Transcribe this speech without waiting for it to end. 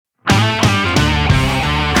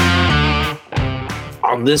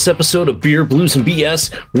On this episode of Beer, Blues, and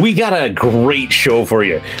BS, we got a great show for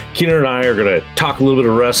you. Keenan and I are going to talk a little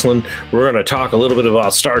bit of wrestling. We're going to talk a little bit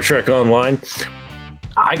about Star Trek Online.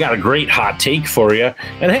 I got a great hot take for you.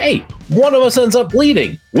 And hey, one of us ends up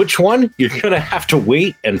bleeding. Which one? You're going to have to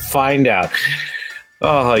wait and find out.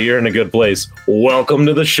 Oh, you're in a good place. Welcome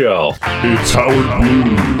to the show. It's Howard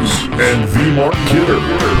Blues and V. Mark Kidder.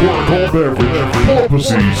 Pour a cold beverage, pull up a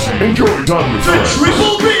seat, enjoy time with friends.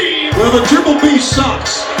 Triple B! Well, the Triple B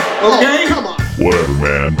sucks. Okay? Oh, come on. Whatever,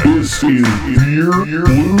 man. This is Beer,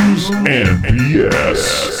 Blues, and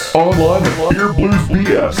BS. Online at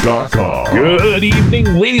beerbluesbs.com. Good evening,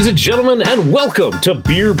 ladies and gentlemen, and welcome to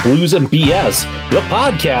Beer, Blues, and BS, the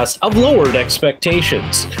podcast of lowered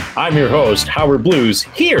expectations. I'm your host, Howard Blues,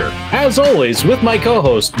 here, as always, with my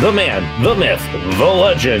co-host, the man, the myth, the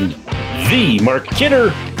legend, the Mark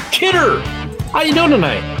Kidder. Kidder, how you doing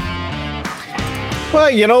tonight? Well,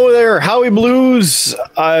 you know there, Howie Blues.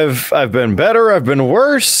 I've been better, I've been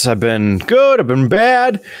worse, I've been good, I've been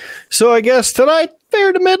bad. So I guess tonight,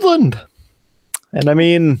 fair to Midland. And I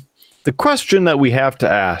mean, the question that we have to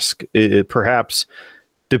ask is perhaps,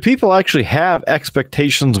 do people actually have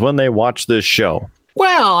expectations when they watch this show?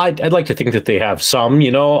 Well, I'd like to think that they have some,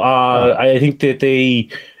 I think that they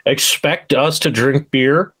expect us to drink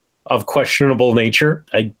beer of questionable nature.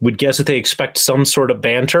 I would guess that they expect some sort of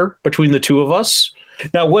banter between the two of us.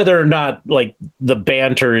 Now, whether or not like the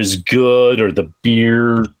banter is good or the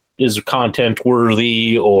beer is content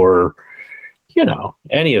worthy or,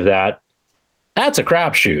 any of that, that's a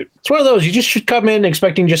crapshoot. It's one of those you just should come in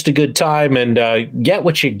expecting just a good time and get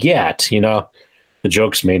what you get. The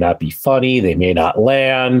jokes may not be funny. They may not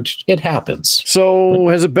land. It happens. So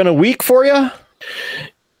has it been a week for you?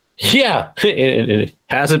 Yeah, it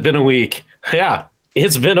hasn't been a week. Yeah,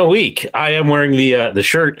 it's been a week. I am wearing the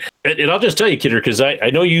shirt, and I'll just tell you, Kidder, because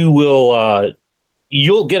I know you will.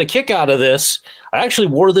 You'll get a kick out of this. I actually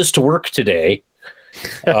wore this to work today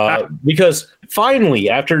because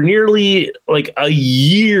finally, after nearly like a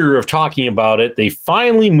year of talking about it, they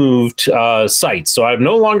finally moved sites. So I'm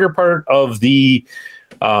no longer part of the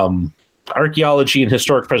Archaeology and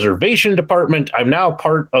Historic Preservation Department. I'm now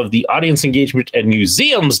part of the Audience Engagement and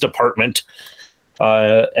Museums Department.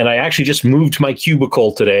 And I actually just moved my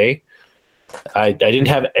cubicle today. I didn't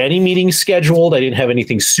have any meetings scheduled. I didn't have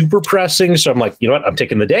anything super pressing. So I'm like, you know what? I'm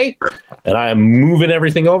taking the day and I'm moving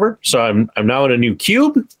everything over. So I'm now in a new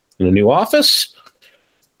cube, in a new office.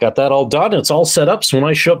 Got that all done. It's all set up. So when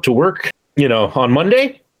I show up to work, on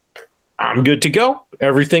Monday, I'm good to go.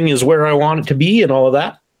 Everything is where I want it to be and all of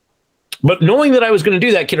that. But knowing that I was going to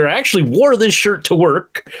do that, Kidder, I actually wore this shirt to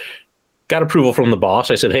work. Got approval from the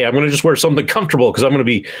boss. I said, hey, I'm going to just wear something comfortable because I'm going to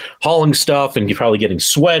be hauling stuff and you're probably getting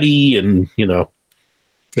sweaty. And,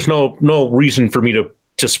 there's no reason for me to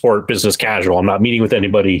sport business casual. I'm not meeting with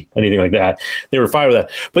anybody, anything like that. They were fine with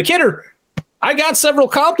that. But Kidder, I got several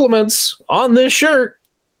compliments on this shirt.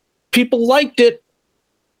 People liked it.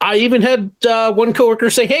 I even had one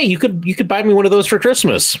coworker say, hey, you could buy me one of those for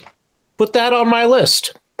Christmas. Put that on my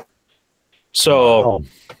list. So,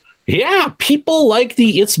 yeah, people like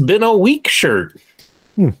the It's Been a Week shirt.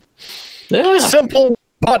 Yeah. Simple,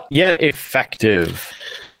 but yet effective.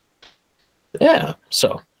 Yeah,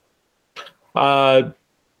 so. I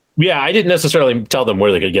didn't necessarily tell them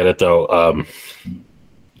where they could get it, though.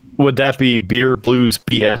 Would that be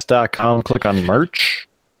beerbluesbs.com? Click on merch?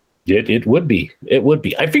 It would be. It would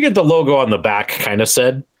be. I figured the logo on the back kind of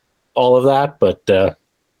said all of that, but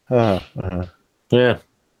yeah.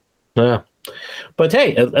 Yeah. But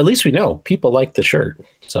hey, at least we know people like the shirt.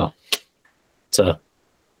 So it's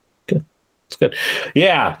good. It's good.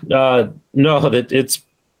 Yeah. No, it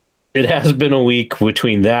has been a week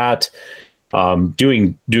between that.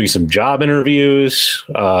 Doing some job interviews.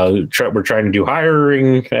 We're trying to do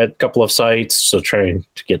hiring at a couple of sites. So trying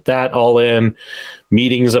to get that all in.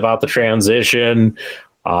 Meetings about the transition.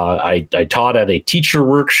 I taught at a teacher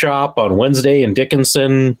workshop on Wednesday in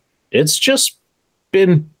Dickinson. It's just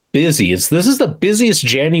been busy. This is the busiest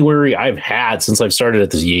January I've had since I've started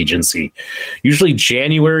at this agency. Usually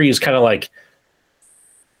January is kind of like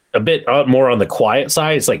a bit more on the quiet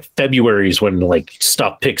side. It's like February is when like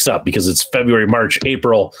stuff picks up because it's February, March,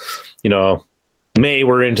 April, May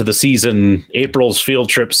we're into the season, April's field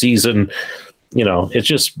trip season, it's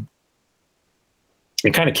just,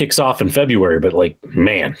 it kind of kicks off in February, but like,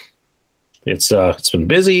 man, it's been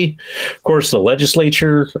busy. Of course, the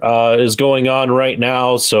legislature is going on right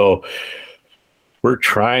now, so we're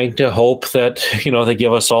trying to hope that they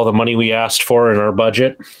give us all the money we asked for in our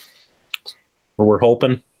budget. Or we're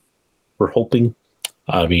hoping.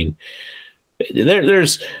 I mean,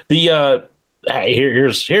 there's the Hey,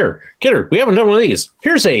 here, Kidder. We haven't done one of these.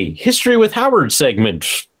 Here's a History with Howard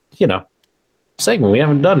segment. Segment we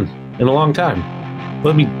haven't done in a long time.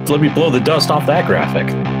 Let me blow the dust off that graphic.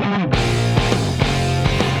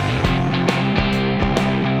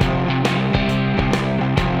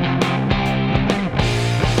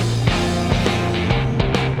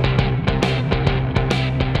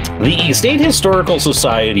 The State Historical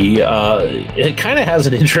Society, it kind of has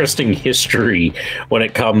an interesting history when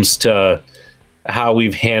it comes to how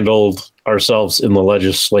we've handled ourselves in the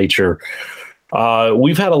legislature.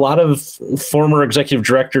 We've had a lot of former executive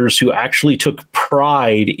directors who actually took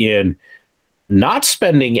pride in not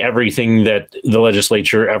spending everything that the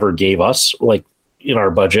legislature ever gave us, like in our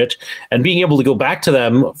budget, and being able to go back to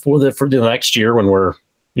them for the next year when we're,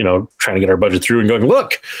 trying to get our budget through and going,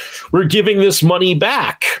 look, we're giving this money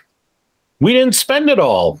back. We didn't spend it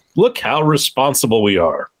all. Look how responsible we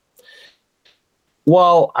are.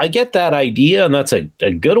 Well, I get that idea, and that's a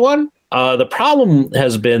good one. The problem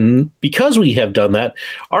has been, because we have done that,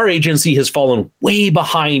 our agency has fallen way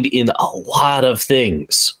behind in a lot of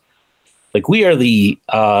things. Like, we are the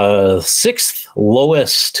sixth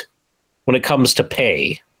lowest when it comes to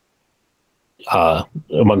pay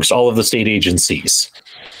amongst all of the state agencies.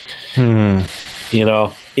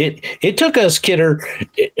 It took us, Kidder,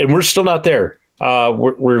 and we're still not there.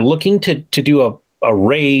 We're looking to do a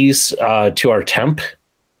raise to our temp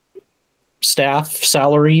staff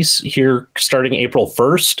salaries here starting April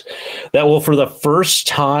 1st. That will, for the first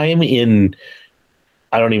time in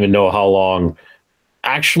I don't even know how long,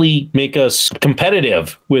 actually make us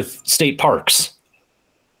competitive with state parks.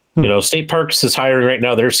 State Parks is hiring right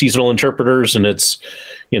now their seasonal interpreters, and it's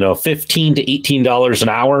 $15 to $18 an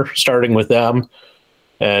hour starting with them.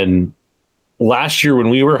 And last year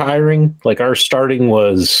when we were hiring, like, our starting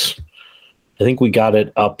was, I think we got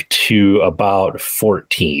it up to about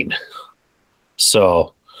 14.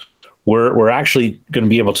 So we're actually going to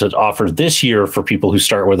be able to offer this year for people who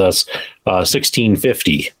start with us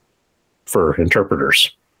 $16.50 for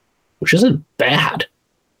interpreters, which isn't bad.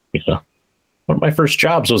 One of my first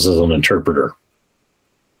jobs was as an interpreter.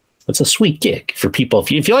 It's a sweet gig for people.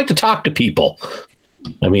 If you like to talk to people,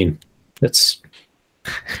 I mean, it's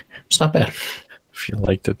not bad. If you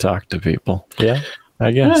like to talk to people. Yeah,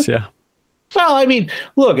 I guess. Yeah. Well, I mean,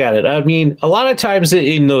 look at it. I mean, a lot of times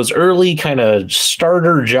in those early kind of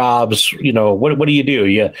starter jobs, what do?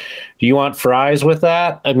 Do you want fries with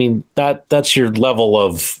that? I mean, that's your level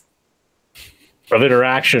of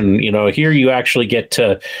interaction. Here you actually get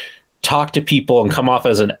to talk to people and come off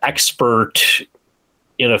as an expert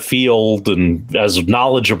in a field and as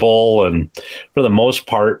knowledgeable. And for the most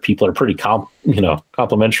part, people are pretty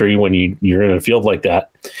complimentary when you're in a field like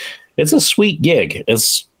that. It's a sweet gig.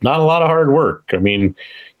 It's not a lot of hard work. I mean,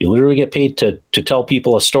 you literally get paid to tell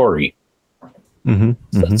people a story.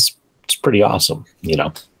 It's pretty awesome,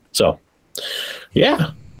 So,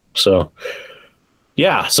 yeah. So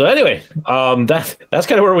anyway, that's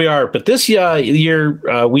kind of where we are. But this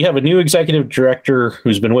year, we have a new executive director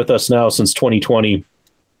who's been with us now since 2020.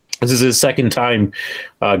 This is his second time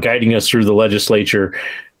guiding us through the legislature.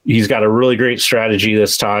 He's got a really great strategy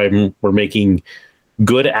this time. We're making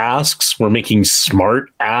good asks. We're making smart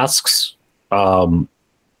asks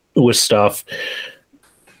with stuff.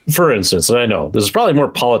 For instance, and I know this is probably more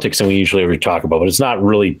politics than we usually ever talk about, but it's not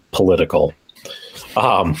really political.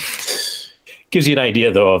 Gives you an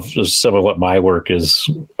idea, though, of some of what my work is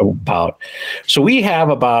about. So we have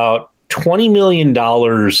about $20 million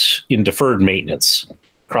in deferred maintenance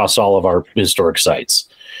across all of our historic sites.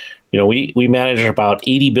 We manage about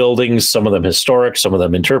 80 buildings, some of them historic, some of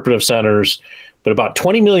them interpretive centers, but about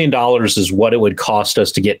 $20 million is what it would cost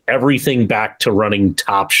us to get everything back to running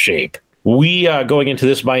top shape. We, going into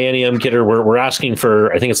this biennium, Kidder, we're asking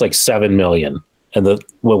for, I think it's like $7 million. And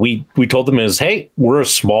what we told them is, hey, we're a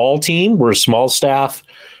small team, we're a small staff.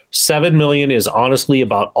 $7 million is honestly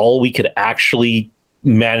about all we could actually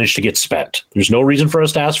manage to get spent. There's no reason for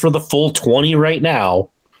us to ask for the full 20 right now.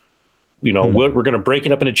 We're going to break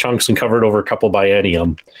it up into chunks and cover it over a couple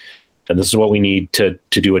biennium. And this is what we need to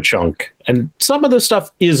do a chunk. And some of this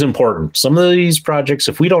stuff is important. Some of these projects,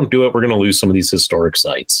 if we don't do it, we're going to lose some of these historic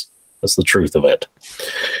sites. That's the truth of it.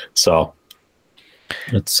 So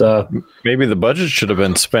it's maybe the budget should have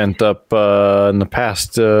been spent up in the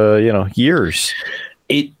past years.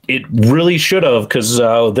 It really should have, because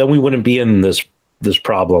then we wouldn't be in this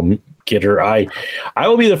problem, Kidder. I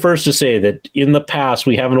will be the first to say that in the past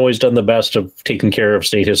we haven't always done the best of taking care of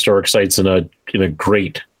state historic sites in a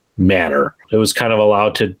great manner. It was kind of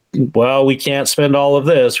allowed to, well, we can't spend all of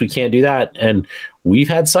this, we can't do that, and we've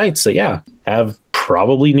had sites that, have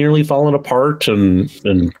probably nearly fallen apart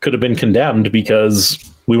and could have been condemned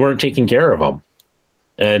because we weren't taking care of them.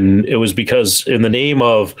 And it was because in the name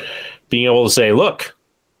of being able to say, look,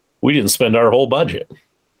 we didn't spend our whole budget.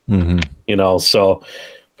 So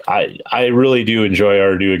I really do enjoy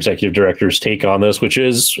our new executive director's take on this, which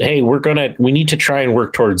is, hey, we need to try and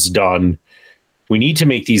work towards done. We need to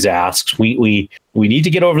make these asks. We need to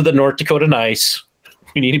get over the North Dakota nice.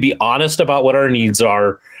 We need to be honest about what our needs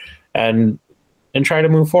are and try to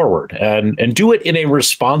move forward and do it in a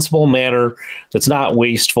responsible manner that's not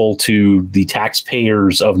wasteful to the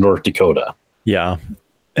taxpayers of North Dakota. Yeah.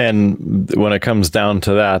 And when it comes down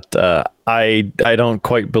to that, I don't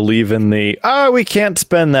quite believe in the, we can't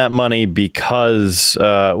spend that money because,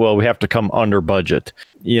 we have to come under budget.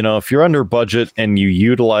 If you're under budget and you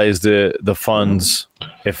utilize the funds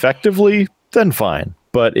effectively, then fine.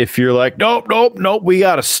 But if you're like, nope, we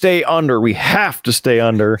got to stay under, we have to stay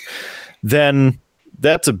under, then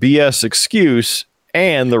that's a BS excuse.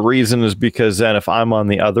 And the reason is because then if I'm on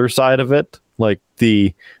the other side of it, like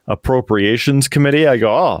the appropriations committee, I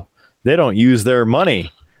go, oh, they don't use their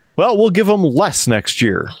money. Well, we'll give them less next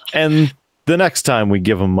year. And the next time we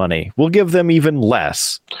give them money, we'll give them even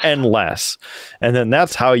less and less. And then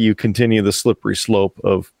that's how you continue the slippery slope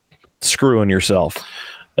of screwing yourself.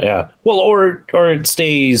 Yeah. Well, or it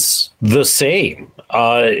stays the same.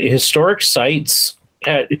 Historic sites,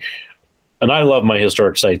 and I love my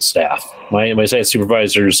historic site staff. My site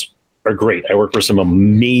supervisors are great. I work for some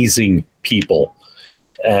amazing people.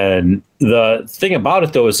 And the thing about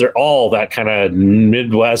it, though, is they're all that kind of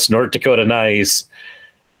Midwest, North Dakota nice.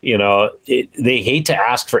 They hate to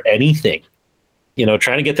ask for anything.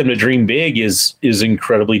 Trying to get them to dream big is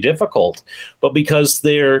incredibly difficult. But because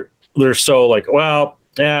they're so like, well,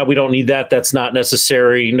 we don't need that. That's not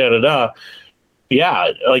necessary.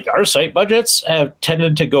 Yeah, like our site budgets have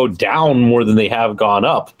tended to go down more than they have gone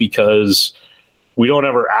up because we don't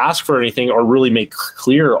ever ask for anything or really make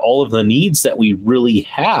clear all of the needs that we really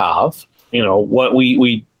have. What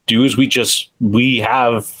we do is we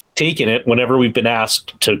have taken it whenever we've been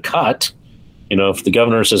asked to cut. If the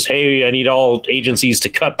governor says, hey, I need all agencies to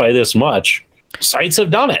cut by this much, sites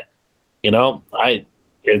have done it.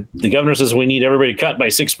 If the governor says we need everybody to cut by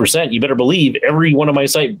 6%, you better believe every one of my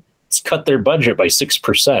sites cut their budget by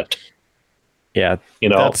 6%. Yeah,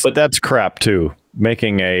 but that's crap too.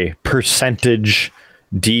 Making a percentage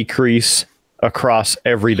decrease across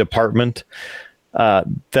every department,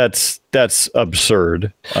 that's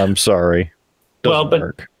absurd. I'm sorry.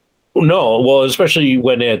 Work. No, especially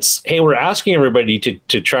when it's, hey, we're asking everybody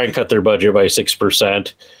to try and cut their budget by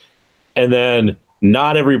 6%, and then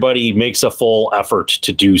not everybody makes a full effort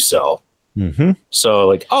to do so. So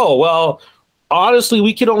like, oh, well, honestly,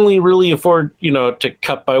 we could only really afford, to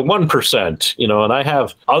cut by 1%, and I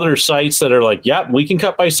have other sites that are like, yeah, we can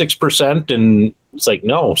cut by 6%. And it's like,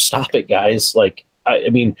 no, stop it, guys. Like, I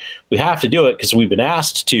mean, we have to do it because we've been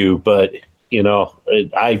asked to, but,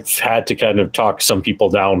 I've had to kind of talk some people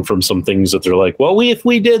down from some things that they're like, well, if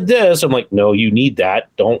we did this, I'm like, no, you need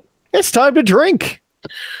that. Don't. It's time to drink.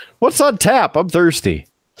 What's on tap? I'm thirsty.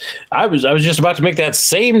 I was just about to make that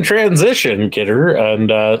same transition, Kidder,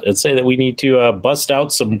 and say that we need to bust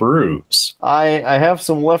out some brews. I have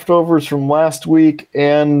some leftovers from last week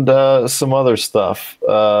and some other stuff.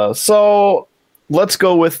 So let's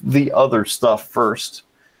go with the other stuff first,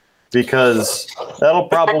 because that'll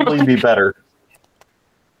probably be better.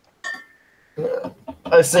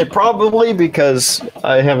 I say probably because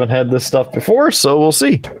I haven't had this stuff before, so we'll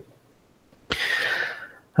see.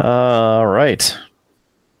 All right.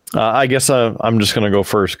 I guess I'm just going to go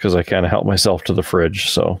first because I kind of helped myself to the fridge.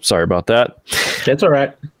 So sorry about that. That's all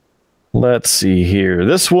right. Let's see here.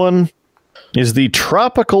 This one is the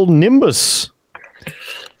Tropical Nimbus.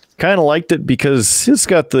 Kind of liked it because it's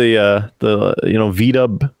got the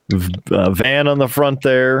VW van on the front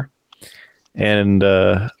there, and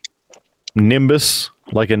Nimbus,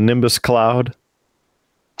 like a Nimbus cloud,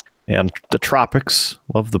 and the tropics.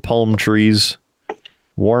 Love the palm trees,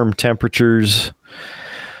 warm temperatures.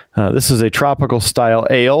 This is a tropical style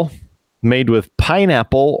ale made with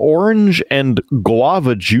pineapple, orange, and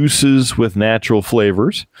guava juices with natural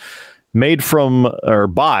flavors. Made from, or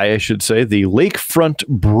by, I should say, the Lakefront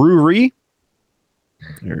Brewery.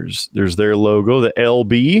 There's their logo, the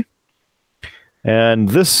LB. And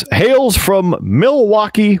this hails from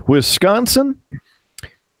Milwaukee, Wisconsin.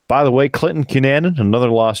 By the way, Clinton Cunanan, another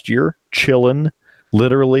lost year, chilling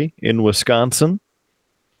literally in Wisconsin.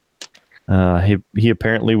 He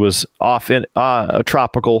apparently was off in a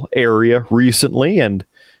tropical area recently and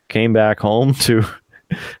came back home to,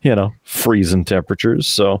 freezing temperatures.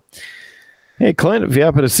 So Hey, Clint, if you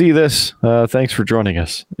happen to see this, thanks for joining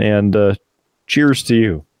us. And cheers to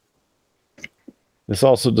you. This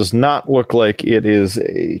also does not look like it is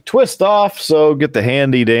a twist off, so get the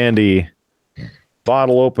handy dandy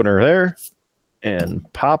bottle opener there and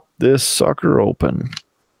pop this sucker open.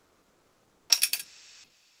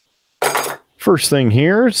 First thing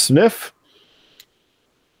here, sniff.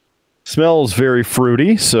 Smells very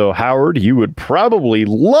fruity, so Howard, you would probably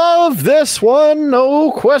love this one,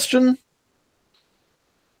 no question.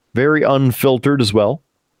 Very unfiltered as well.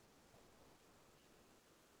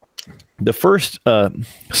 The first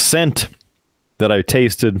scent that I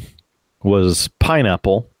tasted was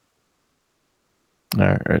pineapple.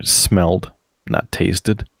 Or smelled, not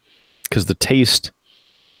tasted, because the taste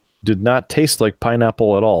did not taste like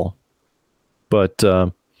pineapple at all, but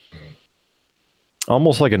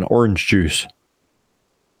almost like an orange juice.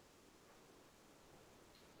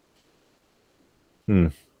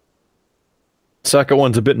 Second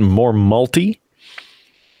one's a bit more malty.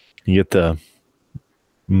 You get the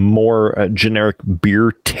more generic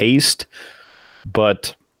beer taste,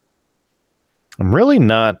 but I'm really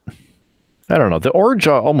not. I don't know. The orange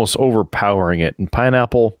almost overpowering it, and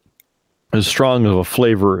pineapple, as strong of a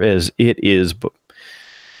flavor as it is, but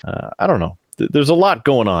I don't know. There's a lot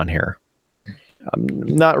going on here. I'm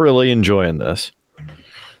not really enjoying this.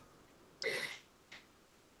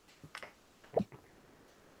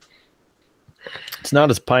 It's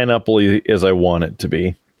not as pineapple-y as I want it to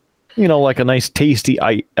be. You know, like a nice, tasty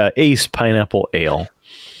Ace pineapple ale.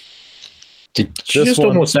 Did you just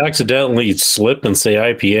almost accidentally slip and say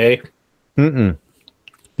IPA? Mm-mm.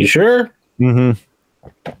 You sure?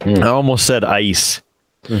 Mm-hmm. I almost said ice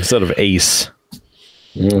instead of ace.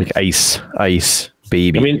 Like ice,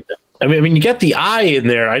 baby. I mean, you get the I in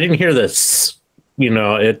there. I didn't hear this. You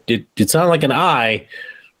know, it sounded like an I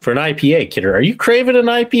for an IPA, kidder. Are you craving an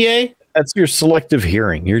IPA? That's your selective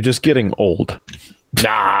hearing. You're just getting old.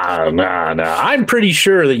 Nah. I'm pretty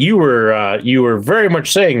sure that you were very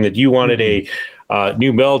much saying that you wanted a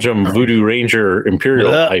New Belgium Voodoo Ranger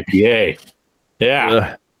Imperial IPA.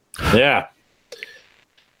 Yeah.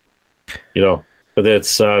 You know, but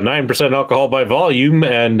it's 9% alcohol by volume,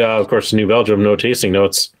 and of course, New Belgium, no tasting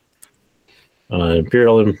notes.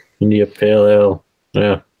 Imperial India Pale Ale.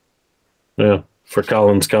 Yeah. For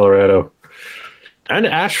Collins, Colorado. And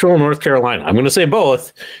Asheville, North Carolina. I'm going to say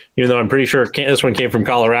both, even though I'm pretty sure this one came from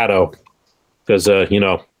Colorado. Because, you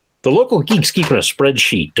know, the local geeks keeping a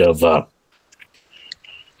spreadsheet of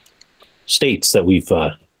states that we've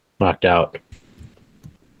knocked out.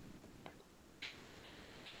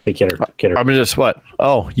 Hey, Kidder. I'm just what?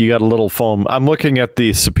 Oh, you got a little foam. I'm looking at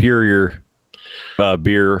the Superior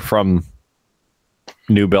beer from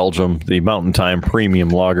New Belgium, the Mountain Time Premium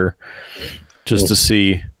Lager, just to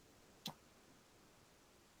see.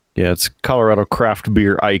 Yeah, it's Colorado craft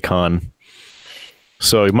beer icon.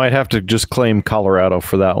 So you might have to just claim Colorado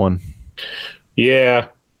for that one. Yeah,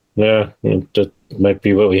 that might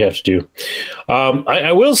be what we have to do.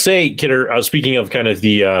 I will say, Kidder, speaking of kind of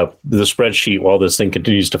the spreadsheet while this thing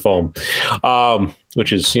continues to foam,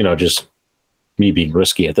 which is, you know, just me being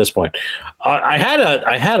risky at this point. I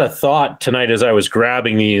had a thought tonight as I was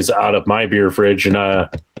grabbing these out of my beer fridge, and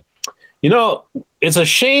you know, it's a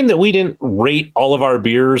shame that we didn't rate all of our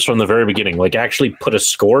beers from the very beginning, like actually put a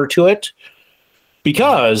score to it,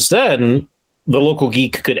 because then the local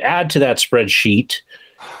geek could add to that spreadsheet,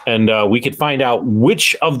 and we could find out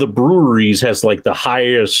which of the breweries has like the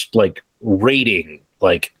highest like rating,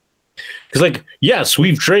 like. Because, like, yes,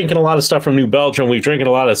 we've drinking a lot of stuff from New Belgium. We've drinking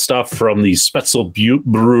a lot of stuff from the Spetzel Butte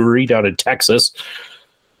Brewery down in Texas.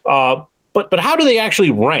 But how do they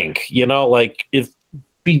actually rank? You know, like, it'd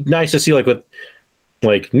be nice to see, like, with,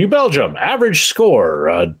 like, New Belgium, average score,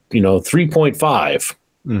 3.5.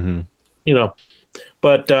 Mm-hmm. You know,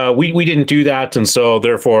 but we didn't do that, and so,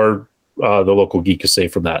 therefore, the local geek is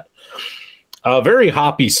safe from that. Very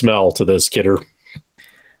hoppy smell to this, Kidder.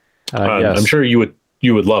 Yes. I'm sure you would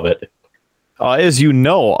love it. As you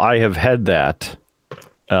know, I have had that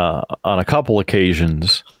on a couple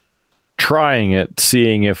occasions, trying it,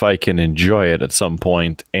 seeing if I can enjoy it at some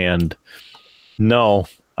point, and no,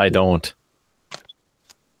 I don't.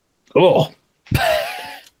 Oh.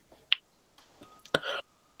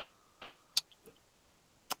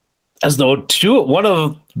 As though as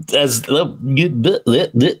the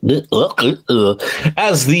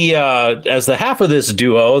half of this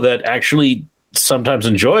duo that actually sometimes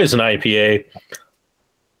enjoys an IPA.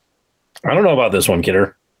 I don't know about this one,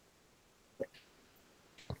 Kidder.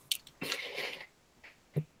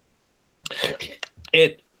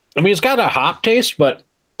 It's got a hop taste, but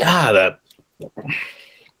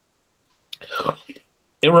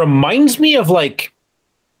it reminds me of like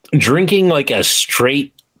drinking like a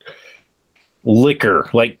straight liquor,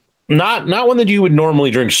 like not one that you would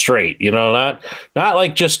normally drink straight, not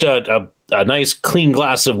like just a nice clean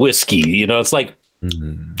glass of whiskey, it's like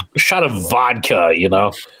a shot of vodka,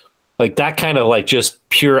 like that kind of like just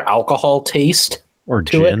pure alcohol taste or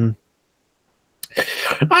to gin.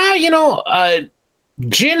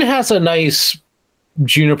 Gin has a nice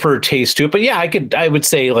juniper taste to it, but yeah, I would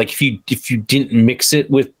say like if you didn't mix it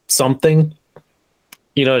with something,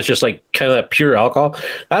 it's just like kind of that pure alcohol.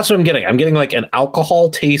 That's what I'm getting. I'm getting like an alcohol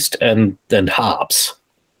taste and hops.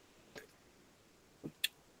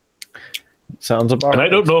 Sounds about. And I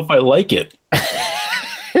don't know if I like it.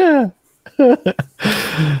 Yeah.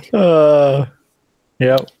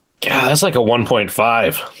 Yep. Yeah, that's like a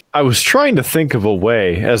 1.5. I was trying to think of a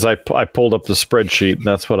way as I pulled up the spreadsheet. And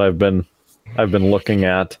that's what I've been looking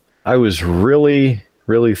at. I was really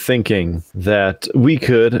thinking that we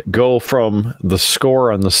could go from the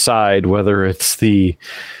score on the side, whether it's the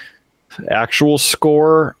actual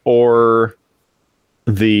score or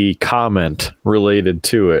the comment related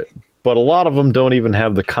to it. But a lot of them don't even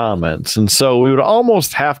have the comments. And so we would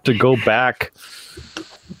almost have to go back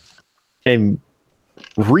and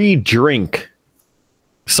re-drink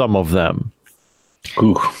some of them.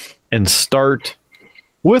 Ooh. And start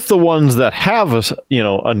with the ones that have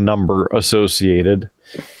a number associated,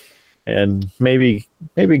 and maybe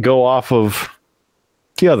go off of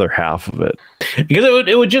the other half of it. Because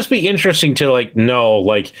it would just be interesting to like know,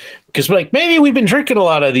 like, because like maybe we've been drinking a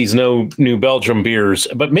lot of these New Belgium beers,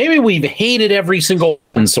 but maybe we've hated every single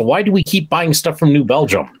one. So why do we keep buying stuff from New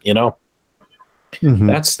Belgium? Mm-hmm.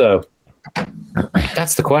 That's the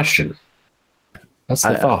question. That's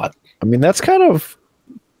the thought. I mean, that's kind of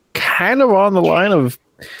on the line of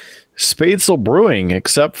Spadesel Brewing,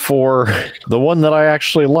 except for the one that I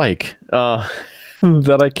actually like,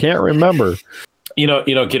 that I can't remember.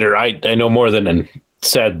 Kidder, I know more than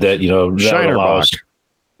said that, Shinerbach.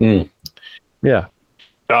 Yeah.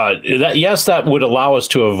 That would allow us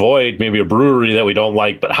to avoid maybe a brewery that we don't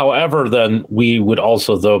like. But however, then we would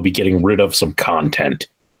also, though, be getting rid of some content.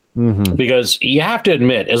 Mm-hmm. Because you have to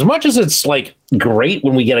admit, as much as it's like great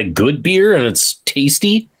when we get a good beer and it's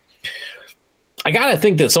tasty, I got to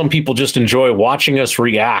think that some people just enjoy watching us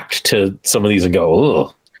react to some of these and go,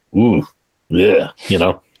 "Ugh, ooh, yeah,"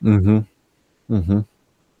 Mm-hmm. Mm-hmm.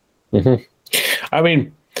 Mm-hmm. I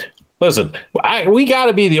mean, listen, we got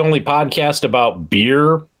to be the only podcast about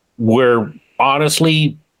beer where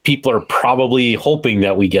honestly people are probably hoping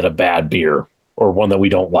that we get a bad beer or one that we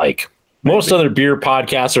don't like. Most other beer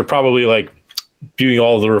podcasts are probably like doing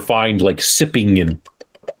all the refined like sipping and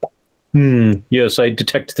yes, I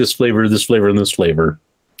detect this flavor, and this flavor.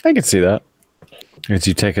 I can see that as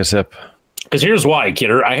you take a sip. Because here's why,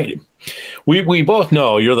 Kidder. We both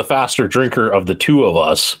know you're the faster drinker of the two of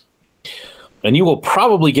us, and you will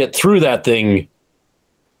probably get through that thing.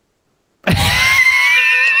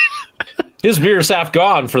 His beer's half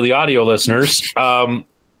gone for the audio listeners,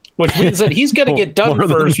 which means that he's going to get done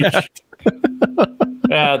first.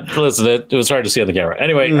 Listen, it was hard to see on the camera.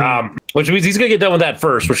 Anyway, which means he's going to get done with that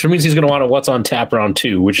first, which means he's going to want to What's on Tap round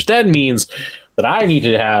 2, which then means that I need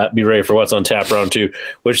to be ready for What's on Tap round 2,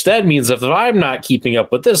 which then means if I'm not keeping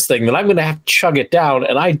up with this thing, then I'm going to have to chug it down,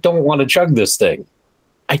 and I don't want to chug this thing.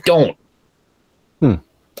 I don't.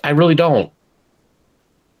 I really don't.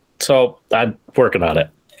 So I'm working on it.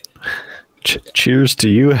 Cheers to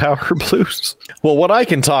you, Howard Blues. Well, what I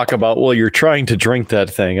can talk about while you're trying to drink that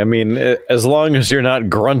thing, I mean, as long as you're not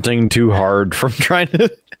grunting too hard from trying to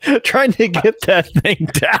get that thing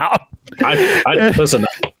down. Listen,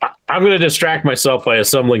 I'm going to distract myself by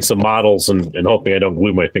assembling some models and hoping I don't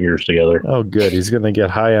glue my fingers together. Oh, good. He's going to get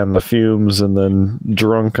high on the fumes and then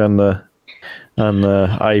drunk on the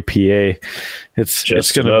IPA.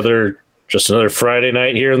 It's another Friday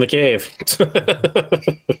night here in the cave.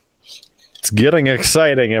 It's getting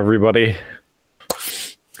exciting, everybody.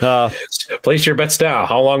 Place your bets now.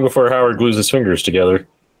 How long before Howard glues his fingers together?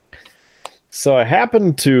 So I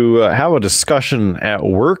happened to have a discussion at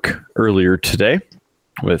work earlier today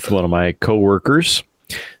with one of my coworkers,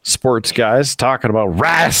 sports guys, talking about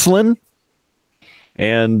wrestling,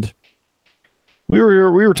 and we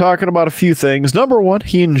were talking about a few things. Number one,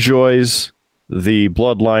 he enjoys the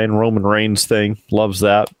Bloodline Roman Reigns thing, loves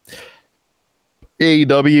that.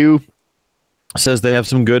 AEW says they have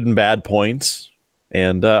some good and bad points.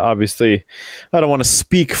 And obviously, I don't want to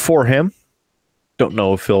speak for him. Don't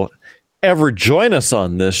know if he'll ever join us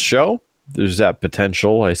on this show. There's that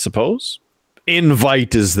potential, I suppose.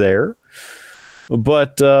 Invite is there.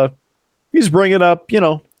 But he's bringing up,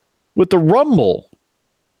 with the Rumble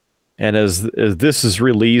And as this is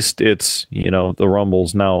released, it's, the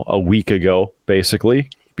Rumble's now a week ago, basically,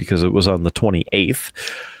 because it was on the 28th.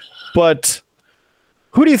 But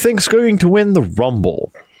who do you think's going to win the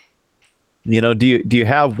Rumble? Do you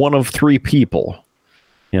have one of three people?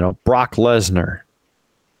 Brock Lesnar,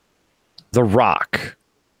 The Rock.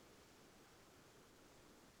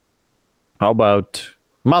 How about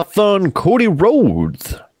my son Cody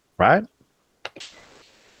Rhodes, right?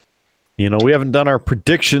 We haven't done our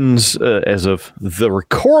predictions as of the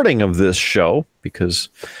recording of this show because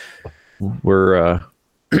we're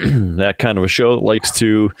that kind of a show that likes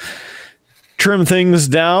to trim things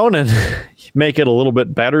down and make it a little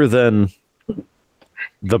bit better than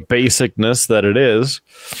the basicness that it is.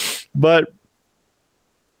 But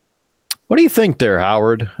what do you think there,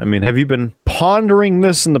 Howard? I mean, have you been pondering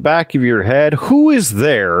this in the back of your head? Who is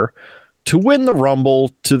there to win the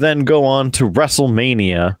Rumble to then go on to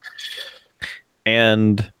WrestleMania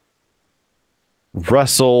and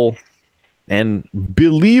wrestle and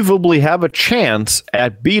believably have a chance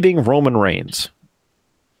at beating Roman Reigns?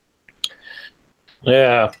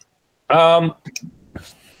 Yeah. There's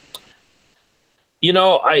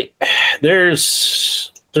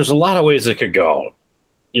a lot of ways it could go.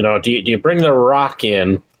 Do you bring The Rock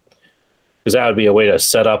in? Because that would be a way to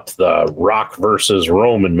set up the Rock versus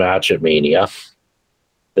Roman match at Mania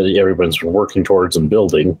that everyone's working towards and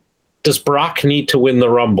building. Does Brock need to win the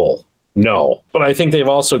Rumble? No. But I think they've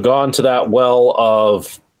also gone to that well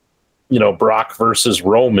of, Brock versus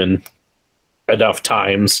Roman enough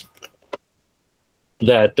times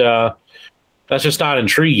that that's just not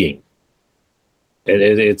intriguing.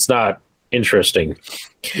 It's not interesting.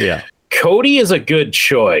 Yeah. Cody is a good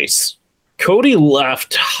choice. Cody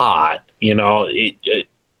left hot, because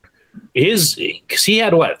he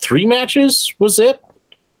had 3 matches, was it?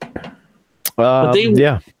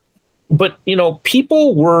 Yeah. But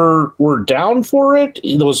people were down for it.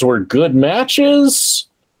 Those were good matches.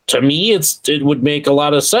 To me, it would make a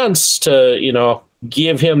lot of sense to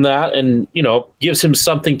give him that, and gives him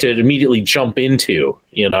something to immediately jump into.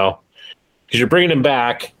 Because you're bringing him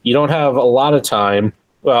back, you don't have a lot of time.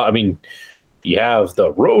 Well, I mean, you have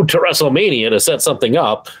the road to WrestleMania to set something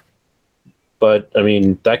up, but I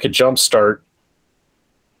mean that could jumpstart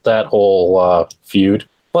that whole feud.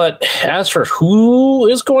 But as for who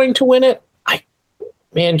is going to win it,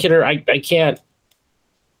 Kidder, I can't.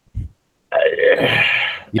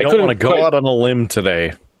 You don't want to go out on a limb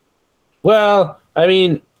today. Well, I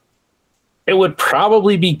mean, it would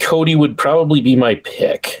probably be Cody. Would probably be my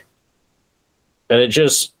pick, and it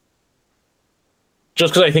just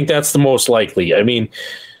because I think that's the most likely. I mean,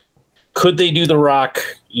 could they do The Rock?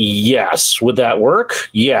 Yes. Would that work?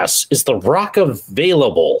 Yes. Is The Rock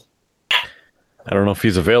available? I don't know if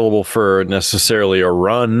he's available for necessarily a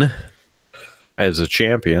run as a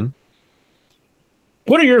champion.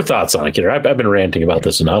 What are your thoughts on it, Kidder? I've been ranting about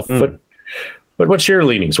this enough, but what's your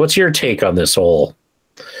leanings? What's your take on this whole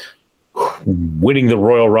winning the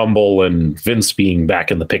Royal Rumble and Vince being back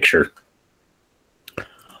in the picture?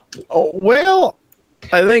 Oh, well,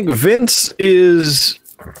 I think Vince is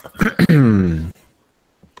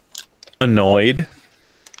annoyed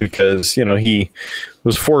because, he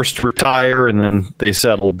was forced to retire, and then they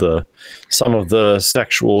settled some of the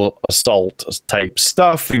sexual assault type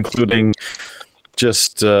stuff, including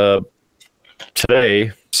just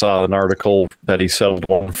today saw an article that he settled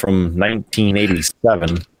one from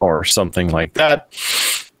 1987 or something like that.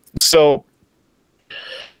 So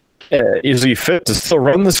is he fit to still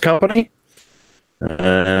run this company?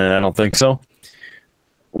 I don't think so.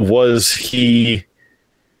 Was he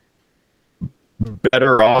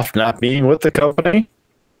better off not being with the company?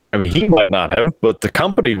 I mean, he might not have, but the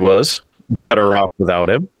company was better off without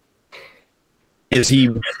him. Is he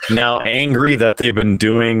now angry that they've been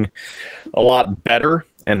doing a lot better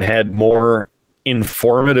and had more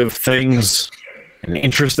informative things and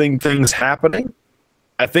interesting things happening?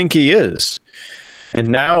 I think he is. And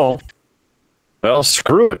now, well,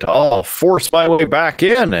 screw it. I'll force my way back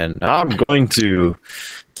in, and I'm going to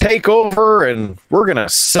take over, and we're going to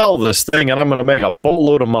sell this thing, and I'm going to make a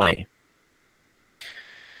boatload of money.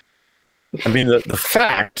 I mean, the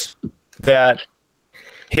fact that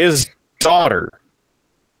his daughter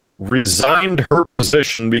resigned her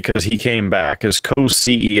position because he came back as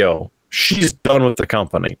co-CEO. She's done with the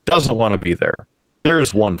company, doesn't want to be there.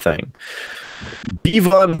 There's one thing.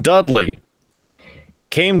 Devon Dudley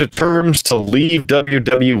came to terms to leave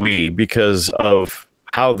WWE because of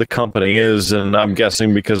how the company is, and I'm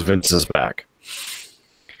guessing because Vince is back.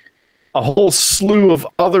 a whole slew of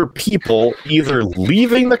other people either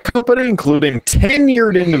leaving the company, including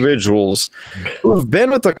tenured individuals who have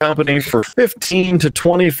been with the company for 15 to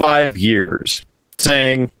 25 years,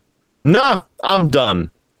 saying, "Nah, I'm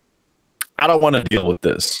done. I don't want to deal with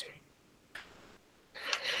this."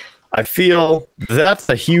 I feel that's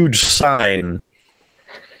a huge sign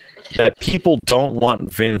that people don't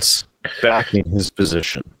want Vince back in his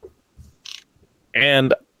position.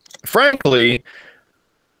 And frankly,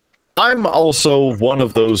 I'm also one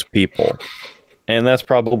of those people. And that's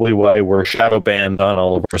probably why we're shadow banned on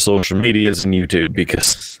all of our social medias and YouTube,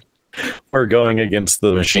 because we're going against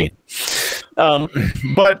the machine.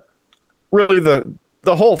 But really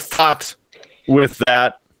the whole thought with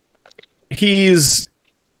that, he's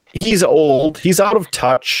old, he's out of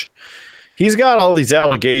touch. He's got all these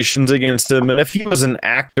allegations against him, and if he was an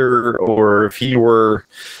actor or if he were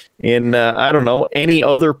in, I don't know, any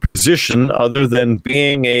other position other than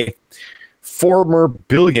being a former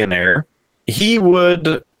billionaire, he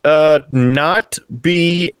would not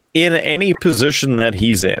be in any position that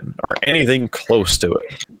he's in or anything close to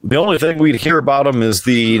it. The only thing we'd hear about him is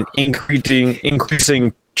the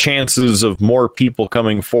increasing chances of more people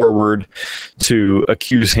coming forward to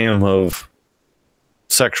accuse him of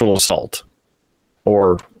sexual assault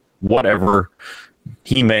or whatever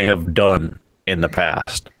he may have done in the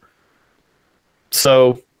past.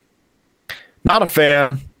 So, not a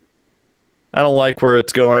fan. I don't like where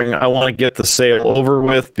it's going. I want to get the sale over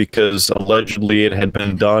with because allegedly it had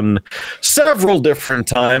been done several different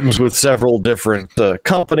times with several different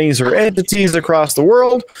companies or entities across the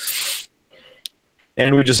world.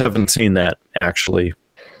 And we just haven't seen that actually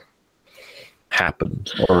happen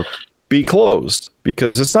or be closed,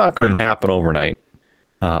 because it's not going to happen overnight.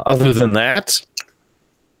 Other than that,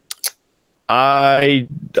 I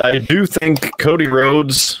do think Cody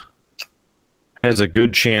Rhodes has a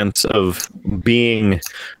good chance of being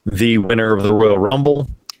the winner of the Royal Rumble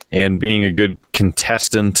and being a good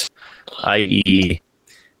contestant, i.e.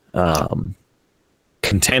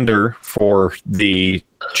 Contender for the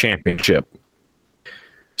championship.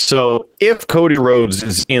 So if Cody Rhodes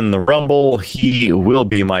is in the Rumble, he will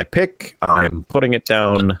be my pick. I'm putting it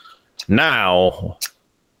down now,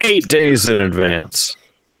 8 days in advance.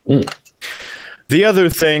 The other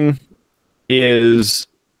thing is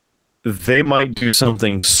they might do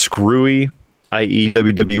something screwy, i.e.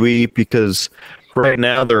 WWE, because right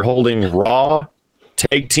now they're holding Raw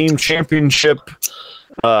Tag Team Championship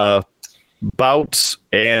bouts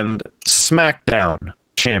and SmackDown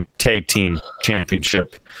Tag Team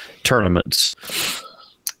Championship tournaments.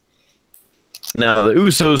 Now, the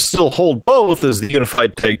Usos still hold both as the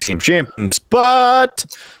Unified Tag Team Champions, but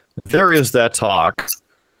there is that talk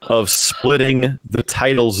of splitting the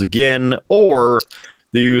titles again, or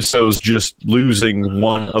the Usos just losing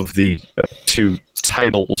one of the two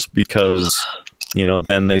titles because,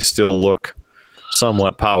 then they still look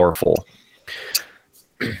somewhat powerful.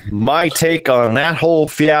 My take on that whole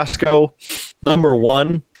fiasco, number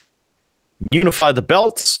one, unify the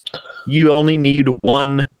belts. You only need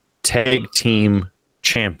one tag team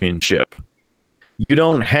championship. You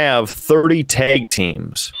don't have 30 tag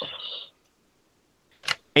teams.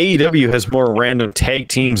 AEW has more random tag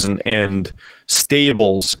teams and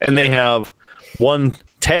stables, and they have one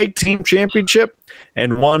tag team championship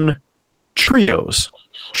and one trios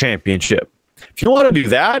championship. If you want to do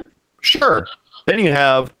that, sure. Then you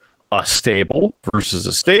have a stable versus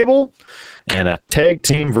a stable and a tag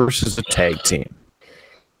team versus a tag team.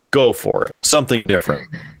 Go for it. Something different.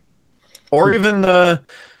 Or even is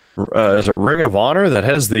it Ring of Honor that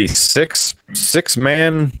has the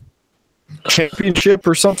six-man championship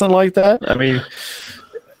or something like that? I mean,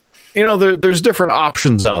 there's different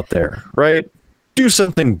options out there, right? Do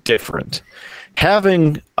something different.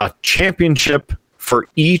 Having a championship for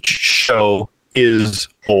each show is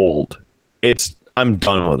old. I'm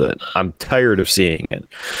done with it. I'm tired of seeing it.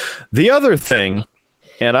 The other thing,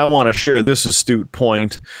 and I want to share this astute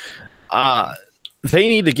point, they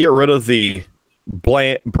need to get rid of the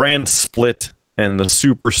brand split and the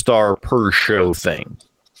superstar per show thing.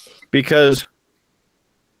 Because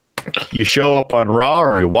you show up on Raw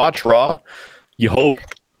or you watch Raw, you hope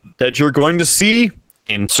that you're going to see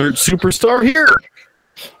insert superstar here.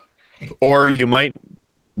 Or you might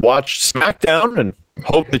watch SmackDown and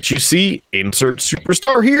hope that you see insert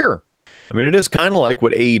superstar here. I mean, it is kind of like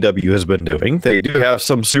what AEW has been doing. They do have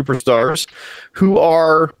some superstars who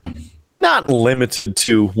are not limited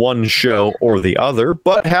to one show or the other,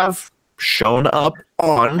 but have shown up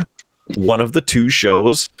on one of the two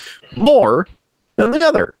shows more than the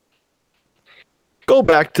other. Go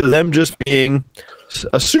back to them just being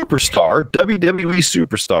a superstar, WWE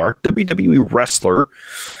superstar, WWE wrestler,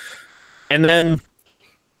 and then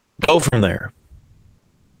go from there.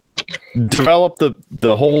 Develop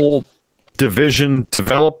the whole division,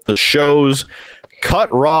 develop the shows,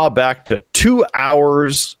 cut Raw back to 2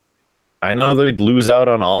 hours. I know they'd lose out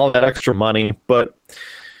on all that extra money, but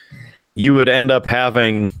you would end up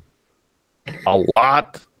having a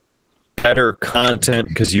lot better content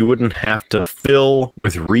because you wouldn't have to fill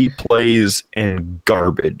with replays and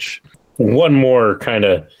garbage. One more kind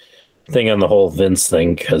of thing on the whole Vince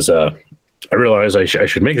thing, because I realize I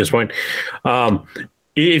should make this point.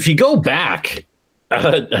 If you go back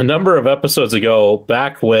a number of episodes ago,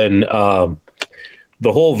 back when the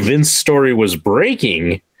whole Vince story was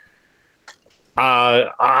breaking,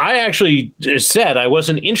 I actually said I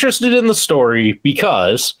wasn't interested in the story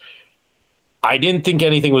because I didn't think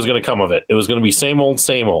anything was going to come of it. It was going to be same old,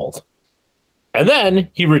 same old. And then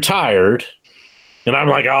he retired. And I'm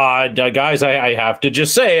like, guys, I have to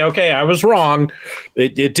just say, okay, I was wrong.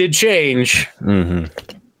 It did change. Mm-hmm.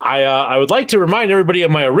 I would like to remind everybody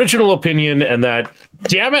of my original opinion and that,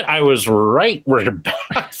 damn it, I was right. We're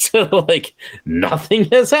back to like nothing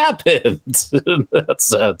has happened in that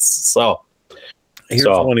sense. So here's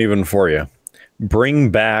one even for you.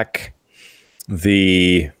 Bring back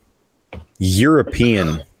the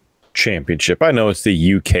European Championship. I know it's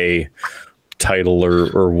the UK title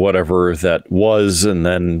or whatever that was and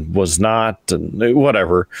then was not and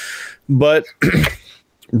whatever, but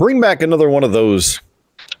bring back another one of those,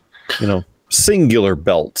 singular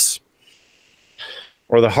belts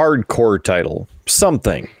or the hardcore title,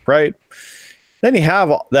 something, right? Then you have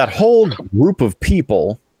that whole group of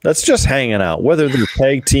people that's just hanging out, whether they're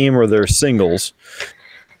tag team or they're singles,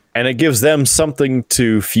 and it gives them something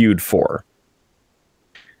to feud for.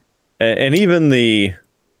 And even the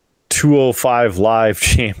 205 Live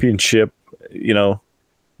Championship,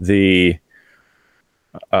 the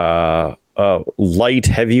light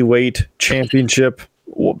heavyweight championship,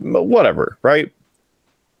 whatever, right?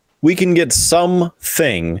 We can get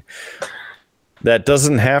something that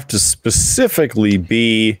doesn't have to specifically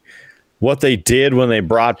be what they did when they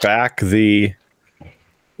brought back the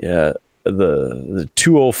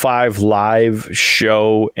 205 Live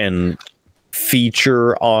show and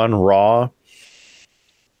feature on Raw.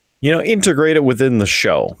 Integrate it within the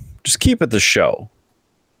show. Just keep it the show.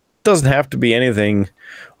 Doesn't have to be anything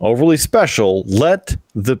overly special. Let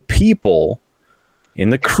the people in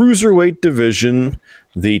the cruiserweight division,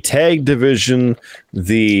 the tag division,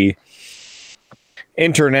 the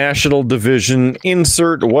international division,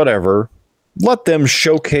 insert whatever, let them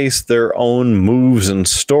showcase their own moves and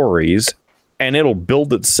stories, and it'll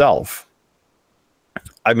build itself.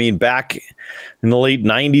 I mean, back in the late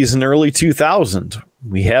 90s and early 2000s,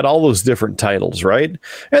 we had all those different titles, right?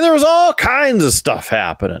 And there was all kinds of stuff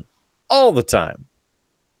happening all the time.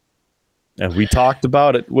 And we talked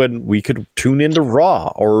about it when we could tune into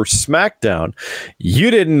Raw or SmackDown. You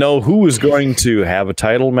didn't know who was going to have a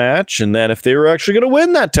title match, and then if they were actually going to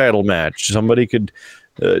win that title match, somebody could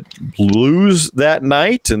lose that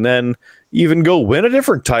night and then even go win a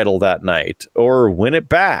different title that night or win it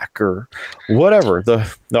back or whatever. The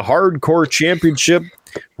hardcore championship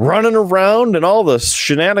running around and all the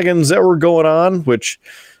shenanigans that were going on, which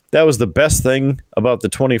that was the best thing about the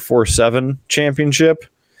 24/7 championship,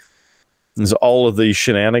 is all of the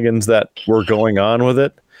shenanigans that were going on with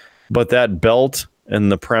it. But that belt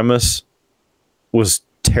and the premise was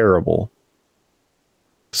terrible.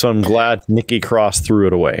 So I'm glad Nikki Cross threw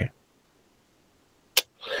it away.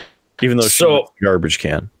 Even though she was a garbage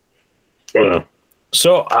can.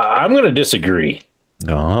 So I'm going to disagree.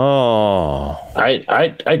 Oh.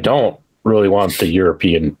 I don't really want the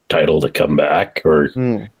European title to come back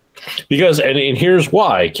because and here's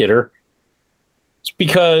why, Kidder. It's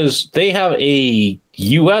because they have a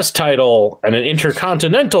US title and an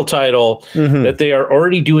intercontinental title that they are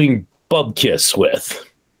already doing bub kiss with.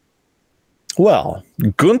 Well,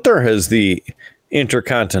 Gunther has the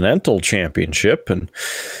Intercontinental Championship, and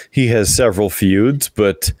he has several feuds,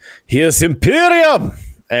 but he has Imperium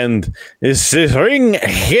and is Ring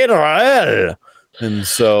General, and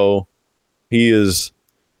so he is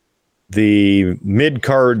the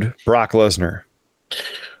mid-card Brock Lesnar.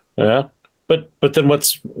 Yeah, but then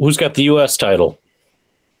who's got the U.S. title?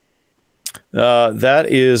 That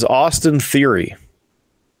is Austin Theory.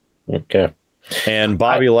 Okay. And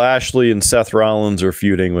Bobby Lashley and Seth Rollins are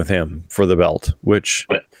feuding with him for the belt, which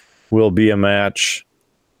will be a match.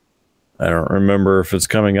 I don't remember if it's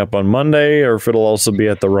coming up on Monday or if it'll also be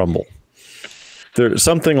at the Rumble.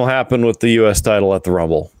 Something will happen with the U.S. title at the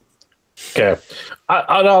Rumble. Okay.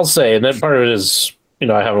 I'll say, and that part of it is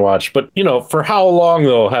I haven't watched, but for how long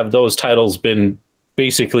though have those titles been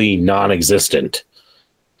basically non-existent?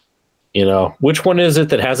 Which one is it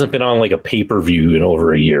that hasn't been on like a pay-per-view in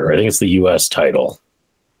over a year? I think it's the US title.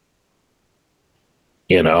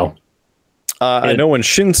 I know when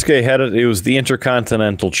Shinsuke had it, it was the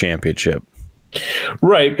Intercontinental Championship.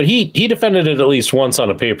 Right, but he defended it at least once on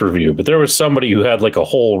a pay-per-view, but there was somebody who had like a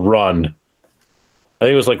whole run. I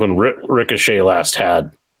think it was like when Ricochet last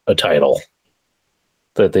had a title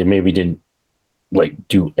that they maybe didn't like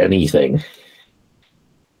do anything.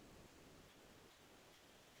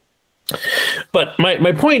 But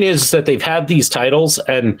my point is that they've had these titles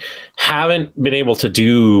and haven't been able to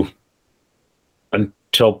do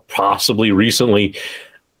until possibly recently.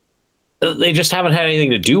 They just haven't had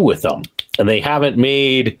anything to do with them, and they haven't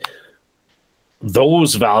made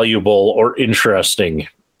those valuable or interesting.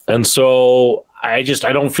 And so I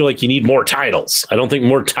don't feel like you need more titles. I don't think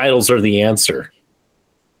more titles are the answer.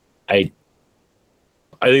 I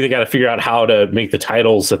think they got to figure out how to make the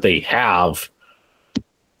titles that they have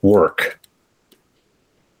work.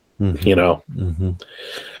 Mm-hmm.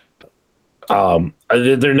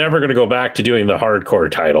 They're never going to go back to doing the hardcore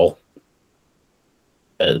title.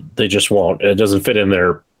 They just won't. It doesn't fit in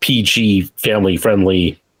their PG family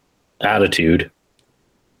friendly attitude.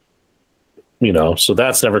 So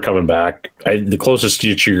that's never coming back. The closest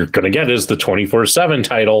you're going to get is the 24/7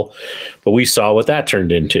 title, but we saw what that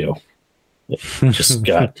turned into. It just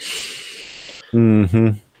got,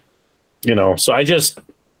 Mm-hmm. So I just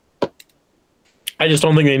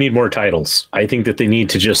don't think they need more titles. I think that they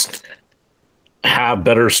need to just have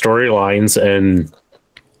better storylines and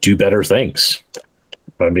do better things,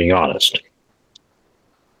 if I'm being honest.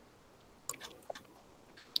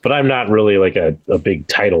 But I'm not really like a big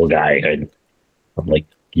title guy. I'm like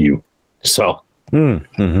you. So.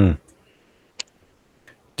 Mm-hmm.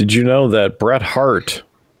 Did you know that Bret Hart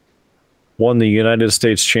won the United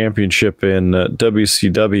States Championship in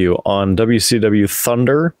WCW on WCW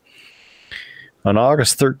Thunder on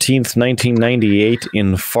August 13th, 1998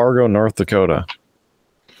 in Fargo, North Dakota?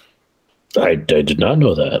 I did not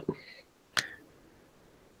know that.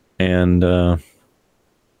 And that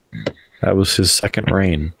was his second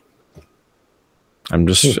reign. I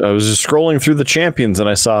was just scrolling through the champions and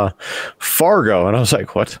I saw Fargo and I was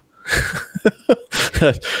like, what?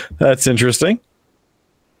 That's interesting.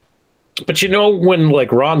 But when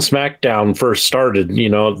like Raw and SmackDown first started,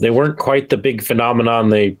 they weren't quite the big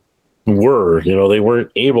phenomenon they were. They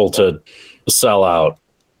weren't able to sell out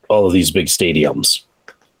all of these big stadiums.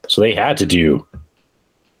 So they had to do,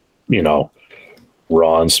 Raw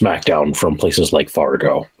and SmackDown from places like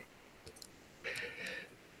Fargo.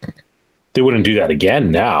 They wouldn't do that again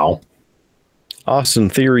now. Austin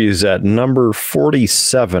Theory is at number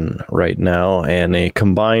 47 right now and a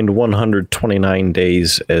combined 129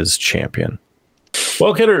 days as champion.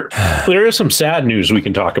 Well, Kidder, there is some sad news we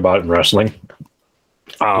can talk about in wrestling.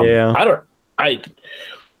 Yeah. I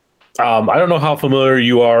don't know how familiar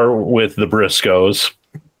you are with the Briscoes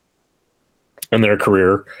and their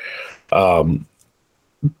career. But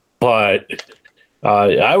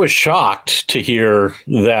I was shocked to hear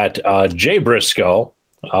that Jay Briscoe,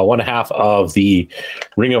 one half of the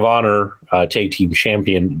Ring of Honor tag team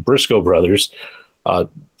champion Briscoe brothers,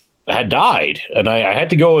 had died. And I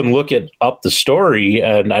had to go and look up the story.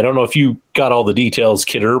 And I don't know if you got all the details,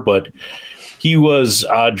 Kidder, but he was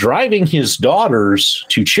driving his daughters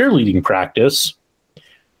to cheerleading practice.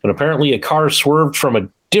 And apparently a car swerved from a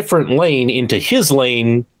different lane into his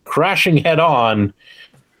lane, crashing head on.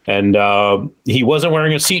 And he wasn't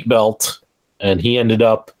wearing a seatbelt, and he ended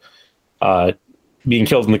up being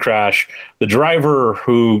killed in the crash. The driver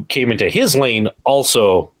who came into his lane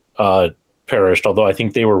also perished, although I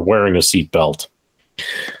think they were wearing a seatbelt,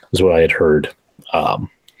 is what I had heard.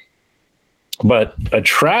 But a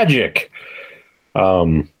tragic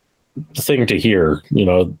thing to hear,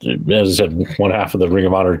 as I said, one half of the Ring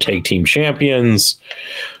of Honor tag team champions.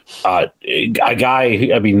 A guy,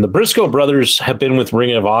 the Briscoe brothers have been with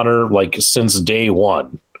Ring of Honor like since day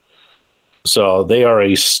one. So they are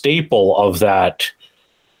a staple of that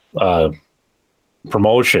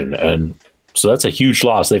promotion. And so that's a huge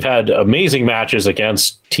loss. They've had amazing matches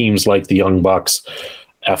against teams like the Young Bucks,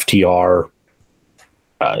 FTR.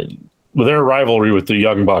 Their rivalry with the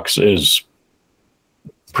Young Bucks is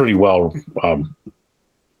pretty well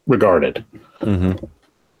regarded. Mm-hmm.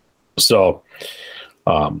 So,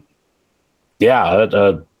 a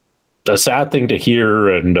sad thing to hear,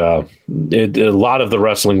 and a lot of the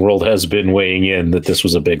wrestling world has been weighing in that this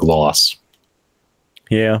was a big loss.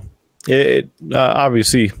 Yeah, it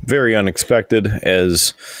obviously very unexpected,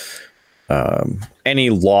 as any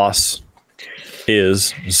loss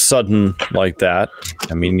is sudden like that.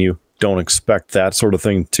 I mean, you don't expect that sort of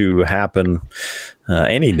thing to happen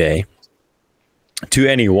any day to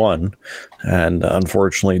anyone, and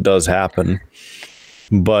unfortunately it does happen.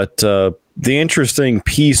 But the interesting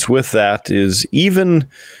piece with that is, even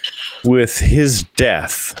with his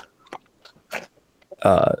death,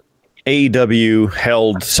 AEW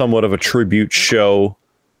held somewhat of a tribute show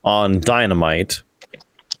on Dynamite,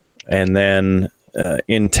 and then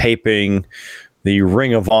in taping the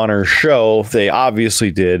Ring of Honor show, they obviously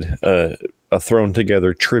did a thrown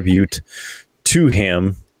together tribute to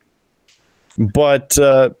him. But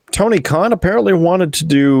Tony Khan apparently wanted to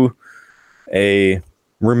do a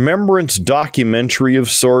remembrance documentary of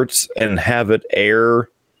sorts and have it air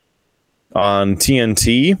on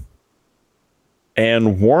TNT.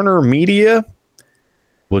 And Warner Media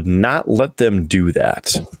would not let them do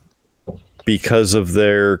that because of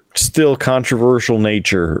their still controversial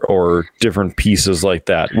nature or different pieces like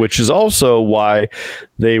that, which is also why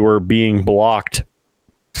they were being blocked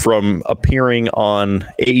from appearing on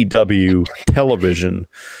AEW television,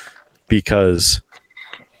 because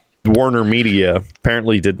Warner Media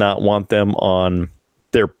apparently did not want them on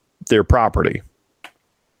their property.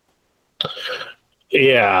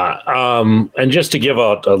 Yeah, and just to give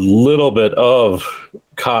out a little bit of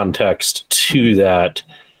context to that,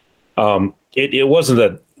 it wasn't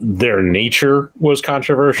that their nature was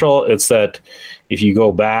controversial. It's that if you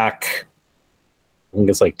go back, I think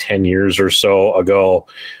it's like 10 years or so ago,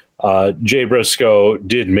 Jay Briscoe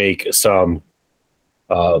did make some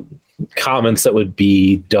comments that would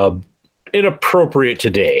be dubbed inappropriate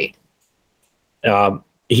today.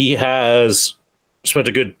 He has spent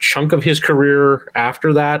a good chunk of his career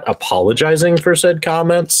after that apologizing for said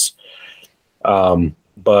comments.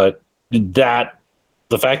 But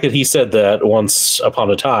the fact that he said that once upon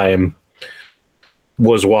a time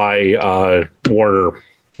was why Warner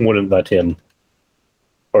wouldn't let him,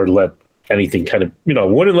 or let anything kind of,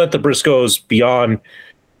 wouldn't let the Briscoes be on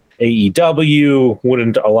AEW,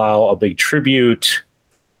 wouldn't allow a big tribute.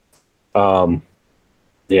 Yeah.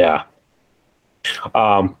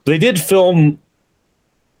 They did film,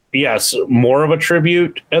 yes, more of a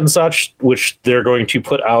tribute and such, which they're going to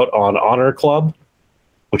put out on Honor Club,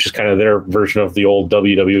 which is kind of their version of the old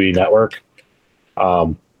WWE network.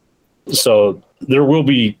 So there will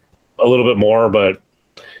be a little bit more, but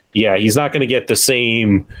yeah, he's not going to get the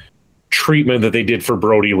same treatment that they did for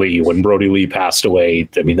Brody Lee when Brody Lee passed away.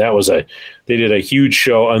 I mean, they did a huge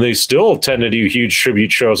show, and they still tend to do huge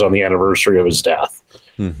tribute shows on the anniversary of his death.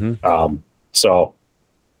 Mm-hmm. So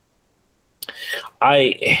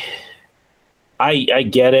I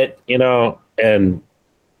get it, and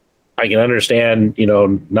I can understand,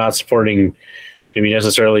 not supporting maybe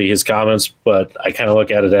necessarily his comments, but I kind of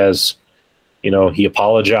look at it as, he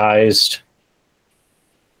apologized.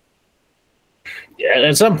 And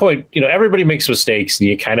at some point, everybody makes mistakes, and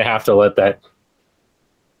you kind of have to let that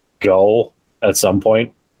go at some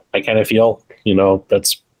point. I kind of feel,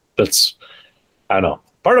 that's I don't know.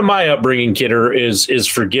 Part of my upbringing, Kidder, is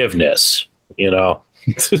forgiveness.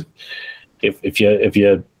 If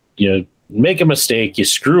you make a mistake, you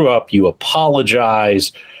screw up, you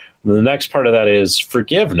apologize. And the next part of that is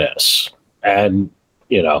forgiveness. And,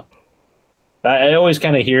 I always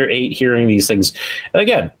kind of hate hearing these things. And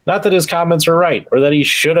again, not that his comments are right or that he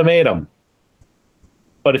should have made them.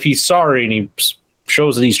 But if he's sorry and he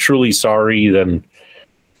shows that he's truly sorry, then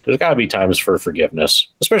there's got to be times for forgiveness,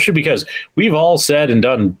 especially because we've all said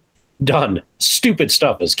and done stupid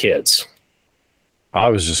stuff as kids. I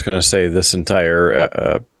was just going to say this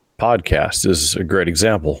entire podcast is a great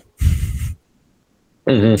example.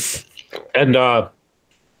 Mm-hmm. And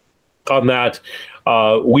on that,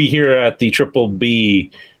 we here at the Triple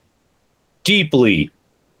B deeply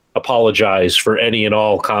apologize for any and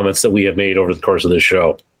all comments that we have made over the course of this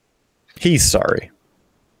show. He's sorry.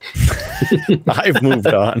 I've moved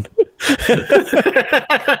on.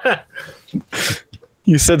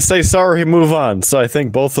 You said stay sorry, move on. So I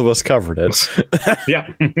think both of us covered it.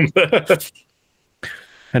 Yeah.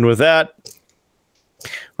 And with that,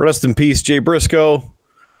 rest in peace, Jay Briscoe.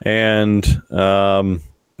 And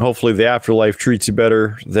hopefully the afterlife treats you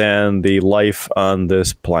better than the life on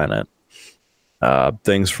this planet.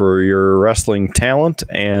 Thanks for your wrestling talent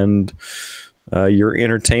and your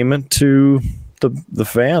entertainment to the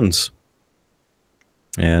fans.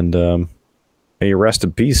 And may you rest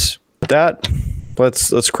in peace. With that,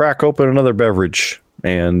 let's crack open another beverage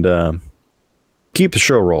and keep the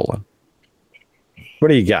show rolling. What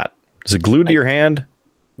do you got? Is it glued to your hand?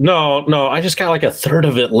 No, I just got like a third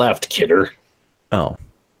of it left, Kidder. Oh.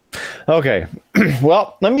 Okay.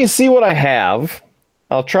 Well, let me see what I have.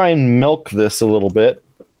 I'll try and milk this a little bit.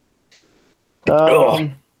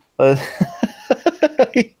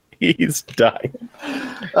 He's dying.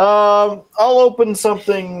 I'll open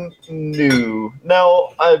something new.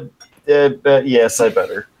 No, yes, I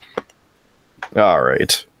better. All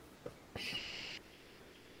right.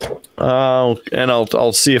 And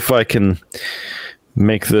I'll see if I can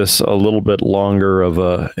make this a little bit longer of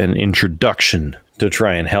an introduction to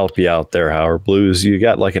try and help you out there, Howard Blues. You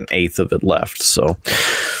got like an eighth of it left. So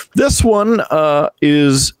this one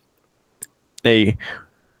is a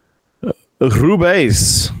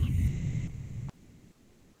Rubeis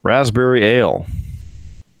Raspberry Ale.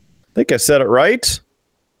 I think I said it right.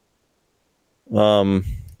 Maybe.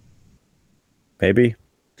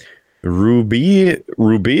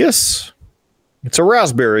 Rubeis? It's a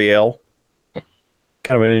raspberry ale.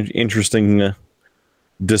 Kind of an interesting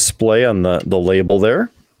display on the label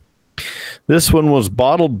there. This one was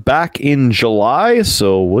bottled back in July,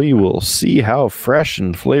 so we will see how fresh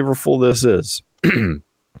and flavorful this is.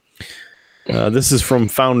 This is from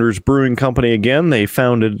Founders Brewing Company again. They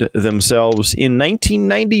founded themselves in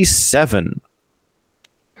 1997.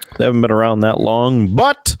 They haven't been around that long,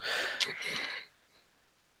 but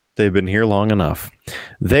they've been here long enough.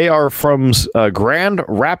 They are from Grand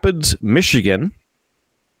Rapids, Michigan.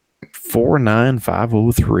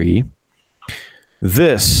 49503.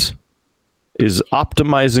 This is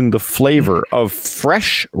optimizing the flavor of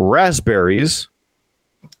fresh raspberries.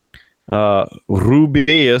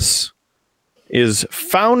 Rubeis is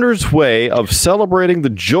Founder's way of celebrating the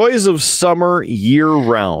joys of summer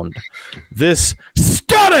year-round. This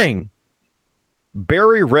stunning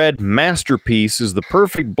berry red masterpiece is the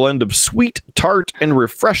perfect blend of sweet, tart, and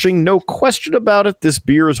refreshing. No question about it, this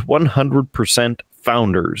beer is 100%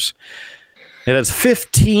 Founders. It has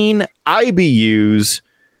 15 IBUs.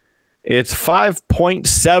 It's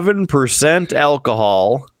 5.7%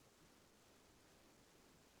 alcohol.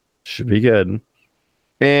 Should be good.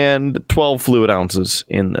 And 12 fluid ounces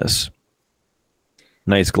in this.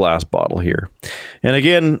 Nice glass bottle here. And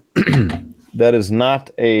again, that is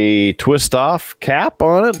not a twist off cap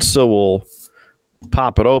on it, so we'll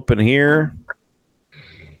pop it open here.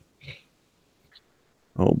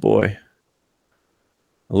 Oh boy.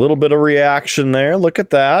 A little bit of reaction there. Look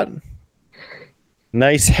at that.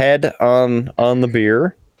 Nice head on the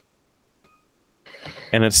beer.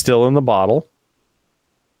 And it's still in the bottle.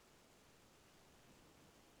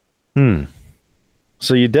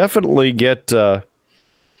 So you definitely get a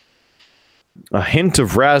hint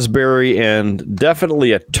of raspberry and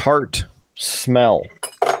definitely a tart smell.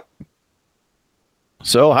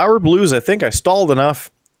 So Howard Blues, I think I stalled enough.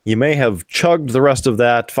 You may have chugged the rest of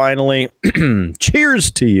that. Finally, cheers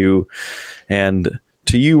to you, and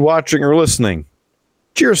to you watching or listening.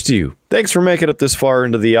 Cheers to you. Thanks for making it this far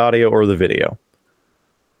into the audio or the video.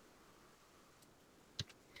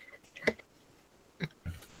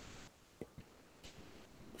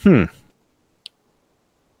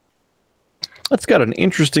 That's got an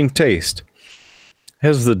interesting taste.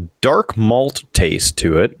 Has the dark malt taste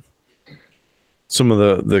to it. Some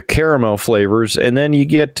of the caramel flavors, and then you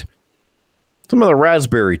get some of the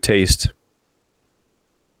raspberry taste.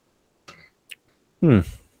 I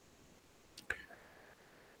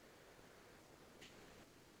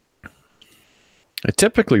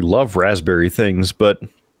typically love raspberry things, but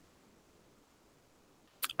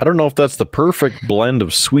I don't know if that's the perfect blend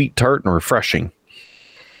of sweet, tart, and refreshing.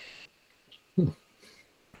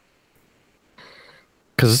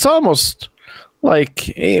 Because it's almost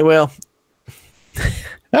like, well,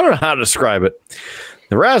 I don't know how to describe it.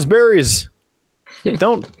 The raspberries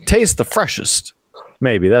don't taste the freshest.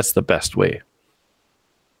 Maybe that's the best way.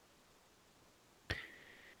 I'm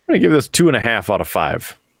going to give this 2.5 out of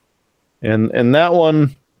 5. And that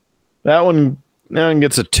one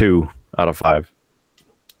gets a 2 out of 5.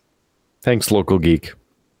 Thanks, Local Geek.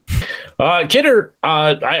 Kidder,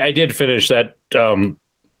 I did finish that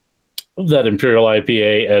Imperial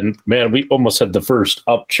IPA, and man, we almost had the first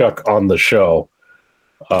upchuck on the show.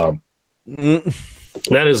 That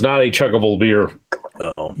is not a chuggable beer.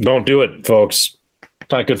 Uh-oh. Don't do it, folks.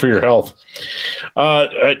 It's not good for your health.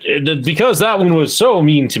 Because that one was so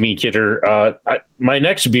mean to me, Kidder, my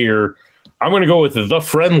next beer, I'm going to go with the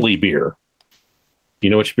Friendly beer. Do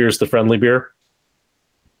you know which beer is the Friendly beer?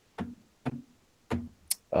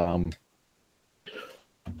 An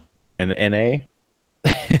NA?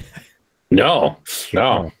 No.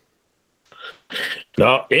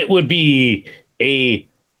 It would be a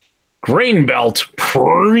Grain Belt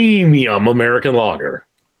Premium American Lager.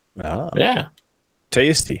 Yeah.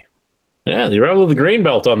 Tasty. Yeah, the arrival of the Grain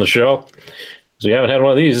Belt on the show. So we haven't had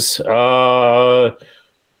one of these.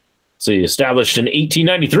 See, established in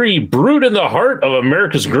 1893, brewed in the heart of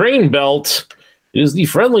America's grain belt, is the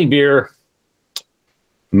Friendly beer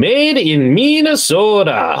made in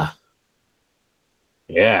Minnesota.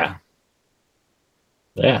 Yeah.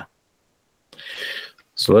 Yeah.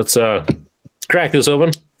 So let's crack this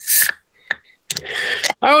open.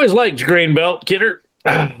 I always liked Grain Belt, Kidder.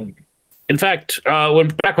 In fact,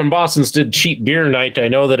 when Boston's did cheap beer night, I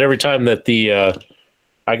know that every time that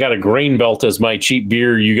I got a Grain Belt as my cheap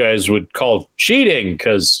beer, you guys would call cheating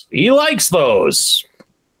because he likes those.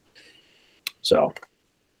 So.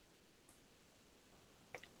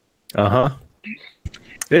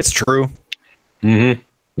 It's true. Mm-hmm.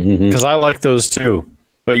 Because I like those too.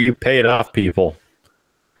 But you paid off people.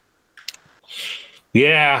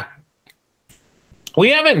 Yeah.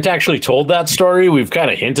 We haven't actually told that story. We've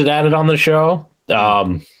kind of hinted at it on the show.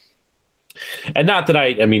 And not that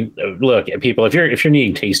I mean, look, people, if you're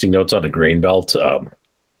needing tasting notes on a Grain Belt,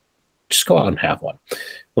 just go out and have one.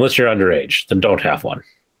 Unless you're underage, then don't have one.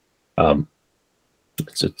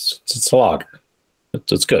 It's a lager.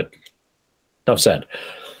 It's good. Enough said.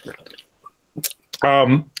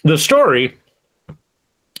 The story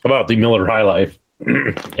about the Miller High Life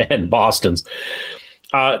and Boston's.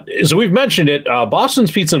 So we've mentioned it. Boston's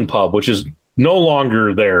Pizza and Pub, which is no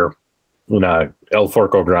longer there in El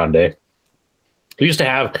Forco Grande, we used to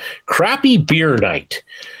have crappy beer night.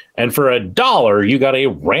 And for $1, you got a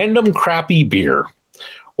random crappy beer.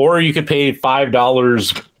 Or you could pay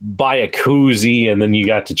 $5, buy a koozie, and then you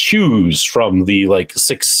got to choose from the like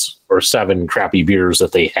 6 or 7 crappy beers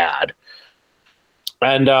that they had.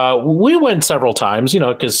 And we went several times,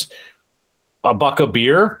 because $1 a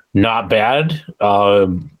beer, not bad.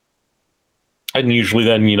 And usually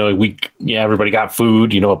then, everybody got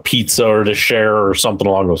food, a pizza or to share or something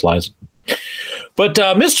along those lines. But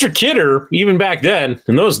Mr. Kidder, even back then,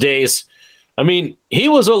 in those days, I mean, he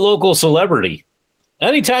was a local celebrity.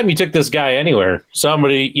 Anytime you took this guy anywhere,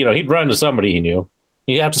 somebody, he'd run to somebody he knew.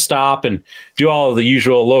 You have to stop and do all of the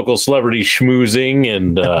usual local celebrity schmoozing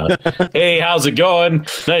and, hey, how's it going?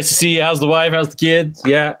 Nice to see you. How's the wife? How's the kids?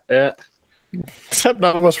 Yeah. Except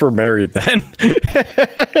none of us were married then.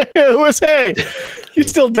 It was, hey, you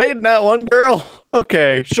still dating that one girl?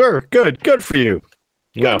 Okay, sure. Good for you.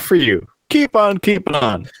 Yeah. Good for you. Keep on keeping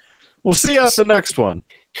on. We'll see you at the next one.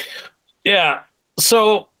 Yeah.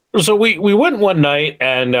 So we went one night,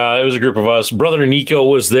 and it was a group of us. Brother Nico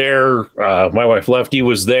was there. My wife Lefty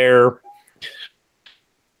was there.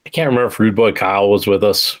 I can't remember if Rude Boy Kyle was with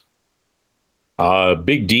us.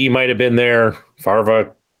 Big D might have been there.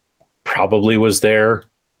 Farva probably was there.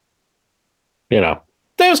 That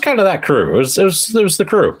was kind of that crew. It was the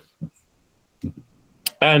crew.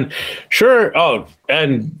 And sure,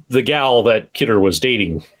 and the gal that Kidder was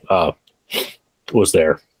dating was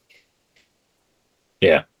there.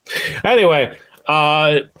 Yeah. Anyway,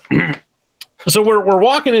 so we're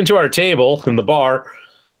walking into our table in the bar.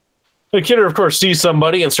 The Kidder, of course, sees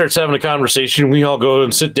somebody and starts having a conversation. We all go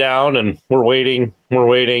and sit down, and we're waiting.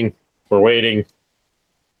 Because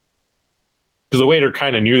the waiter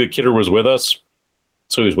kind of knew that Kidder was with us,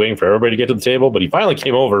 so he was waiting for everybody to get to the table. But he finally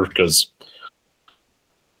came over because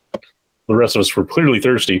the rest of us were clearly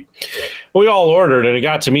thirsty. We all ordered, and it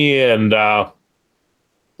got to me, and I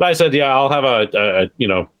said, "Yeah, I'll have a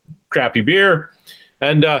crappy beer."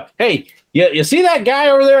 And hey, you see that guy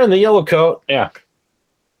over there in the yellow coat? Yeah,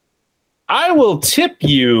 I will tip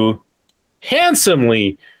you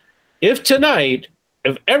handsomely if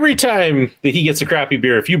every time that he gets a crappy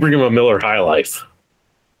beer, if you bring him a Miller High Life.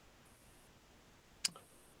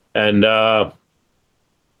 And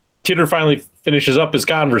Kidder finally finishes up his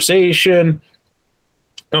conversation,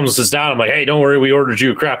 comes and sits down. I'm like, "Hey, don't worry, we ordered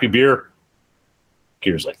you a crappy beer."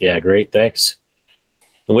 Kidder's like, "Yeah, great, thanks."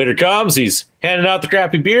 The waiter comes, he's handing out the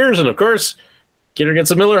crappy beers, and of course, Kidder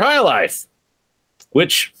gets a Miller High Life,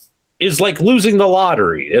 which is like losing the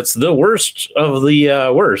lottery. It's the worst of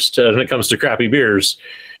the worst when it comes to crappy beers.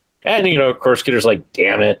 And, of course, Kidder's like,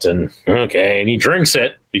 "Damn it," and okay, and he drinks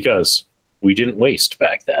it because we didn't waste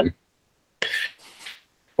back then.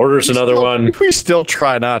 Orders another one. We still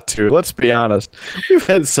try not to. Let's be honest. We've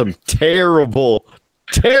had some terrible,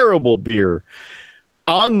 terrible beer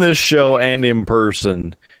on this show and in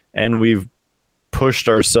person, and we've pushed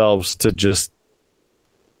ourselves to just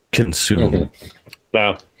consume.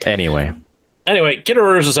 No. Anyway, Kidder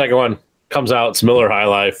orders the second one. Comes out. It's Miller High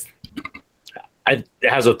Life. It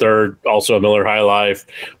has a third, also a Miller High Life.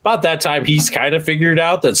 About that time, he's kind of figured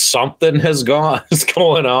out that something is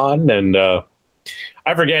going on, and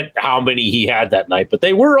I forget how many he had that night, but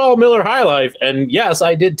they were all Miller High Life. And yes,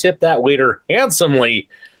 I did tip that waiter handsomely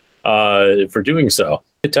for doing so.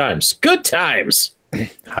 Good times.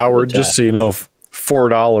 Howard, just so you know,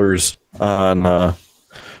 $4 on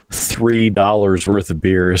 $3 worth of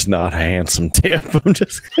beer is not a handsome tip. I'm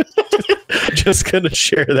just gonna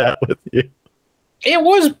share that with you. It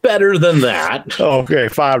was better than that. Oh, okay,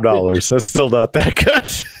 $5. That's still not that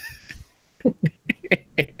good.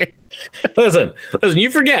 Listen, you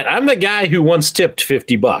forget, I'm the guy who once tipped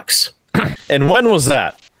 $50. And when was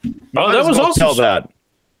that? Oh, that was also tell that.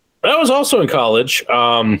 That was also in college.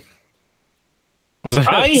 I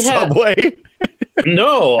had Subway.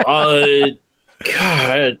 no.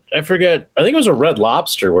 God, I forget. I think it was a Red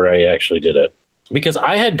Lobster where I actually did it because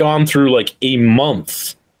I had gone through like a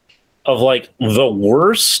month of like the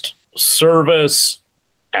worst service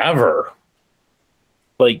ever.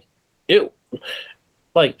 Like it.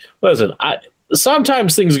 Like, listen,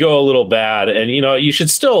 sometimes things go a little bad, and you should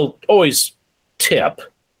still always tip.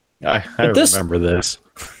 I remember this.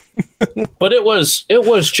 But it was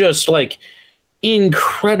just like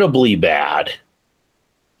incredibly bad,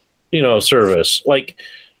 service. Like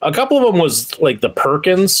a couple of them was like the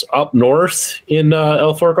Perkins up north in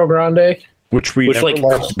El Forco Grande, which never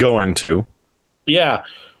liked going to. Yeah,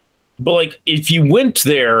 but like if you went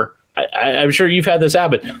there, I'm sure you've had this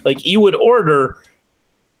habit. Like you would order.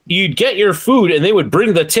 You'd get your food and they would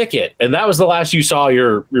bring the ticket, and that was the last you saw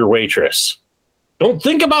your waitress. Don't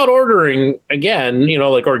think about ordering again,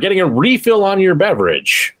 or getting a refill on your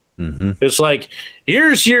beverage. Mm-hmm. It's like,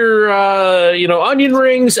 here's your, onion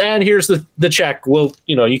rings, and here's the check. Well,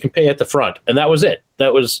 you can pay at the front, and that was it.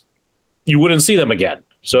 You wouldn't see them again.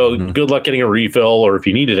 So good luck getting a refill, or if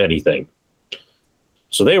you needed anything.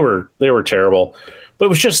 So they were terrible, but it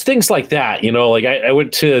was just things like that. Like I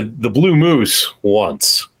went to the Blue Moose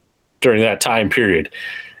once during that time period,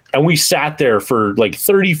 and we sat there for like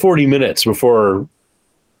 30, 40 minutes before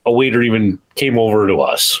a waiter even came over to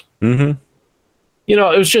us. Mm-hmm.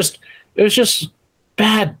 It was just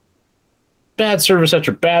bad service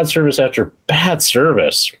after bad service after bad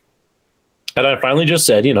service. And I finally just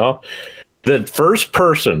said, the first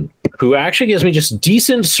person who actually gives me just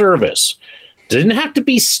decent service, didn't have to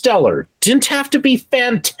be stellar, didn't have to be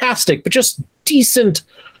fantastic, but just decent,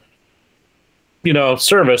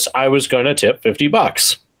 service, I was going to tip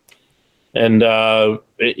 $50. And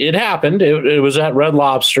it happened. It was at Red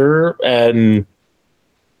Lobster, and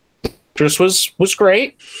just was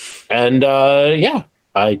great. And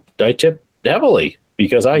I tipped heavily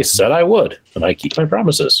because I said I would, and I keep my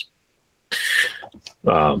promises.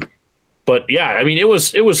 But yeah, I mean, it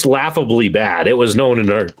was laughably bad. It was known in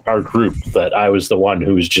our group that I was the one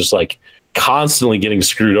who was just like constantly getting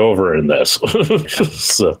screwed over in this.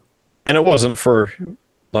 So. And it wasn't for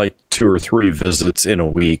like 2 or 3 visits in a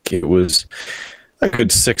week. It was a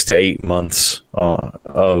good 6 to 8 months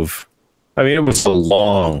it was a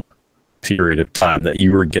long period of time that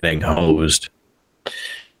you were getting hosed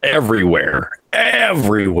everywhere, and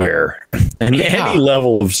any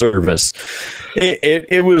level of service.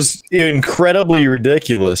 It was incredibly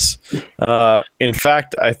ridiculous. In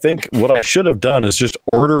fact, I think what I should have done is just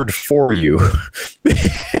ordered for you.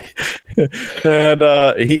 And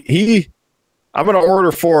I'm going to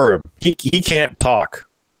order for him. He can't talk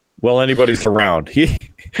while anybody's around. He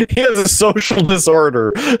has a social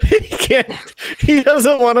disorder. He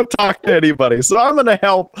doesn't want to talk to anybody. So I'm going to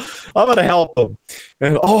help him.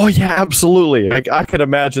 And oh yeah, absolutely. I can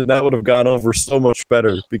imagine that would have gone over so much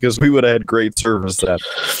better because we would have had great service then.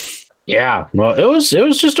 Yeah. Well, it was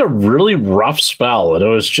just a really rough spell, and it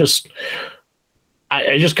was just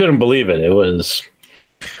I just couldn't believe it. It was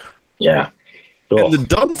yeah. Cool. And the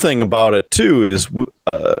dumb thing about it too is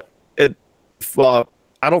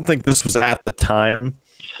I don't think this was at the time,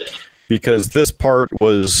 because this part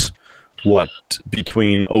was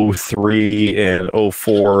between 03 and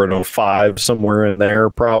 04 and 05, somewhere in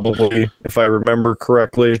there, probably, if I remember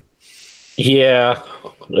correctly. Yeah,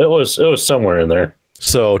 it was somewhere in there.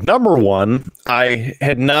 So number one, I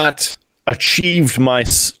had not achieved my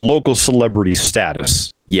local celebrity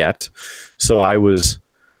status yet, so I was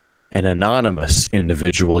an anonymous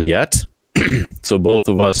individual yet. So both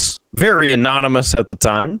of us very anonymous at the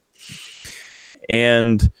time.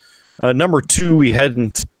 And number two, we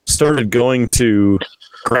hadn't started going to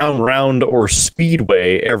Ground Round or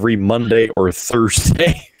Speedway every Monday or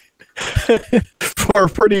Thursday for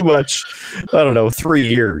pretty much, 3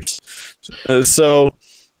 years. So,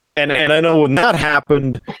 and I know when that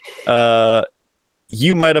happened,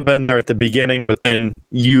 you might have been there at the beginning, but then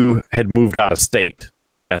you had moved out of state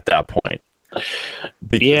at that point.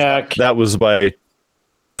 Yeah, that was by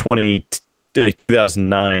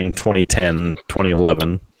 2009, 2010,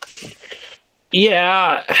 2011.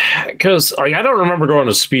 Yeah, because like I don't remember going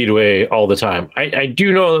to Speedway all the time. I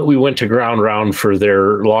do know that we went to Ground Round for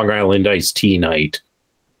their Long Island iced tea night.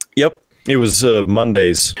 Yep. It was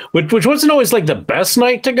Mondays. Which wasn't always like the best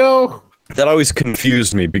night to go. That always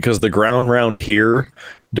confused me because the Ground Round here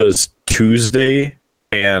does Tuesday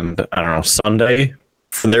and I don't know, Sunday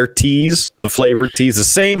for their teas, the flavored teas, the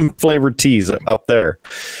same flavored teas up there.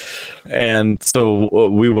 And so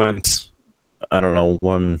we went, I don't know,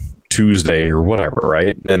 one Tuesday or whatever,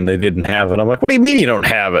 right? And they didn't have it. I'm like, what do you mean you don't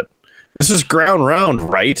have it? This is Ground Round,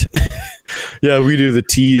 right? Yeah, we do the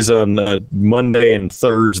teas on Monday and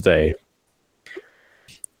Thursday.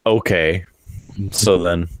 Okay. So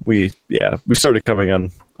then we started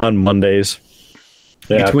coming on Mondays.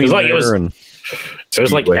 Yeah, between like there it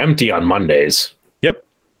was like empty on Mondays. Yep.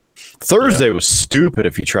 Thursday was stupid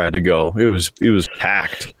if you tried to go. It was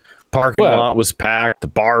packed. Parking lot was packed. The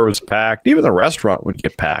bar was packed. Even the restaurant would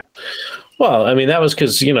get packed. Well, I mean, that was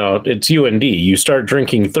because, it's UND. You start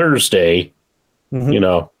drinking Thursday,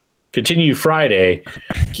 continue Friday,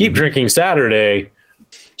 keep drinking Saturday,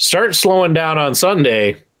 start slowing down on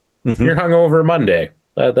Sunday. You're hungover Monday.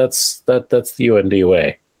 That's the UND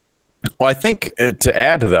way. Well, I think to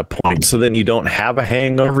add to that point, so then you don't have a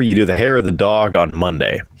hangover, you do the hair of the dog on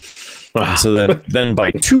Monday. So then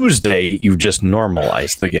by Tuesday, you've just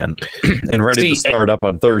normalized again and ready to start up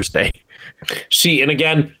on Thursday. See, and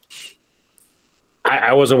again,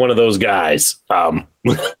 I wasn't one of those guys.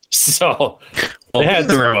 So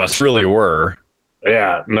neither of us really were.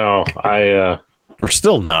 Yeah, no, we're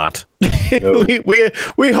still not.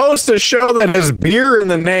 we host a show that has beer in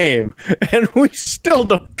the name, and we still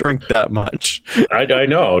don't drink that much. I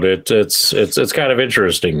know it's kind of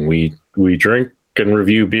interesting. We drink and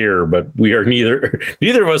review beer, but we are neither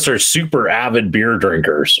of us are super avid beer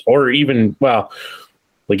drinkers, or even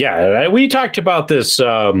we talked about this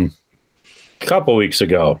a couple weeks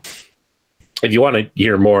ago. If you want to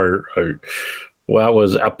hear more, that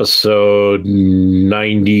was episode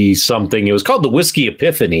 90 something. It was called The Whiskey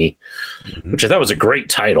Epiphany, which I thought was a great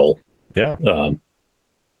title. Yeah,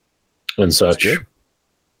 and such.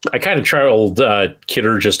 I kind of trolled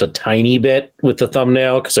Kidder just a tiny bit with the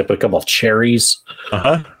thumbnail because I put a couple of cherries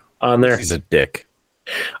on there. He's a dick.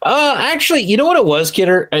 Actually, you know what it was,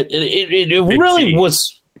 Kidder? It really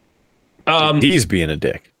was. He's being a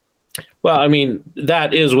dick. Well, I mean,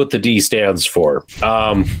 that is what the D stands for.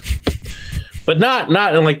 But not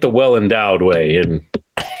in like the well-endowed way, in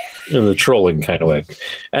the trolling kind of way.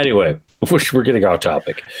 Anyway, we're getting off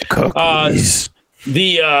topic.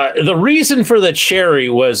 The reason for the cherry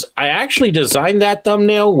was I actually designed that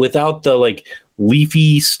thumbnail without the like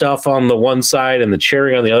leafy stuff on the one side and the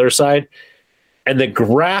cherry on the other side, and the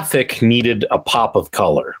graphic needed a pop of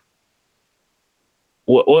color.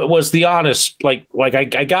 What was the honest like I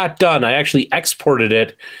got done. I actually exported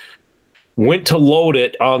it, went to load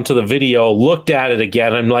it onto the video, looked at it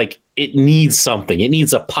again. I'm like, it needs something. It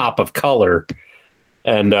needs a pop of color,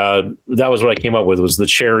 and that was what I came up with, was the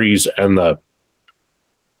cherries and the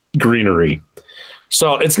greenery.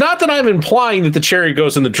 So it's not that I'm implying that the cherry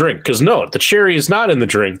goes in the drink, because no, the cherry is not in the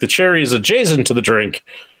drink. The cherry is adjacent to the drink,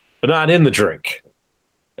 but not in the drink.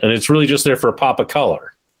 And it's really just there for a pop of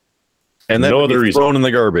color. And no other reason. Thrown in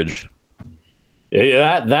the garbage.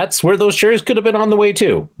 Yeah, that's where those cherries could have been on the way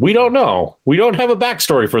too. We don't know. We don't have a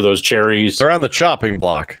backstory for those cherries. They're on the chopping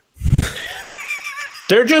block.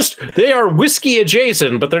 They are whiskey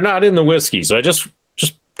adjacent, but they're not in the whiskey. So I just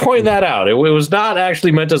point that out. It was not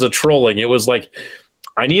actually meant as a trolling. It was like,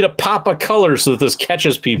 I need a pop of color so that this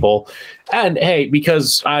catches people. And hey,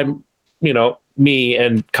 because I'm, me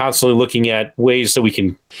and constantly looking at ways so we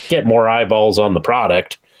can get more eyeballs on the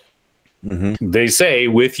product. They say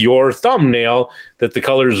with your thumbnail that the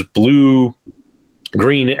colors blue,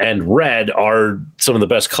 green, and red are some of the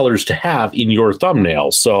best colors to have in your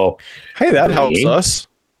thumbnail. So, hey, that helps us.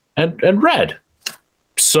 And red.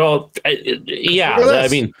 So, yeah, I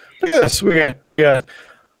mean, look at this. We got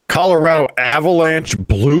Colorado Avalanche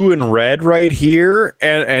blue and red right here,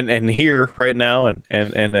 and here right now,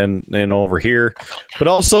 and over here, but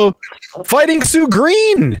also Fighting Sioux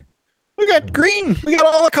green. We got green. We got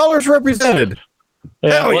all the colors represented.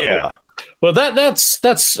 Hell yeah. Well,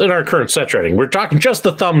 that's in our current set rating. We're talking just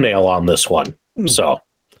the thumbnail on this one. So,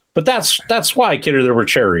 but that's why, Kidder, there were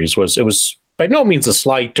cherries. It was by no means a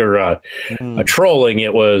slight or a trolling.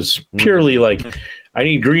 It was purely like, I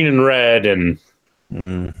need green and red and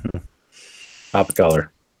pop of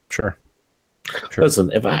color. Sure.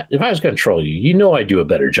 Listen, if I was going to troll you, I do a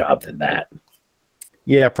better job than that.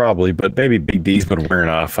 Yeah, probably, but maybe Big D's been wearing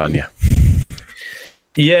off on you.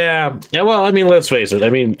 Yeah. Well, I mean, let's face it. I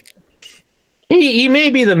mean, He may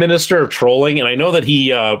be the minister of trolling, and I know that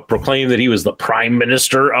he proclaimed that he was the prime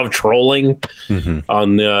minister of trolling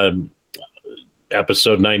on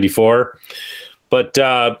episode 94.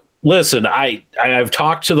 But listen, I've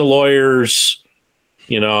talked to the lawyers.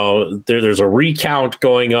 You know, there's a recount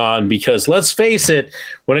going on because let's face it,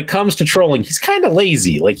 when it comes to trolling, he's kind of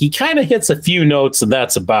lazy. Like he kind of hits a few notes and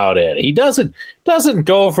that's about it. He doesn't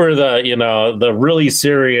go for the really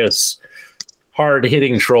serious, hard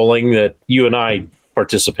hitting trolling that you and I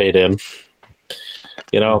participate in.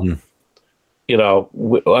 I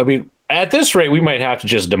mean, at this rate, we might have to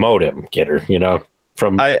just demote him, Kidder.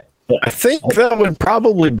 I think that would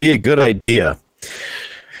probably be a good idea.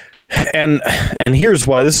 And here's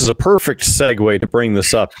why. This is a perfect segue to bring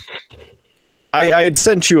this up. I had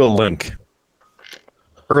sent you a link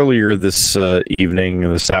earlier this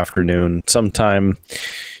afternoon, sometime,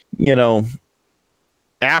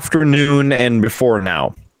 afternoon and before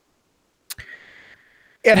now.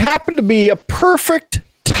 It happened to be a perfect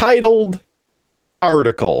titled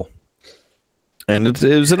article. And it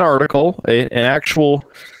was an article, an actual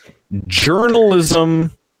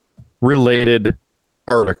journalism related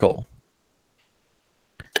article.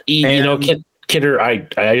 Kidder, I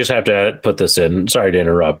just have to put this in. Sorry to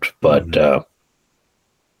interrupt, but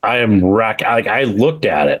I am I looked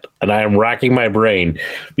at it and I am racking my brain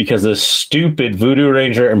because this stupid Voodoo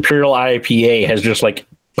Ranger Imperial IPA has just like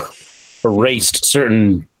erased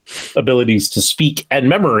certain abilities to speak and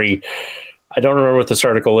memory. I don't remember what this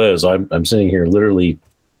article is. I'm sitting here literally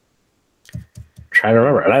trying to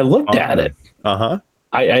remember, and I looked at it.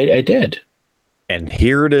 I did. And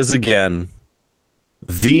here it is again.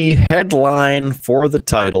 The headline for the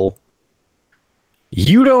title: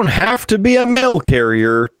 you don't have to be a mail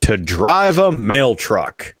carrier to drive a mail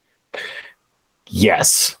truck.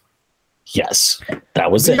 Yes,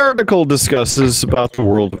 that was it. The article discusses about the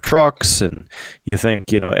world of trucks, and you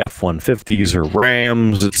think, F-150s or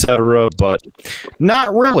Rams, etc., but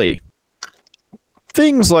not really.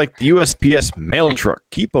 Things like the USPS mail truck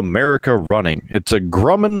keep America running. It's a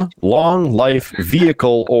Grumman Long Life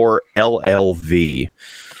Vehicle, or LLV.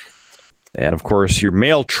 And of course, your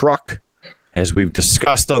mail truck, as we've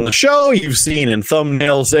discussed on the show, you've seen in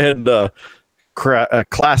thumbnails and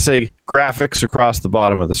classic graphics across the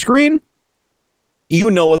bottom of the screen. You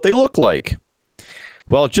know what they look like.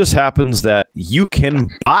 Well, it just happens that you can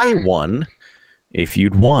buy one if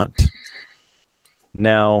you'd want.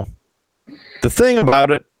 Now, the thing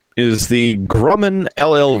about it is the Grumman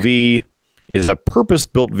LLV is a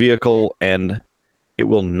purpose-built vehicle, and it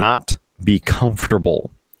will not be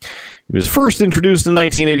comfortable. It was first introduced in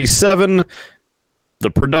 1987.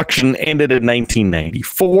 The production ended in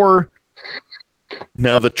 1994.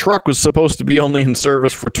 Now, the truck was supposed to be only in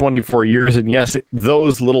service for 24 years, and yes,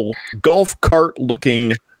 those little golf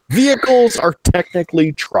cart-looking vehicles are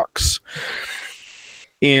technically trucks.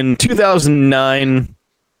 In 2009...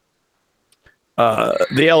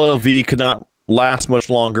 the LLV could not last much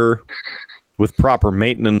longer with proper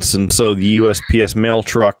maintenance, and so the USPS mail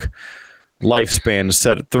truck lifespan is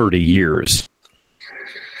set at 30 years.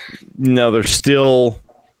 Now, they're still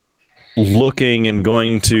looking and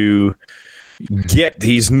going to get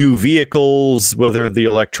these new vehicles, whether the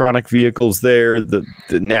electronic vehicles there, the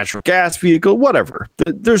natural gas vehicle, whatever.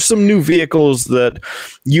 There's some new vehicles that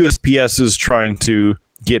USPS is trying to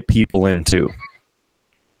get people into.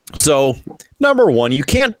 So, number one, you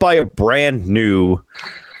can't buy a brand new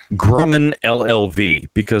Grumman LLV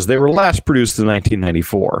because they were last produced in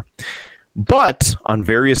 1994. But on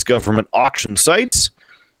various government auction sites,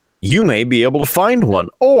 you may be able to find one,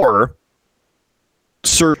 or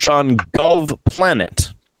search on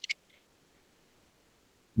GovPlanet.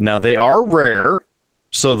 Now, they are rare,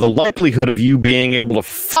 so the likelihood of you being able to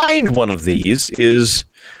find one of these is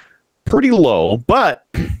pretty low, but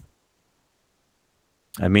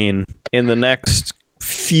I mean, in the next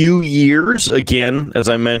few years, again, as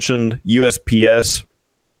I mentioned, USPS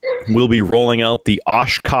will be rolling out the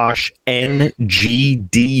Oshkosh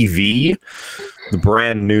NGDV, the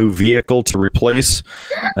brand new vehicle to replace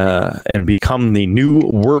and become the new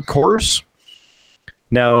workhorse.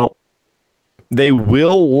 Now, they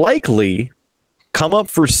will likely come up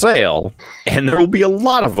for sale, and there will be a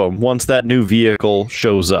lot of them once that new vehicle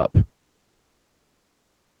shows up.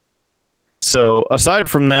 So, aside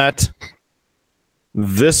from that,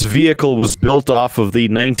 this vehicle was built off of the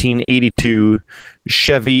 1982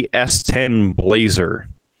 Chevy S10 Blazer.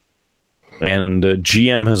 And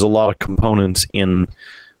GM has a lot of components in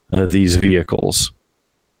these vehicles.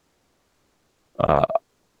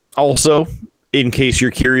 Also, in case you're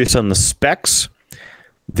curious on the specs,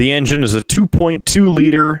 the engine is a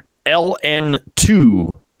 2.2-liter LN2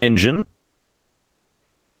 engine.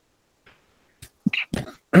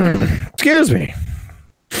 Excuse me.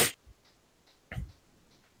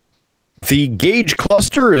 The gauge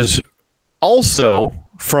cluster is also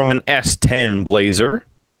from an S10 Blazer,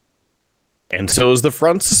 and so is the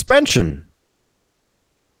front suspension.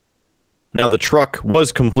 Now, the truck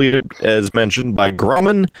was completed, as mentioned, by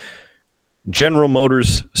Grumman. General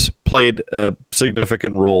Motors played a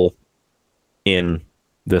significant role in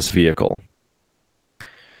this vehicle.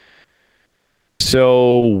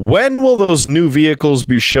 So, when will those new vehicles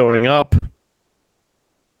be showing up?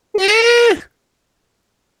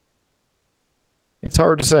 It's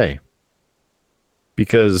hard to say,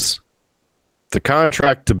 because the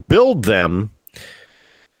contract to build them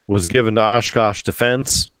was given to Oshkosh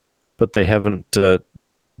Defense, but they haven't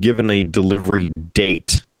given a delivery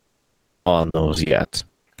date on those yet.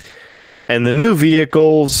 And the new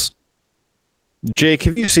vehicles, Jake,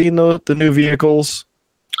 have you seen the new vehicles?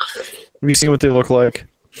 Have you seen what they look like?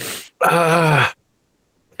 I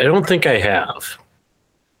don't think I have.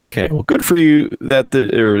 Okay, well, good for you that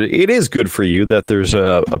it is good for you that there's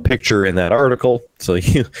a picture in that article, so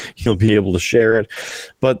you'll be able to share it.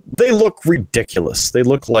 But they look ridiculous. They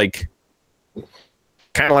look like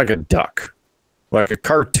kind of like a duck, like a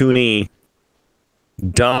cartoony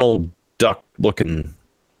Donald Duck looking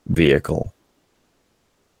vehicle.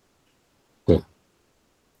 Cool.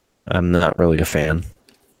 I'm not really a fan,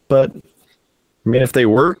 but I mean, if they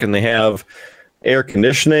work and they have air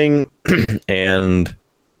conditioning and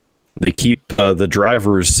they keep the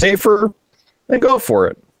drivers safer, then go for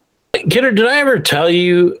it. Kidder, did I ever tell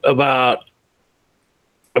you about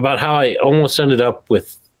how I almost ended up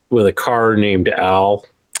with a car named Al?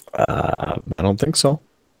 I don't think so.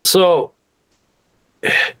 So,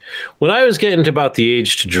 when I was getting to about the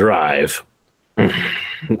age to drive,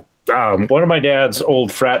 one of my dad's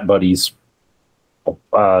old frat buddies,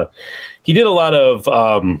 he did a lot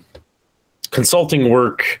of consulting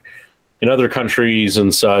work in other countries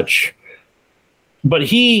and such. But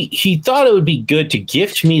he thought it would be good to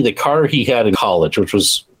gift me the car he had in college, which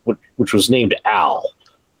was named Al.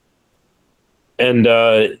 And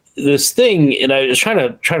this thing, and I was trying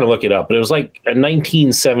to look it up, but it was like a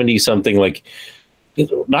 1970 something, like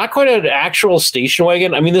not quite an actual station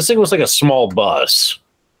wagon. I mean, this thing was like a small bus.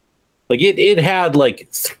 Like it had like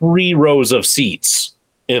 3 rows of seats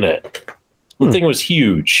in it. The thing was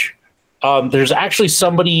huge. There's actually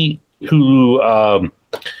somebody who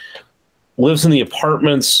lives in the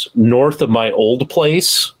apartments north of my old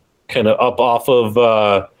place, kind of up off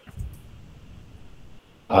of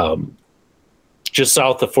just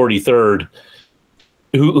south of 43rd,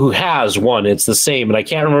 who has one. It's the same, and I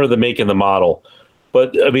can't remember the make and the model.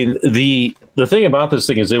 But I mean, the thing about this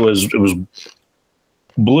thing is it was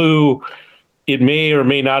blue. It may or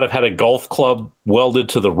may not have had a golf club welded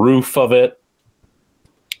to the roof of it.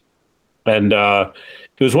 And it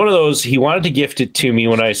was one of those, he wanted to gift it to me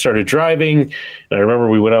when I started driving. And I remember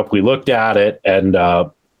we went up, we looked at it, and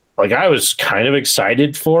like I was kind of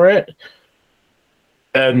excited for it.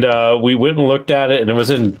 And we went and looked at it, and it was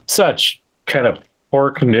in such kind of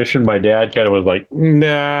poor condition. My dad kind of was like,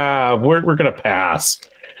 nah, we're going to pass.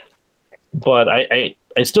 But I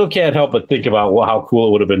still can't help but think about how cool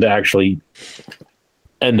it would have been to actually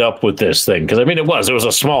end up with this thing. Because, I mean, it was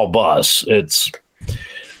a small bus. It's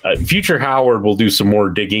future Howard will do some more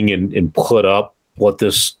digging and put up what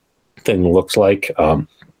this thing looks like. But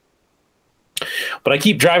I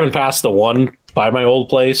keep driving past the one by my old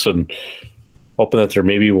place and hoping that there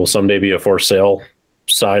maybe will someday be a for sale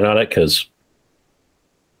sign on it, because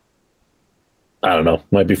I don't know,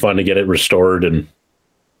 might be fun to get it restored and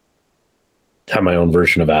have my own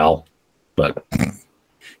version of Al. But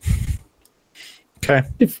okay,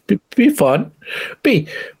 be fun. Maybe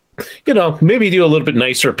do a little bit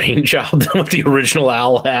nicer paint job than what the original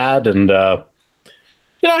Al had. And,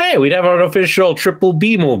 hey, we'd have an official Triple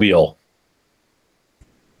B mobile.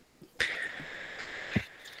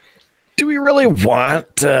 Do we really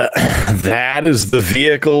want that as the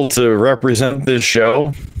vehicle to represent this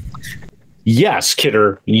show? Yes,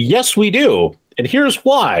 Kidder. Yes, we do. And here's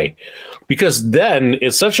why. Because then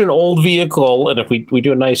it's such an old vehicle, and if we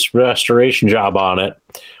do a nice restoration job on it,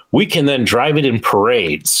 we can then drive it in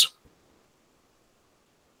parades,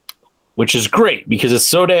 which is great because it's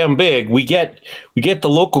so damn big. We get the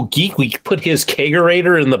local geek. We put his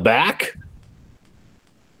kegerator in the back.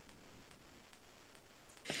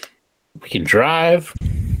 We can drive,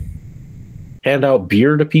 hand out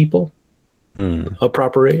beer to people of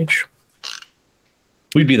proper age.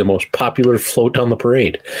 We'd be the most popular float on the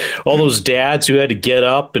parade. All those dads who had to get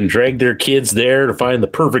up and drag their kids there to find the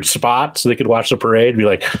perfect spot so they could watch the parade be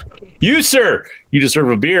like, "You, sir, you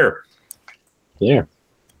deserve a beer." There.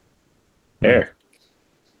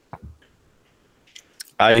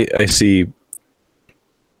 I see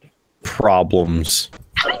problems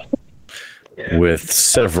with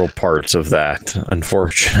several parts of that,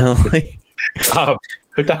 unfortunately. I'm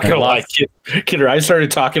not gonna lie, Kidder. I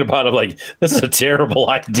started talking about it like this is a terrible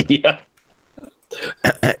idea.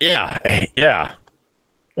 Yeah.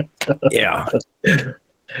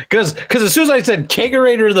 Because as soon as I said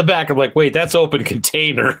kegerator in the back, I'm like, wait, that's open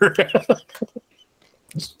container.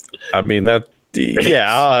 I mean that.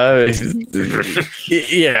 Yeah,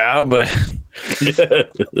 but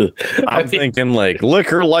I'm thinking like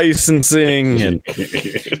liquor licensing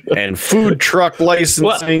and food truck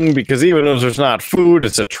licensing, because even if there's not food,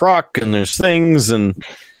 it's a truck and there's things and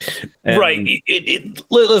right.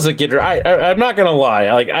 Listen, Kidder, I'm not gonna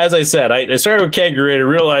lie. Like as I said, I started with kegerator,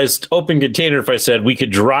 realized open container. If I said we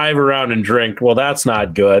could drive around and drink, well, that's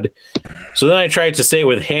not good. So then I tried to say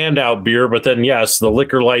with handout beer, but then yes, the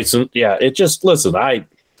liquor license. Yeah, it just listen.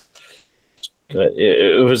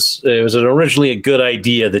 It was originally a good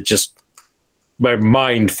idea that just my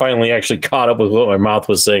mind finally actually caught up with what my mouth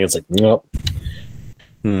was saying. It's like, nope,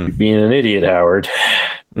 you're being an idiot, Howard.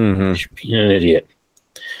 You're being an idiot.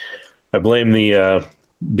 I blame the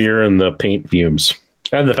beer and the paint fumes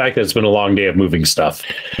and the fact that it's been a long day of moving stuff.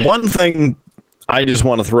 One thing I just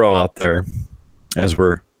want to throw out there as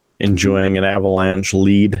we're enjoying an Avalanche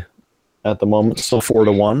lead at the moment, still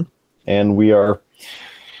 4-1, and we are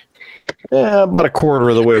about a quarter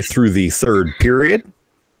of the way through the third period.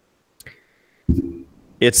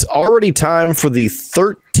 It's already time for the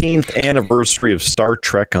 13th anniversary of Star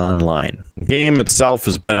Trek Online. The game itself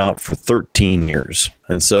has been out for 13 years.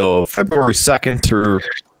 And so February 2nd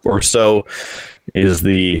or so is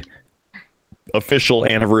the official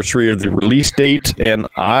anniversary of the release date. And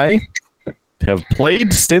I have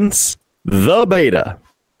played since the beta.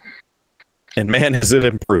 And man, has it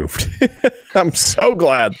improved. I'm so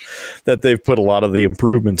glad that they've put a lot of the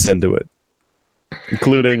improvements into it,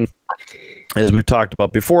 including, as we've talked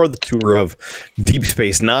about before, the tour of Deep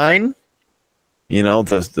Space Nine. You know,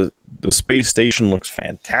 the space station looks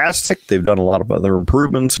fantastic. They've done a lot of other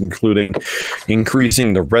improvements, including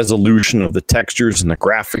increasing the resolution of the textures and the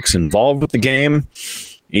graphics involved with the game.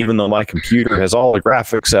 Even though my computer has all the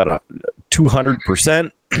graphics at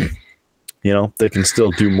 200%, you know, they can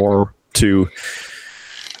still do more to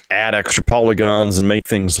add extra polygons and make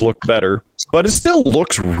things look better. But it still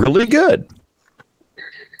looks really good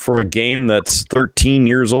for a game that's 13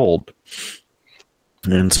 years old.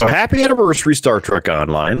 And so happy anniversary, Star Trek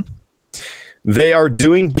Online. They are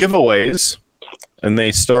doing giveaways, and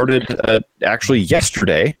they started actually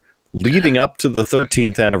yesterday, leading up to the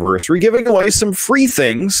 13th anniversary, giving away some free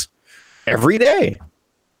things every day.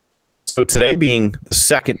 So today being the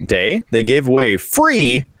second day, they gave away a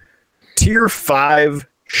free Tier 5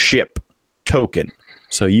 ship token.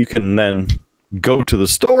 So you can then go to the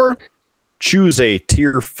store, choose a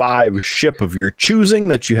Tier 5 ship of your choosing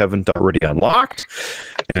that you haven't already unlocked,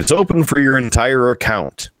 and it's open for your entire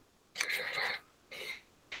account.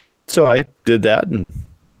 So I did that and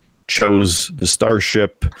chose the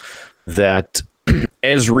starship that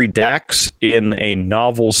Ezri Dax in a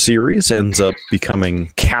novel series ends up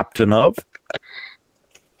becoming captain of.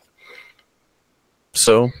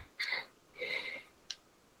 So,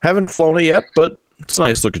 haven't flown it yet, but it's a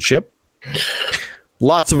nice looking ship.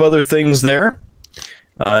 Lots of other things there.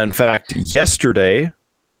 In fact, yesterday,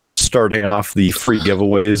 starting off the free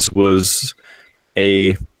giveaways was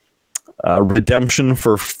a redemption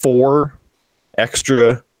for 4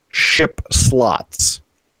 extra ship slots.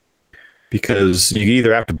 Because you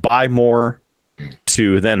either have to buy more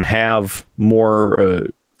to then have more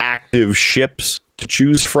active ships to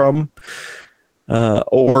choose from,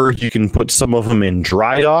 or you can put some of them in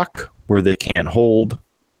dry dock where they can't hold,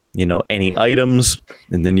 you know, any items,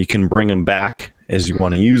 and then you can bring them back as you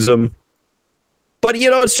want to use them. But, you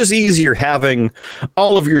know, it's just easier having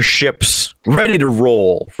all of your ships ready to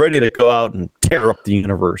roll, ready to go out and tear up the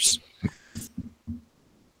universe.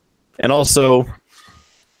 And also,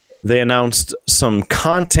 they announced some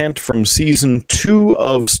content from Season 2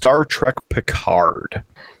 of Star Trek Picard.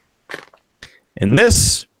 And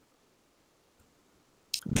this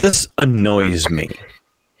annoys me.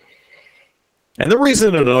 And the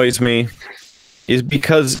reason it annoys me is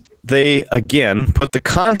because they, again, put the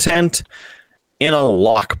content in a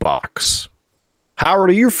lockbox. Howard,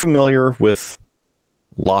 are you familiar with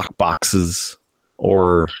lockboxes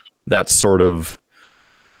or that sort of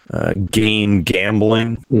game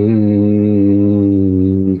gambling?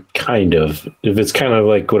 Kind of. If it's kind of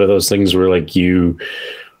like one of those things where like you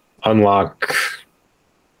unlock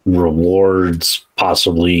rewards,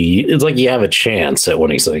 possibly it's like you have a chance at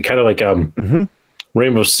winning something. Kind of like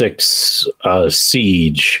Rainbow Six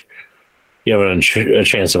Siege, you have a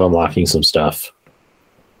chance of unlocking some stuff.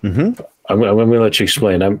 Mm-hmm. I'm going to let you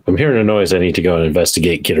explain. I'm hearing a noise. I need to go and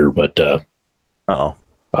investigate, Kidder, but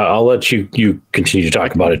I'll let you continue to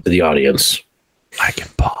talk about it to the audience. I can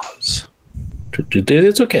pause.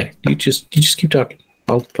 It's okay. You just keep talking.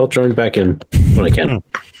 I'll join back in when I can.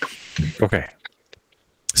 Okay.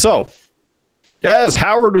 So, as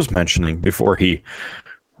Howard was mentioning before he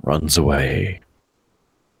runs away,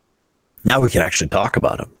 now we can actually talk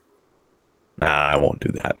about him. Nah, I won't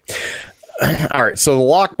do that. All right. So the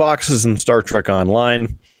lockboxes in Star Trek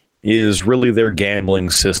Online is really their gambling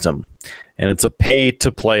system, and it's a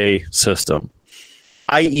pay-to-play system,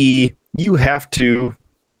 i.e., you have to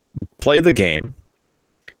play the game,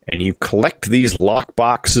 and you collect these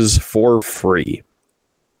lockboxes for free.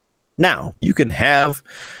 Now, you can have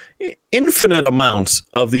infinite amounts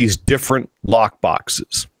of these different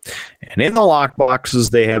lockboxes. And in the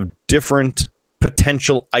lockboxes, they have different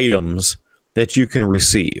potential items that you can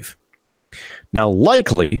receive. Now,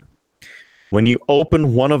 likely, when you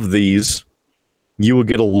open one of these, you will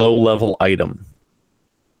get a low-level item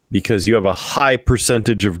because you have a high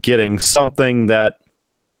percentage of getting something that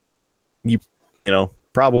you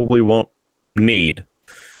probably won't need,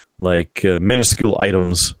 like minuscule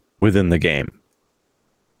items within the game.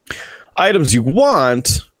 Items you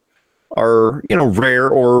want are, rare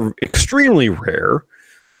or extremely rare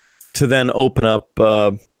to then open up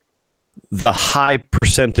the high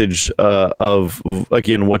percentage of,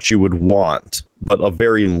 again, what you would want, but a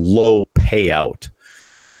very low payout.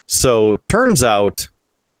 So turns out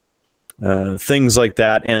things like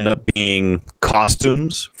that end up being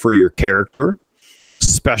costumes for your character,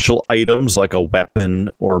 special items like a weapon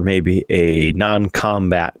or maybe a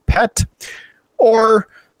non-combat pet, or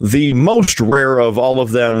the most rare of all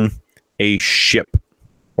of them, a ship,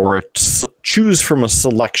 or choose from a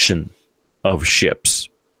selection of ships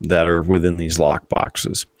that are within these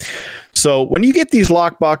lockboxes. So when you get these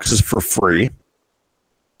lockboxes for free,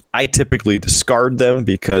 I typically discard them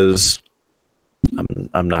because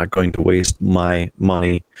I'm not going to waste my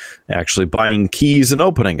money actually buying keys and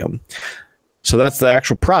opening them. So that's the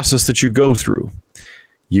actual process that you go through.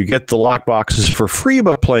 You get the lockboxes for free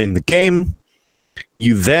by playing the game.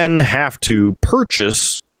 You then have to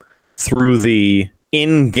purchase through the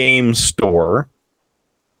in-game store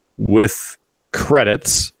with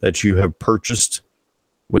credits that you have purchased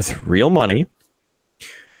with real money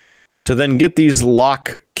to then get these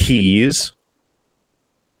lock keys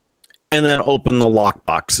and then open the lock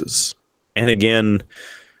boxes. And again,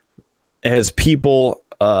 as people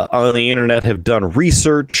on the internet have done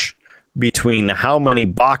research between how many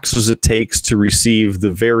boxes it takes to receive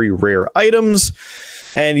the very rare items,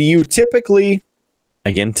 and you typically,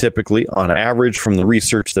 on average from the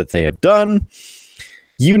research that they have done,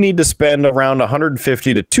 you need to spend around $150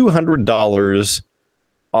 to $200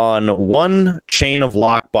 on one chain of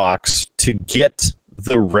lockbox to get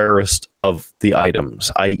the rarest of the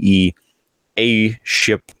items, i.e. a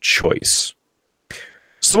ship choice.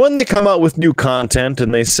 So when they come out with new content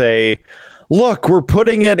and they say, look, we're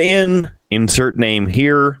putting it in, insert name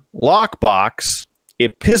here, lockbox,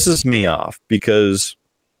 it pisses me off because,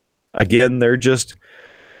 again, they're just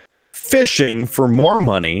fishing for more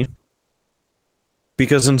money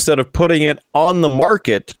because instead of putting it on the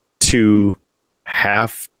market to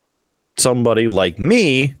have somebody like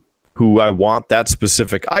me who I want that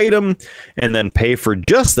specific item and then pay for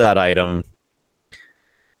just that item,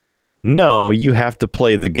 no, you have to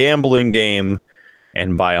play the gambling game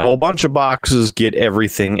and buy a whole bunch of boxes, get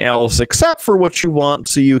everything else except for what you want,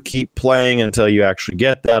 so you keep playing until you actually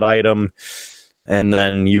get that item, and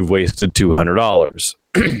then you've wasted $200.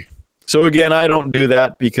 So again, I don't do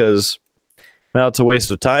that because, well, it's a waste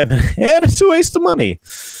of time and it's a waste of money.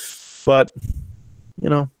 But,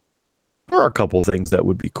 there are a couple of things that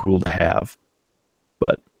would be cool to have,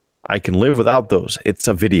 but I can live without those. It's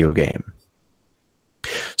a video game.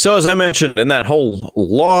 So as I mentioned in that whole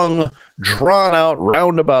long, drawn-out,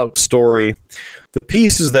 roundabout story, the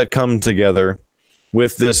pieces that come together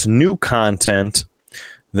with this new content,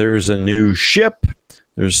 there's a new ship,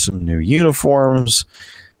 there's some new uniforms,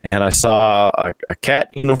 and I saw a cat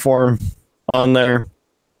uniform on there,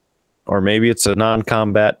 or maybe it's a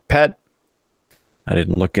non-combat pet. I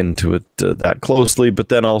didn't look into it that closely, but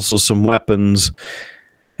then also some weapons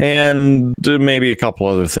and maybe a couple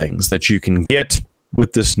other things that you can get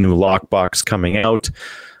with this new lockbox coming out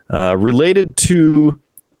related to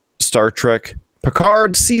Star Trek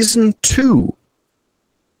Picard Season 2.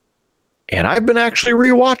 And I've been actually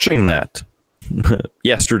rewatching that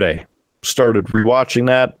yesterday. Started rewatching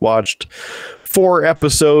that, watched 4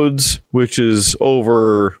 episodes, which is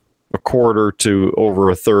over a quarter to over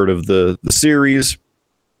a third of the series.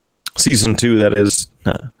 Season 2, that is,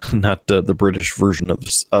 not the British version of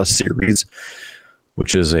a series,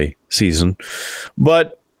 which is a season.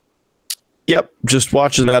 But, yep, just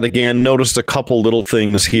watching that again, noticed a couple little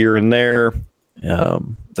things here and there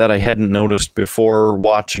that I hadn't noticed before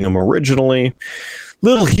watching them originally.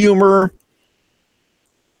 Little humor,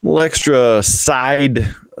 little extra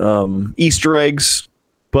side Easter eggs,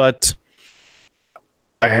 but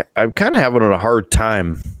I'm kind of having a hard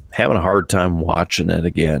time watching it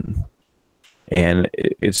again. And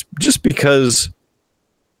it's just because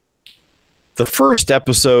the first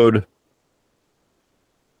episode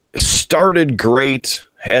started great,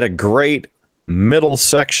 had a great middle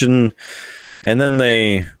section, and then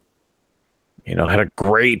they, had a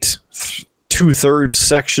great 2/3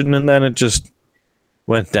 section, and then it just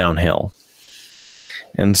went downhill.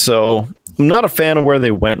 And so I'm not a fan of where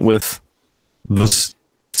they went with this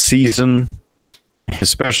season,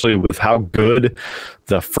 especially with how good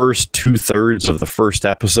the first 2/3 of the first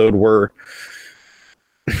episode were.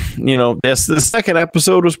 Yes, the second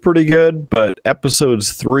episode was pretty good, but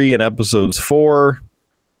episodes 3 and episodes 4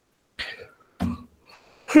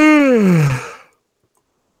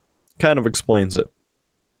 kind of explains it.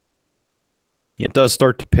 It does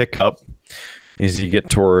start to pick up as you get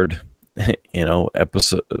toward,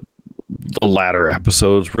 the latter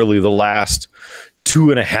episodes. Really, the last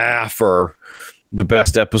 2.5 are the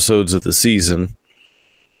best episodes of the season.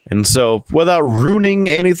 And so, without ruining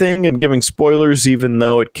anything and giving spoilers, even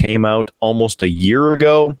though it came out almost a year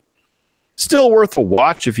ago, still worth a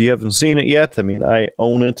watch if you haven't seen it yet. I mean, I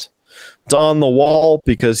own it. It's on the wall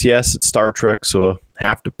because, yes, it's Star Trek, so I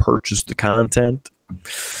have to purchase the content.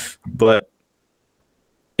 But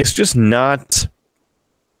it's just not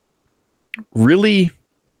really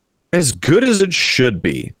as good as it should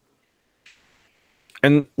be.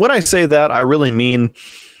 And when I say that, I really mean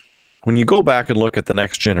when you go back and look at the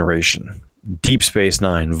Next Generation, Deep Space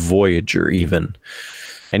Nine, Voyager even,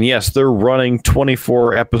 and yes, they're running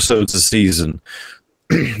 24 episodes a season.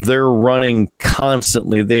 They're running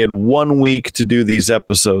constantly. They had 1 week to do these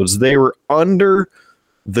episodes. They were under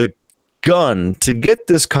the gun to get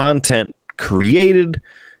this content created,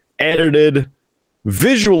 edited,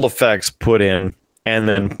 visual effects put in, and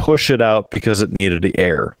then push it out because it needed to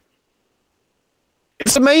air.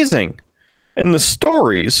 It's amazing. And the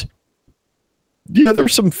stories, yeah,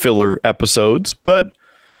 there's some filler episodes, but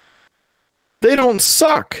they don't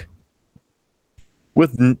suck.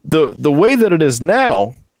 With the way that it is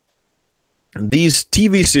now, these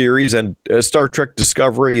TV series and Star Trek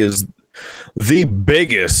Discovery is the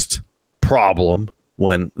biggest problem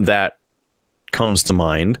when that comes to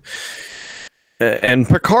mind. And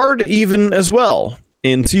Picard even as well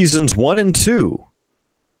in seasons 1 and 2.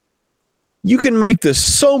 You can make this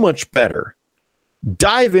so much better.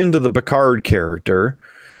 Dive into the Picard character,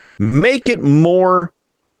 make it more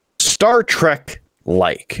Star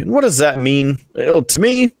Trek-like. And what does that mean? Well, to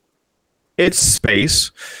me, it's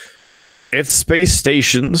space. It's space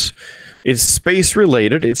stations. It's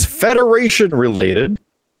space-related. It's Federation-related.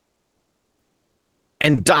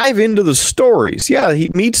 And dive into the stories. Yeah, he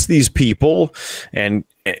meets these people, and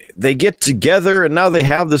they get together, and now they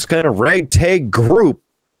have this kind of ragtag group.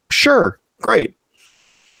 Sure, great.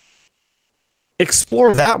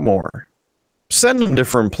 Explore that more. Send them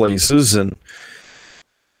different places and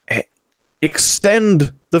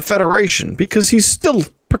extend the Federation, because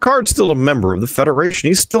Picard's still a member of the Federation.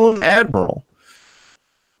 He's still an admiral.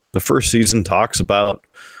 The first season talks about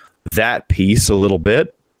that piece a little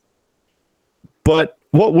bit. But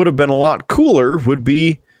what would have been a lot cooler would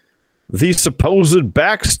be the supposed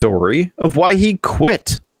backstory of why he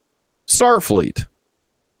quit Starfleet.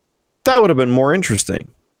 That would have been more interesting.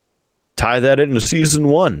 Tie that into season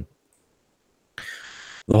 1.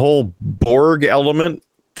 The whole Borg element,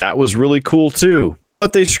 that was really cool too.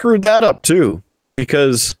 But they screwed that up too,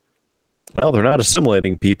 because, well, they're not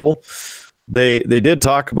assimilating people. They did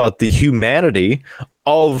talk about the humanity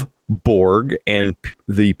of Borg and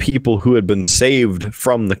the people who had been saved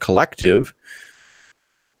from the collective.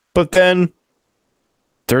 But then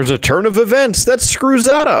there's a turn of events that screws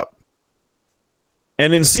that up.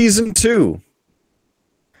 And in season 2,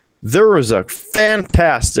 there was a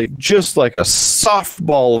fantastic, just like a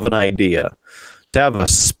softball of an idea to have a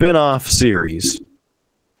spin-off series.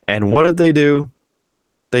 And what did they do?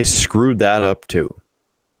 They screwed that up too.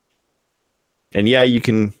 And yeah, you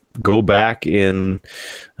can go back in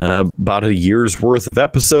about a year's worth of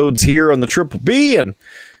episodes here on the Triple B and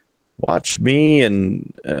watch me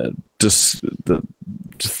and just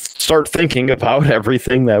start thinking about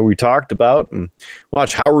everything that we talked about and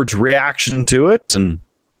watch Howard's reaction to it. And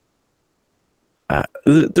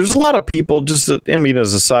there's a lot of people, just, I mean,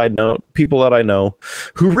 as a side note, people that I know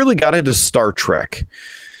who really got into Star Trek.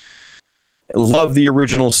 Love the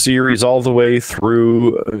original series all the way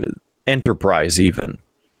through Enterprise even.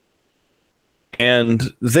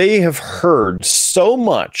 And they have heard so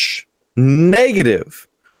much negative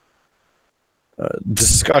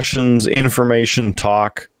discussions, information,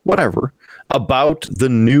 talk, whatever, about the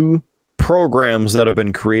new programs that have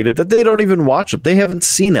been created that they don't even watch them. They haven't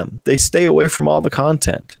seen them. They stay away from all the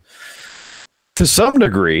content. To some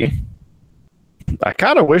degree, I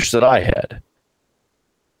kind of wish that I had.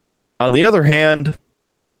 On the other hand,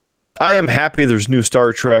 I am happy there's new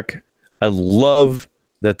Star Trek. I love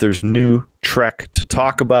that there's new Trek to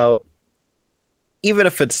talk about, even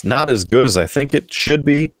if it's not as good as I think it should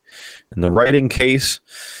be in the writing case.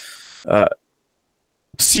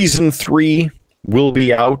 Season 3 will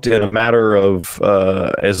be out in a matter of,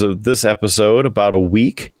 as of this episode, about a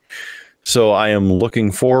week. So I am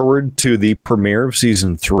looking forward to the premiere of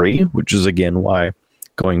Season 3, which is, again, why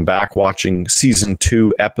going back, watching Season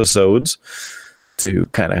 2 episodes to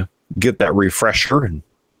kind of get that refresher and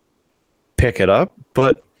pick it up.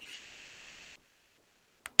 But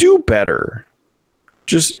do better.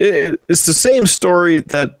 Just it's the same story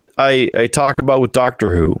that I talk about with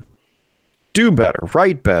Doctor Who. Do better,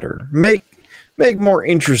 write better, make more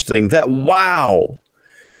interesting. That wow,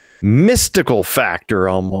 mystical factor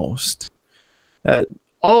almost that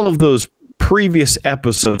all of those previous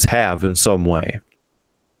episodes have in some way.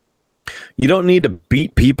 You don't need to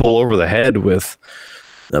beat people over the head with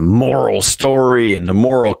the moral story and the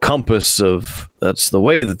moral compass of that's the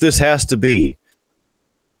way that this has to be.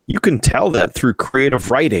 You can tell that through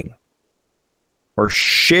creative writing or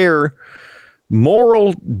share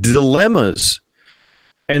moral dilemmas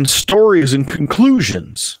and stories and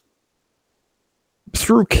conclusions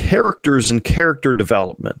through characters and character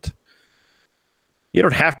development. You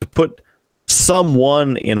don't have to put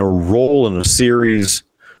someone in a role in a series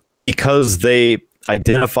because they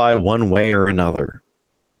identify one way or another.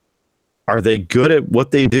 Are they good at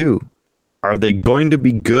what they do? Are they going to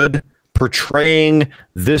be good portraying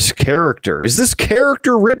this character? Is this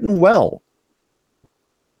character written well?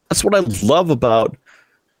 That's what I love about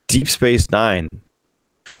Deep Space Nine.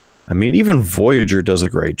 I mean, even Voyager does a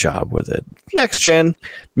great job with it. Next Gen,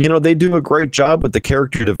 they do a great job with the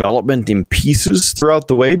character development in pieces throughout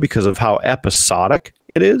the way because of how episodic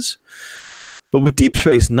it is. But with Deep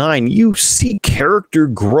Space Nine, you see character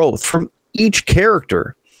growth from each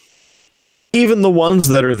character. Even the ones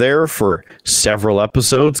that are there for several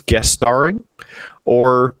episodes, guest starring,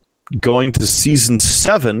 or going to season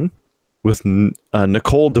 7 with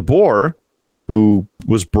Nicole DeBoer, who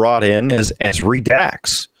was brought in as Ezri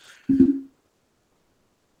Dax.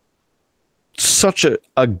 Such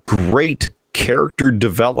a great character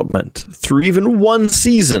development through even one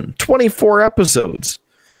season, 24 episodes.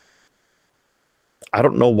 I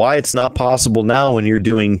don't know why it's not possible now when you're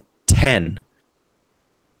doing 10.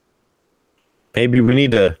 Maybe we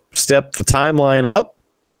need to step the timeline up,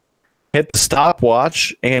 hit the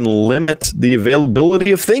stopwatch, and limit the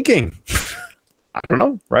availability of thinking. I don't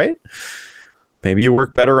know, right? Maybe you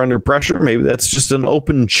work better under pressure. Maybe that's just an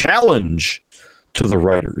open challenge to the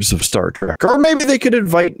writers of Star Trek. Or maybe they could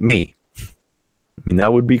invite me. I mean,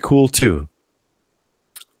 that would be cool too.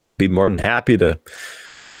 Be more than happy to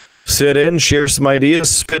sit in, share some ideas,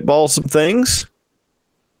 spitball some things,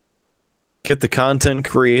 get the content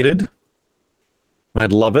created.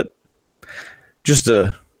 I'd love it. Just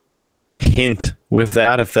a hint with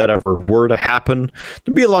that, if that ever were to happen.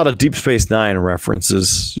 There'd be a lot of Deep Space Nine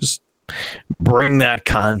references. Just bring that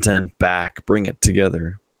content back, bring it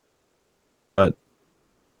together. But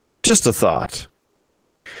just a thought.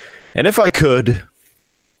 And if I could,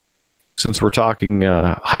 since we're talking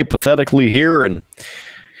hypothetically here, and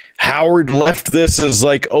Howard left this as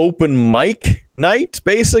like open mic night,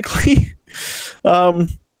 basically.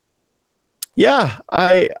 Yeah,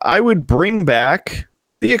 I would bring back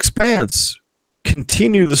The Expanse,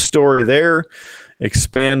 continue the story there,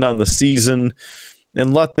 expand on the season,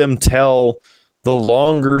 and let them tell the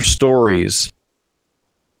longer stories.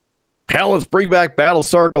 Hell, let's bring back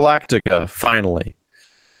Battlestar Galactica, finally.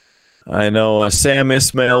 I know Sam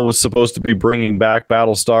Esmail was supposed to be bringing back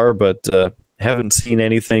Battlestar, but haven't seen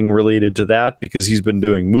anything related to that because he's been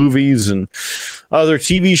doing movies and other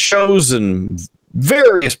TV shows and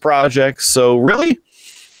various projects. So really,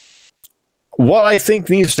 what I think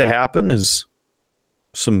needs to happen is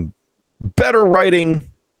some better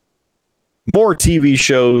writing more TV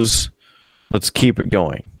shows. Let's keep it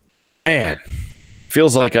going. Man,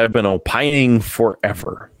 feels like I've been opining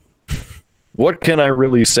forever. What can I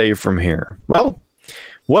really say from here? Well,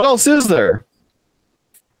 what else is there?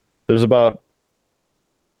 There's about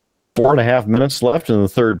 4.5 minutes left in the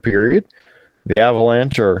third period. The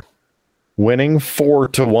Avalanche are winning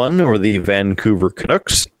 4-1 over the Vancouver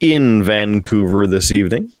Canucks in Vancouver this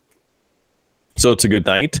evening. So it's a good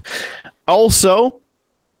night. Also,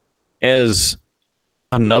 as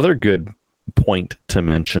another good point to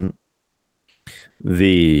mention, the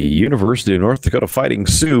University of North Dakota Fighting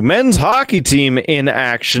Sioux men's hockey team in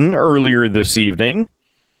action earlier this evening.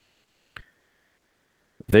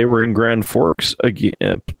 They were in Grand Forks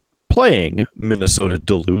again, playing Minnesota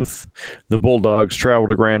Duluth. The Bulldogs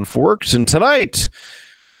traveled to Grand Forks, and tonight,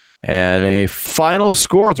 at a final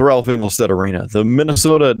score at the Ralph Ingolstadt Arena, the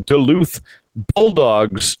Minnesota Duluth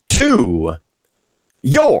Bulldogs 2,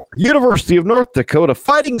 your University of North Dakota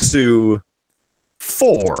Fighting Sioux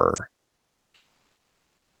 4.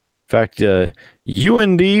 In fact,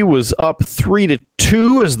 UND was up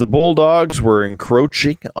 3-2 as the Bulldogs were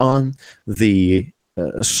encroaching on the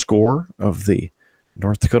score of the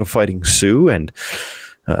North Dakota Fighting Sioux, and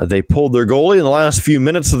they pulled their goalie in the last few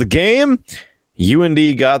minutes of the game.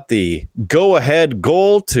 UND got the go-ahead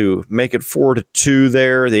goal to make it 4-2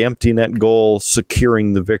 there, the empty net goal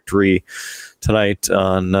securing the victory tonight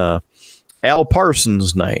on Al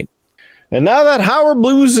Parsons night. And now that Howard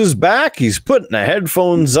Blues is back, he's putting the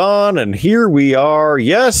headphones on, and here we are.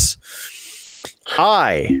 Yes,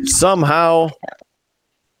 I somehow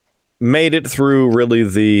made it through really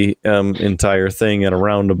the entire thing in a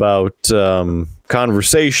roundabout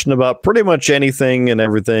conversation about pretty much anything and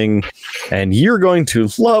everything, and you're going to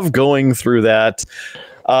love going through that.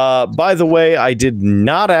 By the way, I did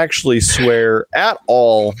not actually swear at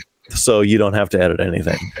all, so you don't have to edit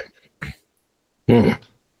anything.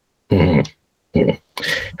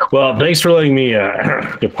 Well, thanks for letting me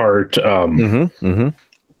depart.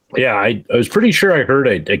 Yeah, I was pretty sure I heard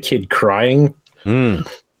a kid crying.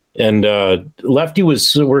 And Lefty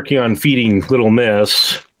was working on feeding Little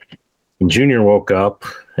Miss. And Junior woke up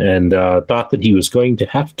and thought that he was going to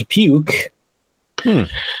have to puke.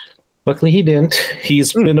 Luckily, he didn't.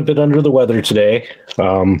 He's been a bit under the weather today.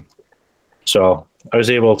 So I was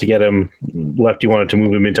able to get him. Lefty wanted to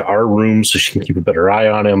move him into our room so she can keep a better eye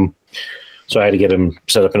on him. So I had to get him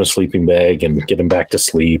set up in a sleeping bag and get him back to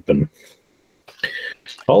sleep and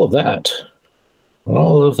all of that.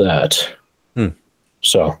 All of that.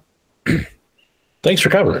 So thanks for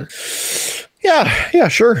covering. Yeah,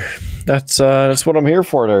 sure. That's what I'm here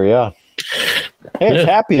for there, yeah. Hey, it's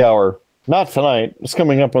happy hour. Not tonight. It's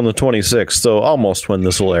coming up on the 26th, so almost when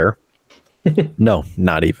this will air. No,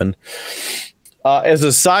 not even. As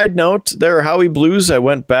a side note, there, Howie Blues, I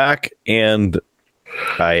went back and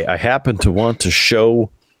I happened to want to show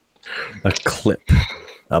a clip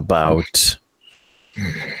about...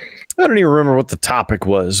 I don't even remember what the topic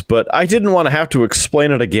was, but I didn't want to have to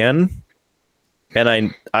explain it again.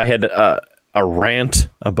 And I had a rant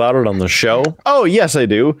about it on the show. Oh, yes, I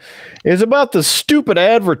do. It's about the stupid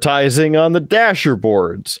advertising on the dasher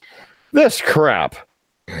boards. This crap.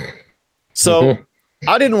 So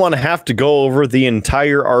I didn't want to have to go over the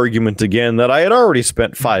entire argument again that I had already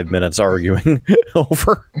spent 5 minutes arguing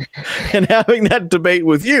over and having that debate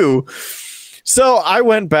with you. So I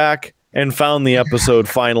went back and found the episode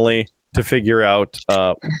finally to figure out,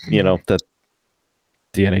 that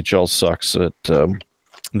the NHL sucks at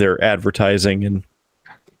their advertising and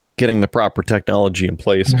getting the proper technology in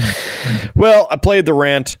place. Well, I played the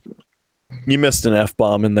rant. You missed an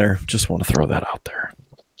F-bomb in there. Just want to throw that out there.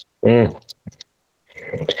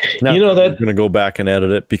 Now, I'm going to go back and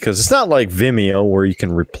edit it because it's not like Vimeo where you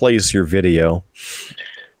can replace your video.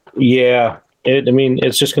 Yeah.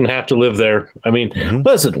 It's just going to have to live there.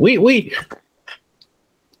 Listen, we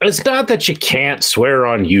it's not that you can't swear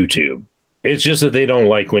on YouTube. It's just that they don't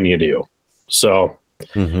like when you do. So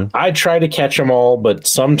I try to catch them all, but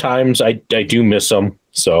sometimes I do miss them.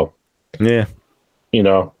 So, yeah,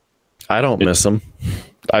 I don't miss them.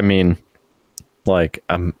 I'm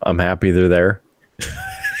happy they're there.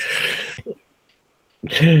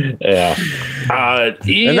 Yeah.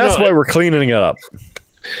 And that's why we're cleaning it up.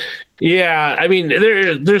 Yeah,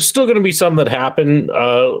 there's still going to be some that happen,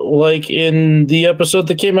 like in the episode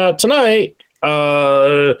that came out tonight.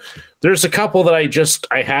 There's a couple that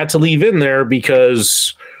I had to leave in there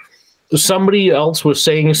because somebody else was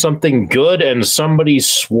saying something good and somebody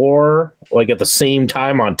swore like at the same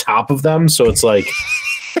time on top of them. So it's like,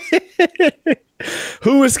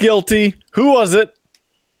 who was guilty? Who was it?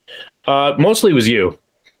 Mostly it was you.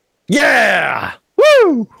 Yeah.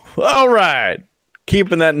 Woo! All right.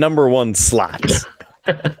 Keeping that number one slot.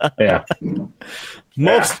 Yeah.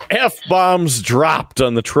 Most F-bombs dropped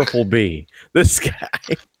on the Triple B. This guy.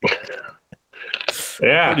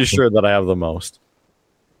 Yeah. Pretty sure that I have the most.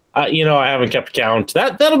 I haven't kept count.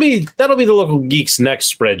 That'll be the Local Geeks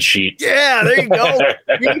next spreadsheet. Yeah, there you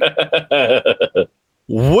go.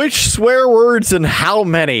 Which swear words and how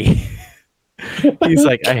many? He's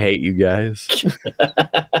like, I hate you guys.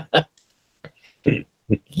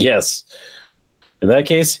 Yes. In that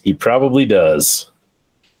case, he probably does.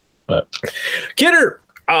 But Kidder,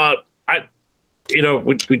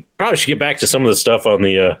 we probably should get back to some of the stuff on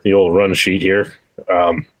the old run sheet here.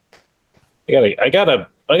 I got a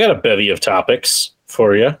bevy of topics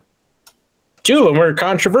for you. Two of them are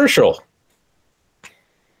controversial.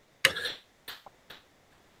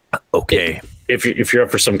 Okay. If you're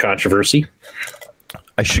up for some controversy.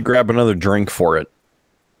 I should grab another drink for it.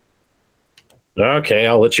 Okay,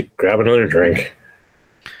 I'll let you grab another drink.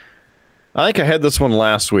 I think I had this one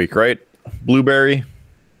last week, right? Blueberry.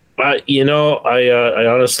 I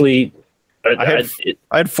honestly, I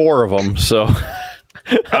had four of them, so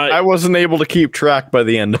I wasn't able to keep track by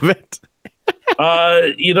the end of it.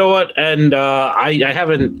 You know what? And I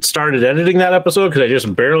haven't started editing that episode because I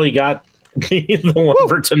just barely got the one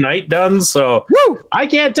for tonight done. So I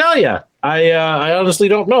can't tell you. I honestly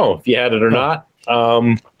don't know if you had it or not.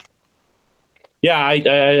 Yeah,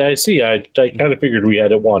 I see. I kind of figured we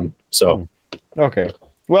had it one. So okay.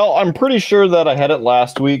 Well, I'm pretty sure that I had it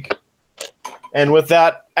last week. And with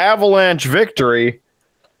that Avalanche victory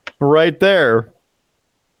right there,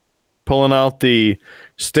 pulling out the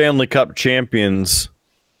Stanley Cup champions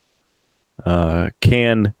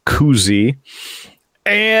can koozie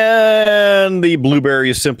and the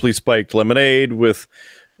Blueberry Simply Spiked lemonade with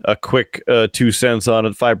a quick 2 cents on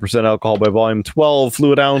it, 5% alcohol by volume, 12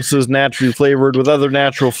 fluid ounces, naturally flavored with other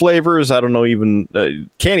natural flavors. I don't know,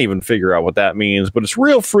 can't even figure out what that means, but it's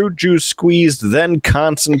real fruit juice squeezed, then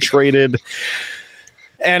concentrated.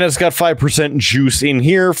 And it's got 5% juice in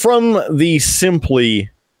here from the Simply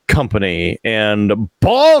Company and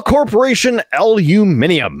Ball Corporation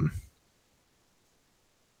Aluminum.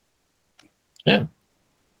 Yeah.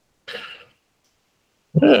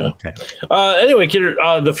 Yeah. Okay. Anyway, Kidder,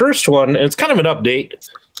 the first one, it's kind of an update.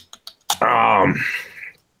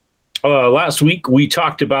 Last week we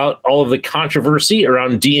talked about all of the controversy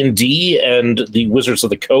around D&D and the Wizards of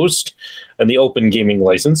the Coast and the open gaming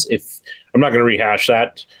license. If I'm not going to rehash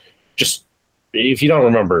that, just if you don't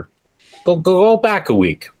remember, go back a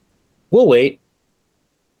week. We'll wait.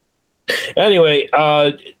 Anyway,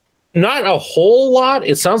 not a whole lot.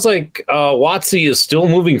 It sounds like WotC is still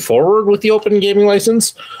moving forward with the open gaming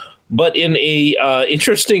license, but in a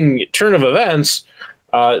interesting turn of events,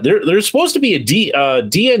 there's supposed to be a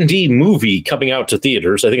D&D movie coming out to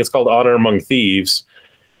theaters. I think it's called Honor Among Thieves,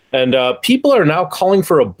 and people are now calling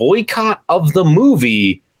for a boycott of the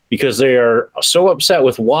movie because they are so upset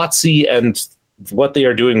with WotC and what they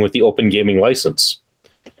are doing with the open gaming license.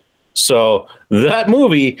 So that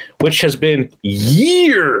movie, which has been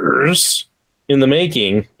years in the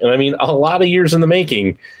making, and I mean a lot of years in the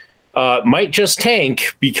making, might just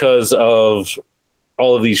tank because of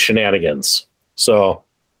all of these shenanigans. So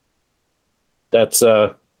that's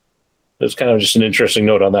kind of just an interesting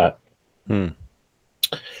note on that.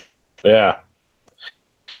 Yeah.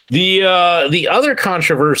 The other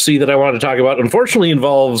controversy that I want to talk about, unfortunately,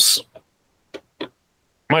 involves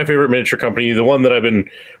my favorite miniature company, the one that I've been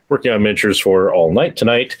working on miniatures for all night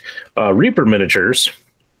tonight, Reaper Miniatures.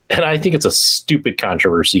 And I think it's a stupid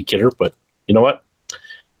controversy, Kidder, but you know what?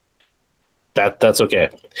 That's okay.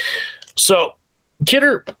 So,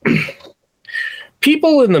 Kidder,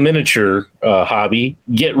 people in the miniature hobby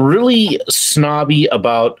get really snobby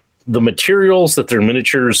about the materials that their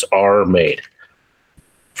miniatures are made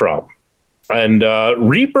from. And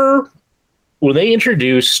Reaper, when they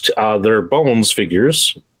introduced their Bones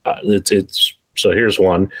figures, it's so here's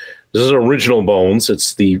one. This is original Bones.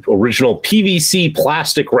 It's the original PVC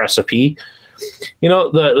plastic recipe. You know,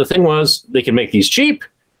 the thing was they can make these cheap.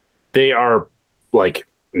 They are like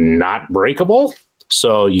not breakable,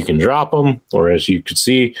 so you can drop them, or as you can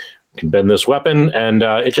see, you can bend this weapon, and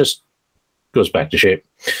it just goes back to shape.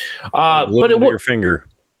 But it your finger.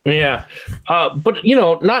 Yeah, but you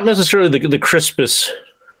know, not necessarily the crispest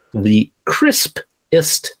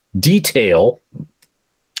detail.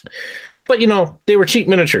 But, you know, they were cheap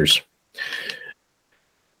miniatures.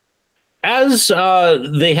 As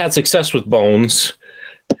they had success with Bones,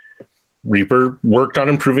 Reaper worked on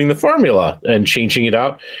improving the formula and changing it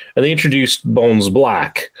out. And they introduced Bones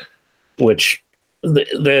Black, which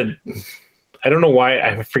I don't know why.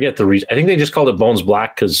 I forget the reason. I think they just called it Bones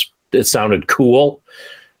Black because it sounded cool,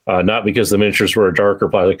 not because the miniatures were a darker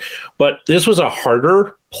plastic. But this was a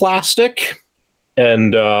harder plastic,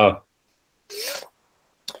 and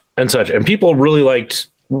such. And people really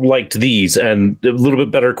liked these, and a little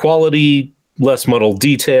bit better quality, less muddled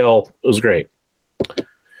detail. It was great.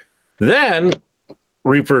 Then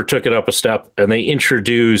Reaper took it up a step, and they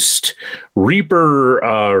introduced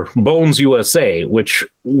Reaper Bones USA, which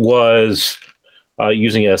was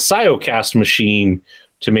using a Cyocast machine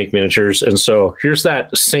to make miniatures. And so here's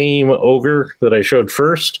that same ogre that I showed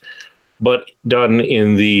first, but done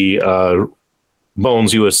in the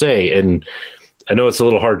Bones USA. And I know it's a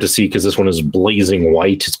little hard to see because this one is blazing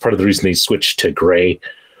white. It's part of the reason they switched to gray.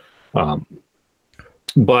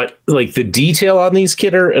 But like the detail on these,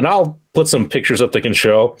 Kidder, and I'll put some pictures up that can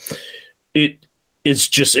show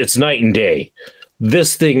it's night and day.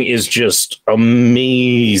 This thing is just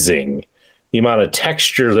amazing. The amount of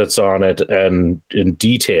texture that's on it and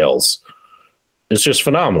details. It's just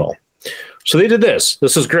phenomenal. So they did this.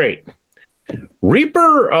 This is great.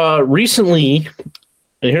 Reaper recently,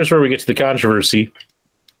 and here's where we get to the controversy.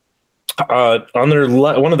 On their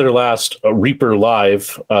one of their last Reaper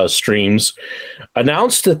Live streams,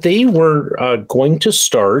 announced that they were going to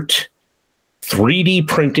start 3D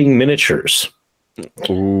printing miniatures.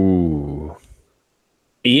 Ooh.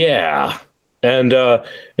 Yeah. And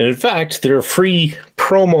in fact, their free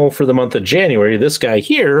promo for the month of January, this guy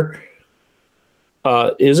here,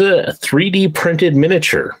 is a 3D printed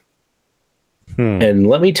miniature. And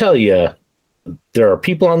let me tell you, there are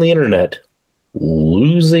people on the internet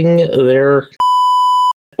losing their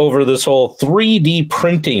over this whole 3D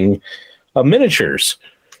printing of miniatures,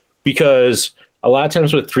 because a lot of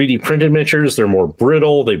times with 3D printed miniatures, they're more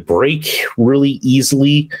brittle, they break really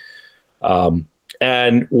easily.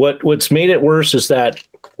 And what's made it worse is that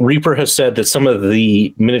Reaper has said that some of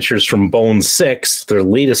the miniatures from Bone 6, their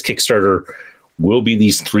latest Kickstarter, will be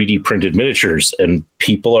these 3D printed miniatures. And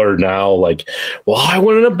people are now like, well, I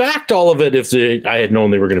wouldn't have backed all of it if I had known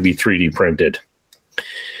they were going to be 3D printed.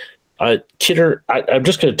 Kidder, I'm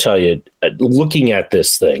just going to tell you, looking at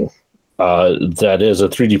this thing that is a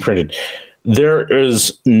 3D printed, there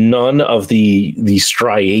is none of the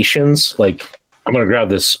striations. Like, I'm going to grab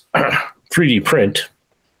this 3D print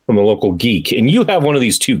from a local geek, and you have one of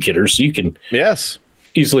these too, Kidder, so you can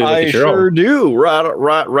easily look at your own. I sure do.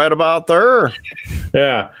 Right about there.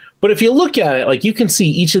 Yeah. But if you look at it, like, you can see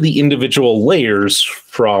each of the individual layers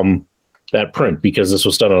from that print, because this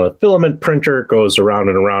was done on a filament printer. It goes around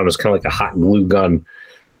and around. It's kind of like a hot glue gun,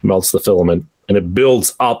 melts the filament, and it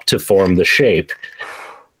builds up to form the shape.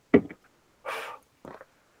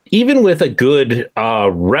 Even with a good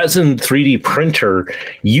resin 3D printer,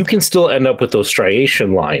 you can still end up with those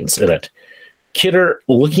striation lines in it. Kidder,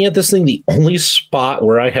 looking at this thing, the only spot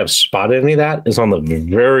where I have spotted any of that is on the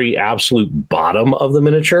very absolute bottom of the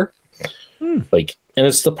miniature. Like, and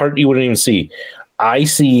it's the part you wouldn't even see. I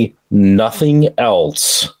see nothing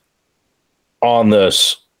else on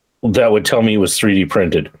this that would tell me it was 3D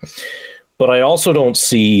printed. But I also don't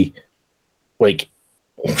see, like,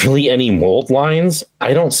 really any mold lines.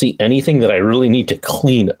 I don't see anything that I really need to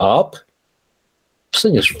clean up. This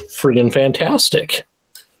thing is friggin' fantastic.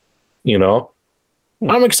 You know?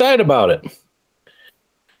 I'm excited about it.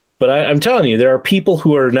 But I'm telling you, there are people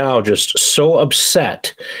who are now just so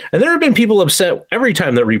upset. And there have been people upset every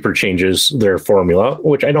time that Reaper changes their formula,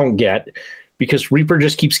 which I don't get, because Reaper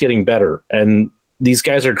just keeps getting better. And these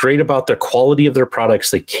guys are great about the quality of their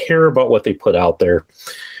products. They care about what they put out there.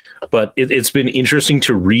 But it's been interesting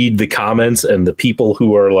to read the comments and the people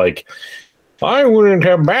who are like, I wouldn't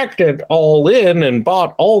have backed it all in and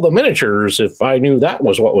bought all the miniatures if I knew that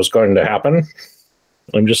was what was going to happen.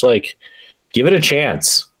 I'm just like, give it a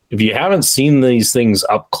chance. If you haven't seen these things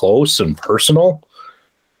up close and personal,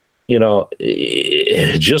 you know,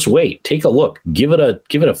 just wait, take a look, give it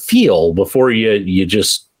a feel before you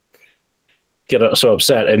just get so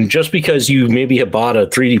upset. And just because you maybe have bought a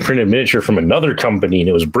 3D printed miniature from another company and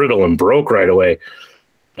it was brittle and broke right away,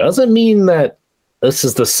 doesn't mean that this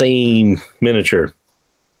is the same miniature.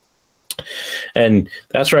 And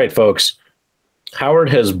that's right, folks. Howard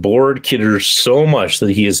has bored Kidder so much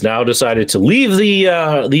that he has now decided to leave the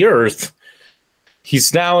Earth.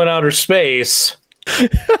 He's now in outer space.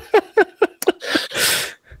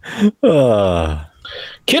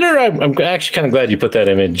 Kidder, I'm actually kind of glad you put that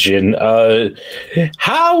image in.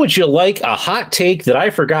 How would you like a hot take that I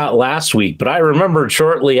forgot last week, but I remembered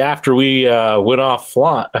shortly after we went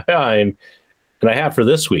offline, and I have for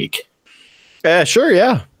this week? Sure,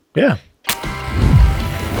 yeah.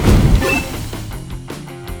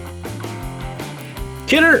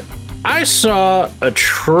 Kidder, I saw a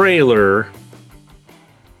trailer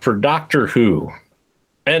for Doctor Who,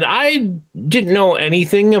 and I didn't know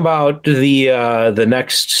anything about the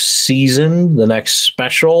next season, the next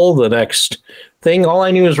special, the next thing. All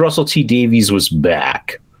I knew is Russell T Davies was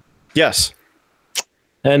back. Yes.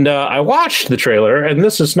 And I watched the trailer, and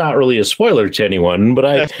this is not really a spoiler to anyone, but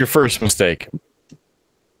That's your first mistake.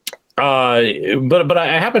 but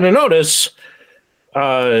I happen to notice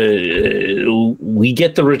we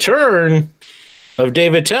get the return of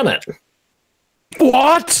David Tennant.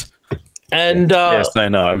 What? And yes, I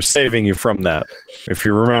know. I'm saving you from that, if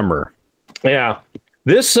you remember. yeah,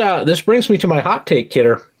 this brings me to my hot take,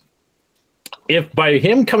 Kidder. If by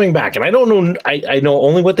him coming back, and I don't know, I know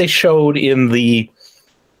only what they showed in the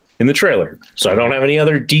trailer, so I don't have any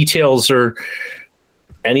other details or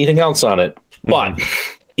anything else on it. But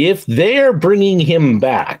if they're bringing him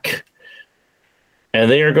back, and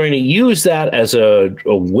they are going to use that as a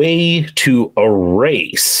way to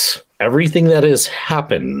erase everything that has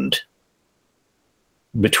happened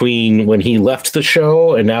between when he left the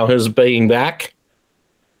show and now his being back,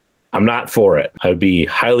 I'm not for it. I'd be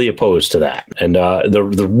highly opposed to that. And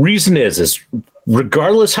the reason is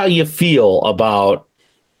regardless how you feel about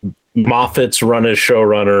Moffat's run as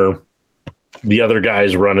showrunner, the other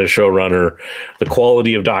guys run as showrunner, the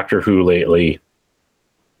quality of Doctor Who lately,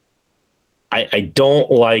 I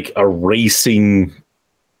don't like erasing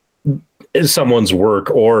someone's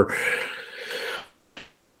work or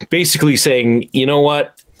basically saying, you know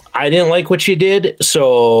what, I didn't like what you did,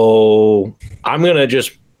 so I'm going to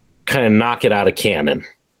just kind of knock it out of canon.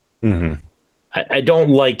 Mm-hmm. I don't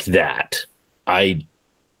like that. I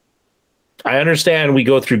understand we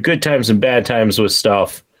go through good times and bad times with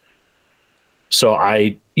stuff. So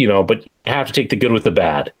but you have to take the good with the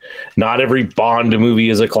bad. Not every Bond movie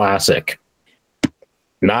is a classic.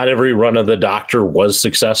 Not every run of the Doctor was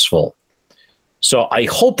successful. So I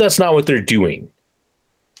hope that's not what they're doing.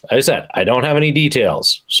 As I said, I don't have any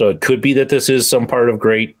details. So it could be that this is some part of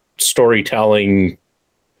great storytelling,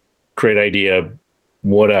 great idea,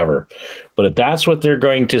 whatever. But if that's what they're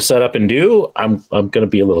going to set up and do, I'm going to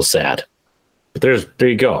be a little sad. But there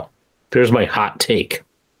you go. There's my hot take.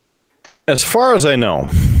 As far as I know,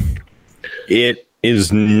 it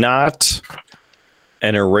is not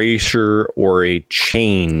an erasure or a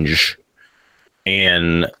change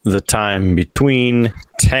in the time between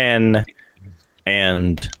 10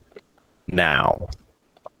 and now.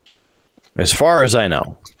 As far as I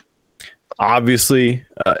know. Obviously,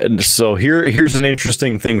 so here's an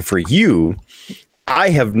interesting thing for you. I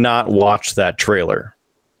have not watched that trailer.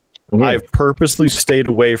 I've purposely stayed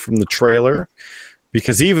away from the trailer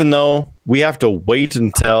because even though we have to wait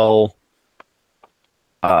until,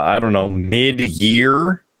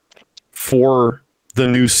 mid-year for the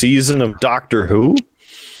new season of Doctor Who,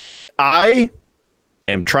 I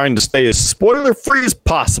am trying to stay as spoiler-free as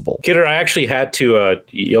possible. Kidder, I actually had to,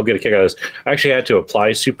 you'll get a kick out of this, I actually had to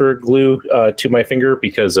apply super glue to my finger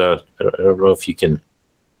because I don't know if you can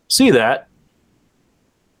see that.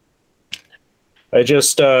 I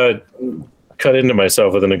just cut into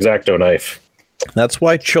myself with an X-Acto knife. That's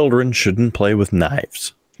why children shouldn't play with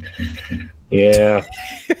knives. Yeah.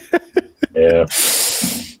 Yeah.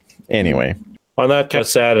 Anyway. On that kind of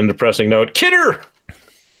sad and depressing note, Kidder!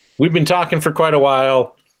 We've been talking for quite a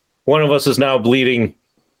while. One of us is now bleeding.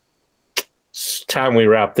 It's time we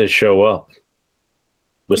wrap this show up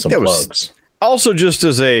with some plugs. Also, just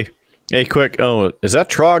as a quick, is that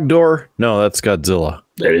Trogdor? No, that's Godzilla.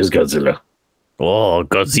 There is Godzilla. Oh,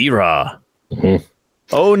 Godzilla. Mm-hmm.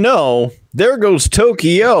 Oh, no. There goes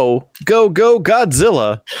Tokyo. Go,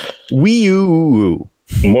 Godzilla. Wee oo.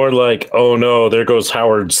 More like, oh, no, there goes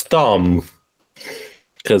Howard's thumb.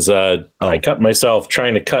 Because I cut myself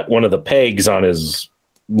trying to cut one of the pegs on his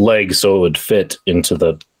leg so it would fit into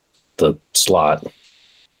the slot.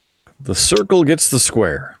 The circle gets the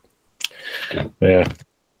square. Yeah.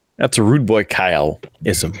 That's a Rude Boy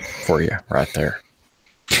Kyle-ism for you right there.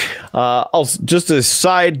 Also, just a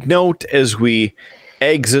side note as we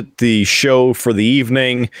exit the show for the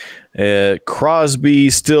evening, Crosby,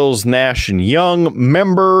 Stills, Nash, and Young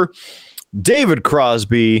member David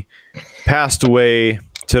Crosby passed away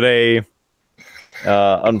today,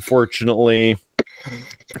 unfortunately.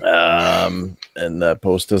 And that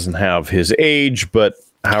post doesn't have his age, but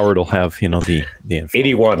Howard will have, the info.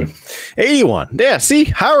 81. 81. Yeah, see,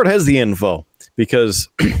 Howard has the info because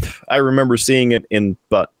I remember seeing it in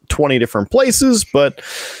about 20 different places, but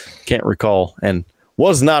can't recall and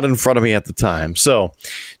was not in front of me at the time. So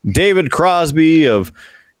David Crosby of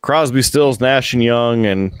Crosby, Stills, Nash and Young,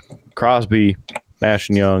 and Crosby, Nash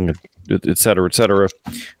and Young, and et cetera, et cetera.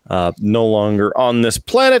 No longer on this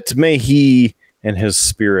planet. May he and his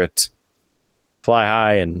spirit fly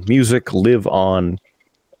high and music live on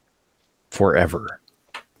forever.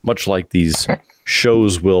 Much like these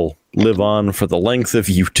shows will live on for the length of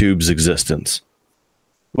YouTube's existence.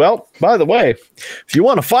 Well, by the way, if you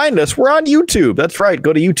want to find us, we're on YouTube. That's right.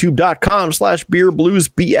 Go to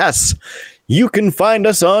youtube.com/beerbluesbs. You can find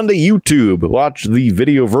us on the YouTube. Watch the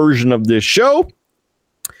video version of this show.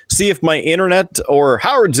 See if my internet or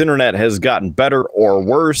Howard's internet has gotten better or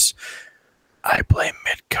worse. I blame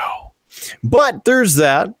Midco. But there's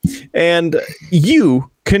that. And you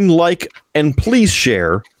can like and please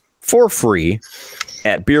share for free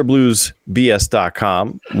at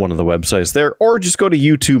beerbluesbs.com, one of the websites there, or just go to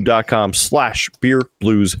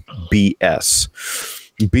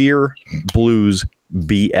youtube.com/beerbluesbs. Beer Blues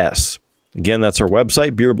BS. Again, that's our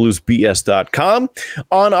website, beerbluesbs.com.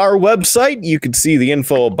 On our website, you can see the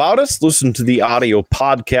info about us, listen to the audio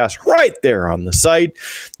podcast right there on the site.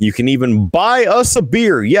 You can even buy us a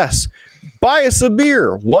beer. Yes, buy us a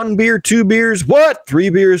beer. 1 beer, 2 beers, what? 3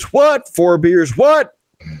 beers, what? 4 beers, what?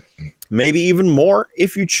 Maybe even more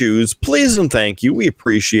if you choose. Please and thank you. We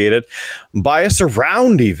appreciate it. Buy us a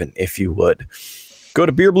round even, if you would. Go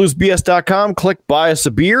to beerbluesbs.com, click buy us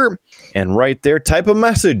a beer, and right there, type a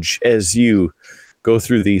message as you go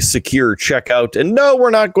through the secure checkout. And no, we're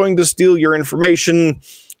not going to steal your information.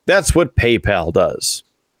 That's what PayPal does.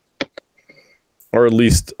 Or at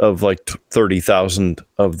least of like 30,000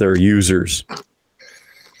 of their users.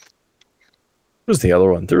 Who's the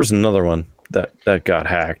other one? There was another one that got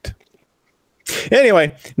hacked.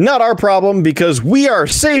 Anyway, not our problem because we are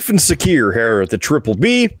safe and secure here at the Triple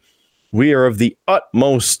B. We are of the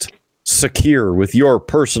utmost secure with your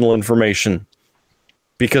personal information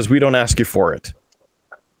because we don't ask you for it.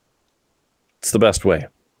 It's the best way.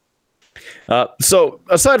 So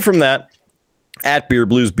aside from that, at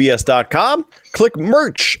beerbluesbs.com, click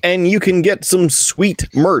merch, and you can get some sweet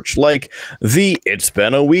merch like the It's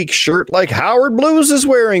Been a Week shirt like Howard Blues is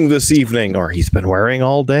wearing this evening, or he's been wearing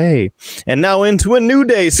all day, and now into a new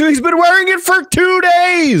day. So he's been wearing it for 2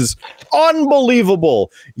 days.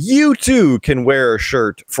 Unbelievable. You too can wear a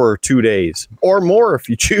shirt for 2 days or more if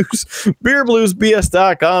you choose.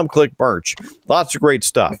 beerbluesbs.com, click merch. Lots of great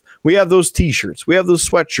stuff. We have those t-shirts. We have those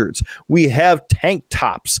sweatshirts. We have tank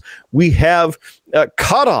tops. We have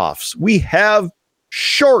cutoffs. We have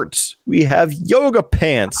shorts. We have yoga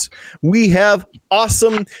pants. We have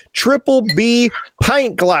awesome Triple B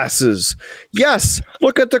pint glasses. Yes,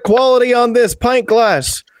 look at the quality on this pint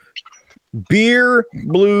glass.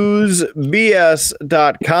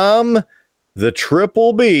 beerbluesbs.com, the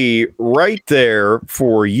Triple B right there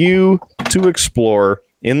for you to explore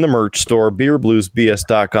in the merch store,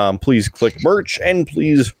 beerbluesbs.com. Please click merch and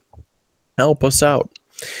please help us out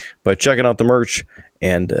by checking out the merch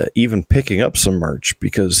and even picking up some merch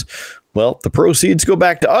because, well, the proceeds go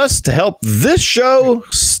back to us to help this show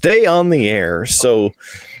stay on the air. So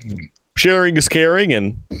sharing is caring,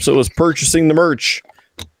 and so is purchasing the merch.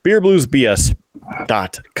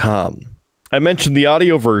 beerbluesbs.com. I mentioned the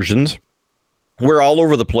audio versions. We're all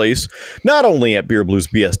over the place, not only at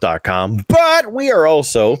beerbluesbs.com, but we are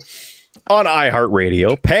also on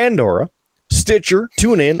iHeartRadio, Pandora, Stitcher,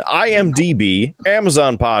 TuneIn, IMDb,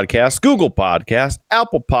 Amazon Podcasts, Google Podcasts,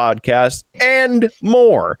 Apple Podcasts, and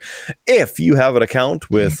more. If you have an account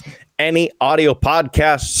with any audio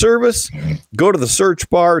podcast service, go to the search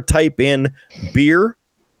bar, type in Beer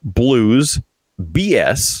Blues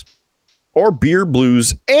BS or Beer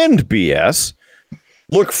Blues and BS.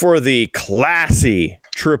 Look for the classy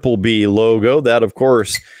Triple B logo. That, of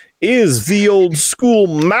course, is the old school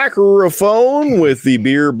microphone with the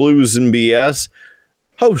Beer Blues and BS,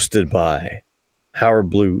 hosted by Howard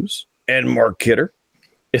Blues and Mark Kidder.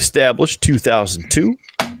 Established 2002.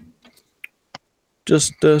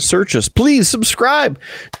 Just search us. Please subscribe.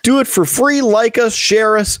 Do it for free. Like us,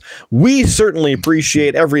 share us. We certainly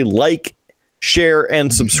appreciate every like, share,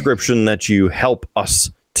 and subscription that you help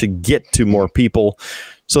us to get to more people.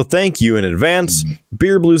 So thank you in advance.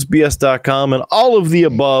 beerbluesbs.com and all of the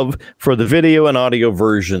above for the video and audio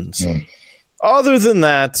versions. Other than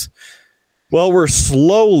that, well, we're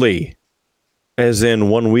slowly, as in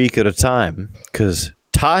 1 week at a time, because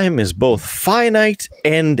time is both finite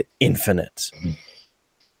and infinite.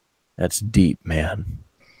 That's deep, man.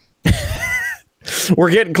 We're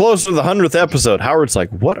getting close to the 100th episode. Howard's like,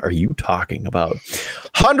 what are you talking about?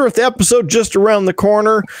 100th episode just around the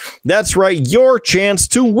corner. That's right. Your chance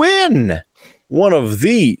to win one of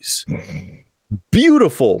these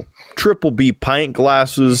beautiful Triple B pint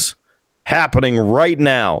glasses happening right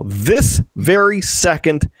now. This very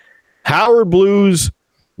second, Howard Blues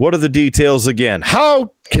What are the details again?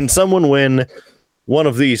 How can someone win one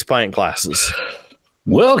of these pint glasses?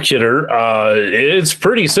 Well, Kidder, it's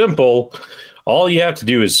pretty simple. All you have to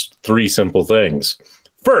do is 3 simple things.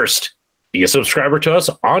 First, be a subscriber to us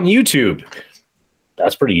on YouTube.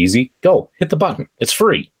 That's pretty easy. Go, hit the button. It's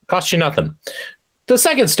free. Costs you nothing. The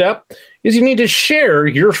second step is you need to share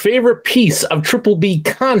your favorite piece of Triple B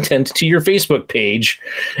content to your Facebook page.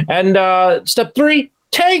 And step 3,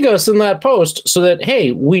 tag us in that post so that,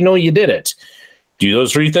 hey, we know you did it. Do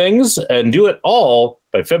those 3 things and do it all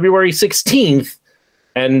by February 16th.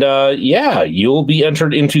 And you'll be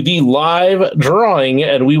entered into the live drawing,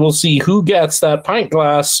 and we will see who gets that pint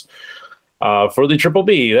glass for the Triple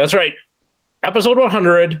B. That's right. Episode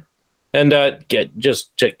 100. And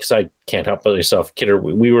just because I can't help myself, Kidder,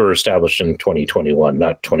 we were established in 2021,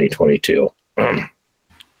 not 2022. Yeah.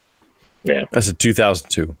 That's a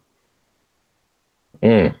 2002.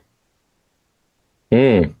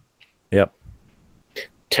 Yep.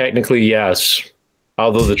 Technically, yes.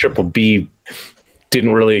 Although the Triple B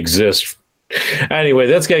didn't really exist. Anyway,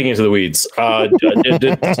 that's getting into the weeds.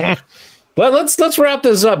 Well, let's wrap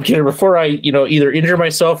this up, Kidder, before I, either injure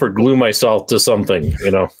myself or glue myself to something.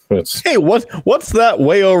 Hey, what's that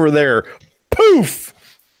way over there? Poof!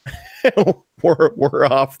 we're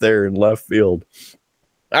off there in left field.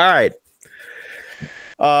 All right.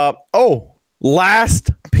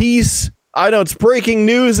 Last piece. I know it's breaking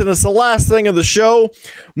news, and it's the last thing of the show.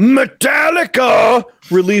 Metallica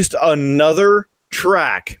released another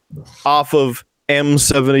track off of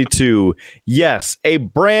M72. Yes, a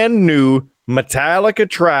brand new Metallica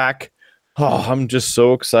track. Oh, I'm just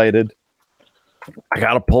so excited. I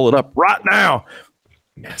gotta pull it up right now.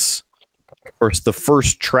 Yes. Of course, the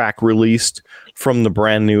first track released from the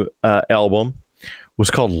brand new album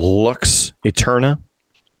was called Lux Eterna.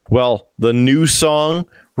 Well, the new song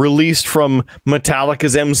released from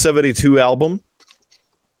Metallica's M72 album.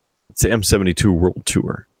 It's the M72 World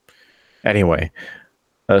Tour. Anyway,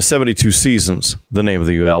 72 Seasons, the name of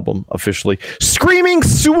the album officially. Screaming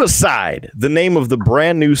Suicide, the name of the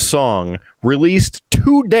brand new song released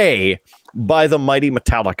today by the mighty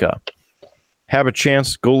Metallica. Have a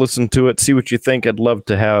chance, go listen to it, see what you think. I'd love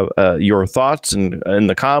to have your thoughts in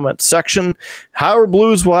the comments section. Howard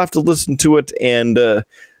Blues will have to listen to it and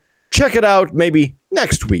check it out maybe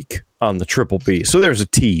next week on the Triple B. So there's a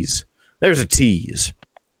tease.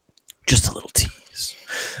 Just a little tease.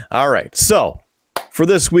 All right, so for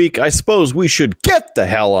this week, I suppose we should get the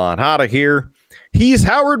hell on out of here. He's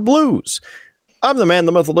Howard Blues. I'm the man,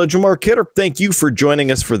 the myth, the legend, Mark Kidder. Thank you for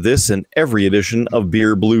joining us for this and every edition of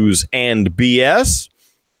Beer, Blues, and BS.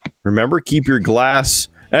 Remember, keep your glass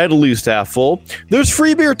at least half full. There's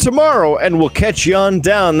free beer tomorrow, and we'll catch you on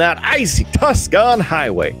down that icy Tuscan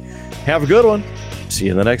highway. Have a good one. See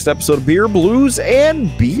you in the next episode of Beer, Blues, and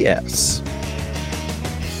BS.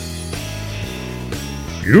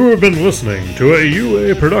 You have been listening to a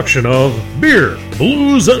UA production of Beer,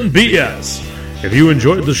 Blues, and BS. If you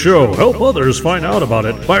enjoyed the show, help others find out about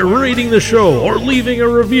it by rating the show or leaving a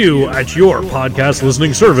review at your podcast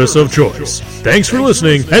listening service of choice. Thanks for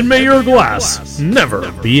listening, and may your glass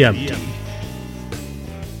never be empty.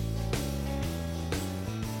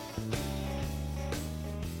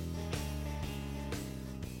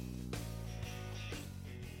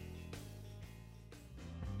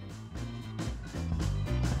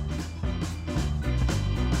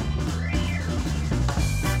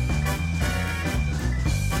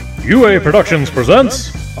 UA Productions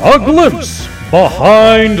presents A Glimpse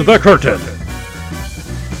Behind the Curtain.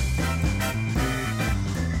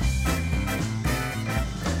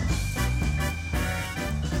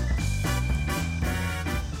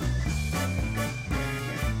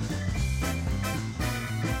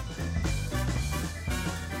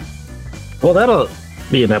 Well, that'll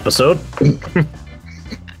be an episode.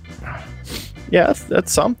 Yeah,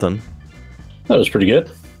 that's something. That was pretty good.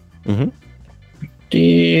 Mm-hmm.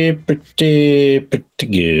 Pretty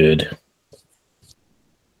good.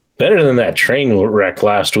 Better than that train wreck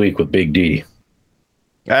last week with Big D.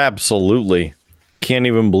 Absolutely. Can't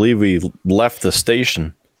even believe we left the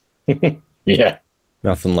station. Yeah.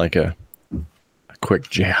 Nothing like a quick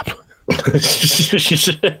jab.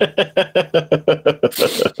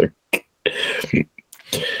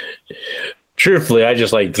 Truthfully, I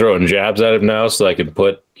just like throwing jabs at him now so I can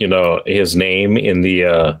put, his name in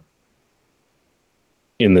the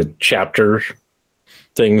chapter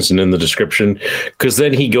things and in the description, because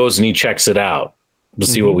then he goes and he checks it out to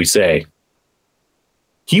see what we say.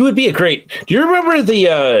 He would be a great. Do you remember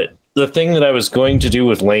the thing that I was going to do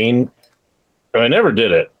with Lane? I never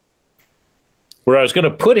did it. where I was going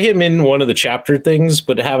to put him in one of the chapter things,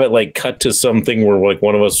 but have it like cut to something where like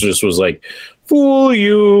one of us just was like, "Fool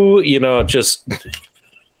you," just.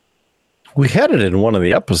 We had it in one of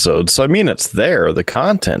the episodes, so I mean, it's there. The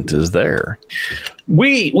content is there.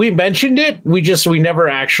 We mentioned it. We never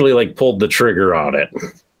actually like pulled the trigger on it.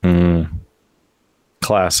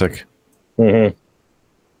 Classic.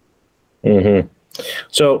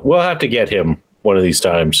 So we'll have to get him one of these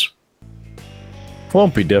times.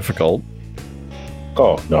 Won't be difficult.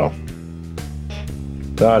 Oh no,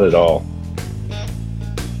 not at all.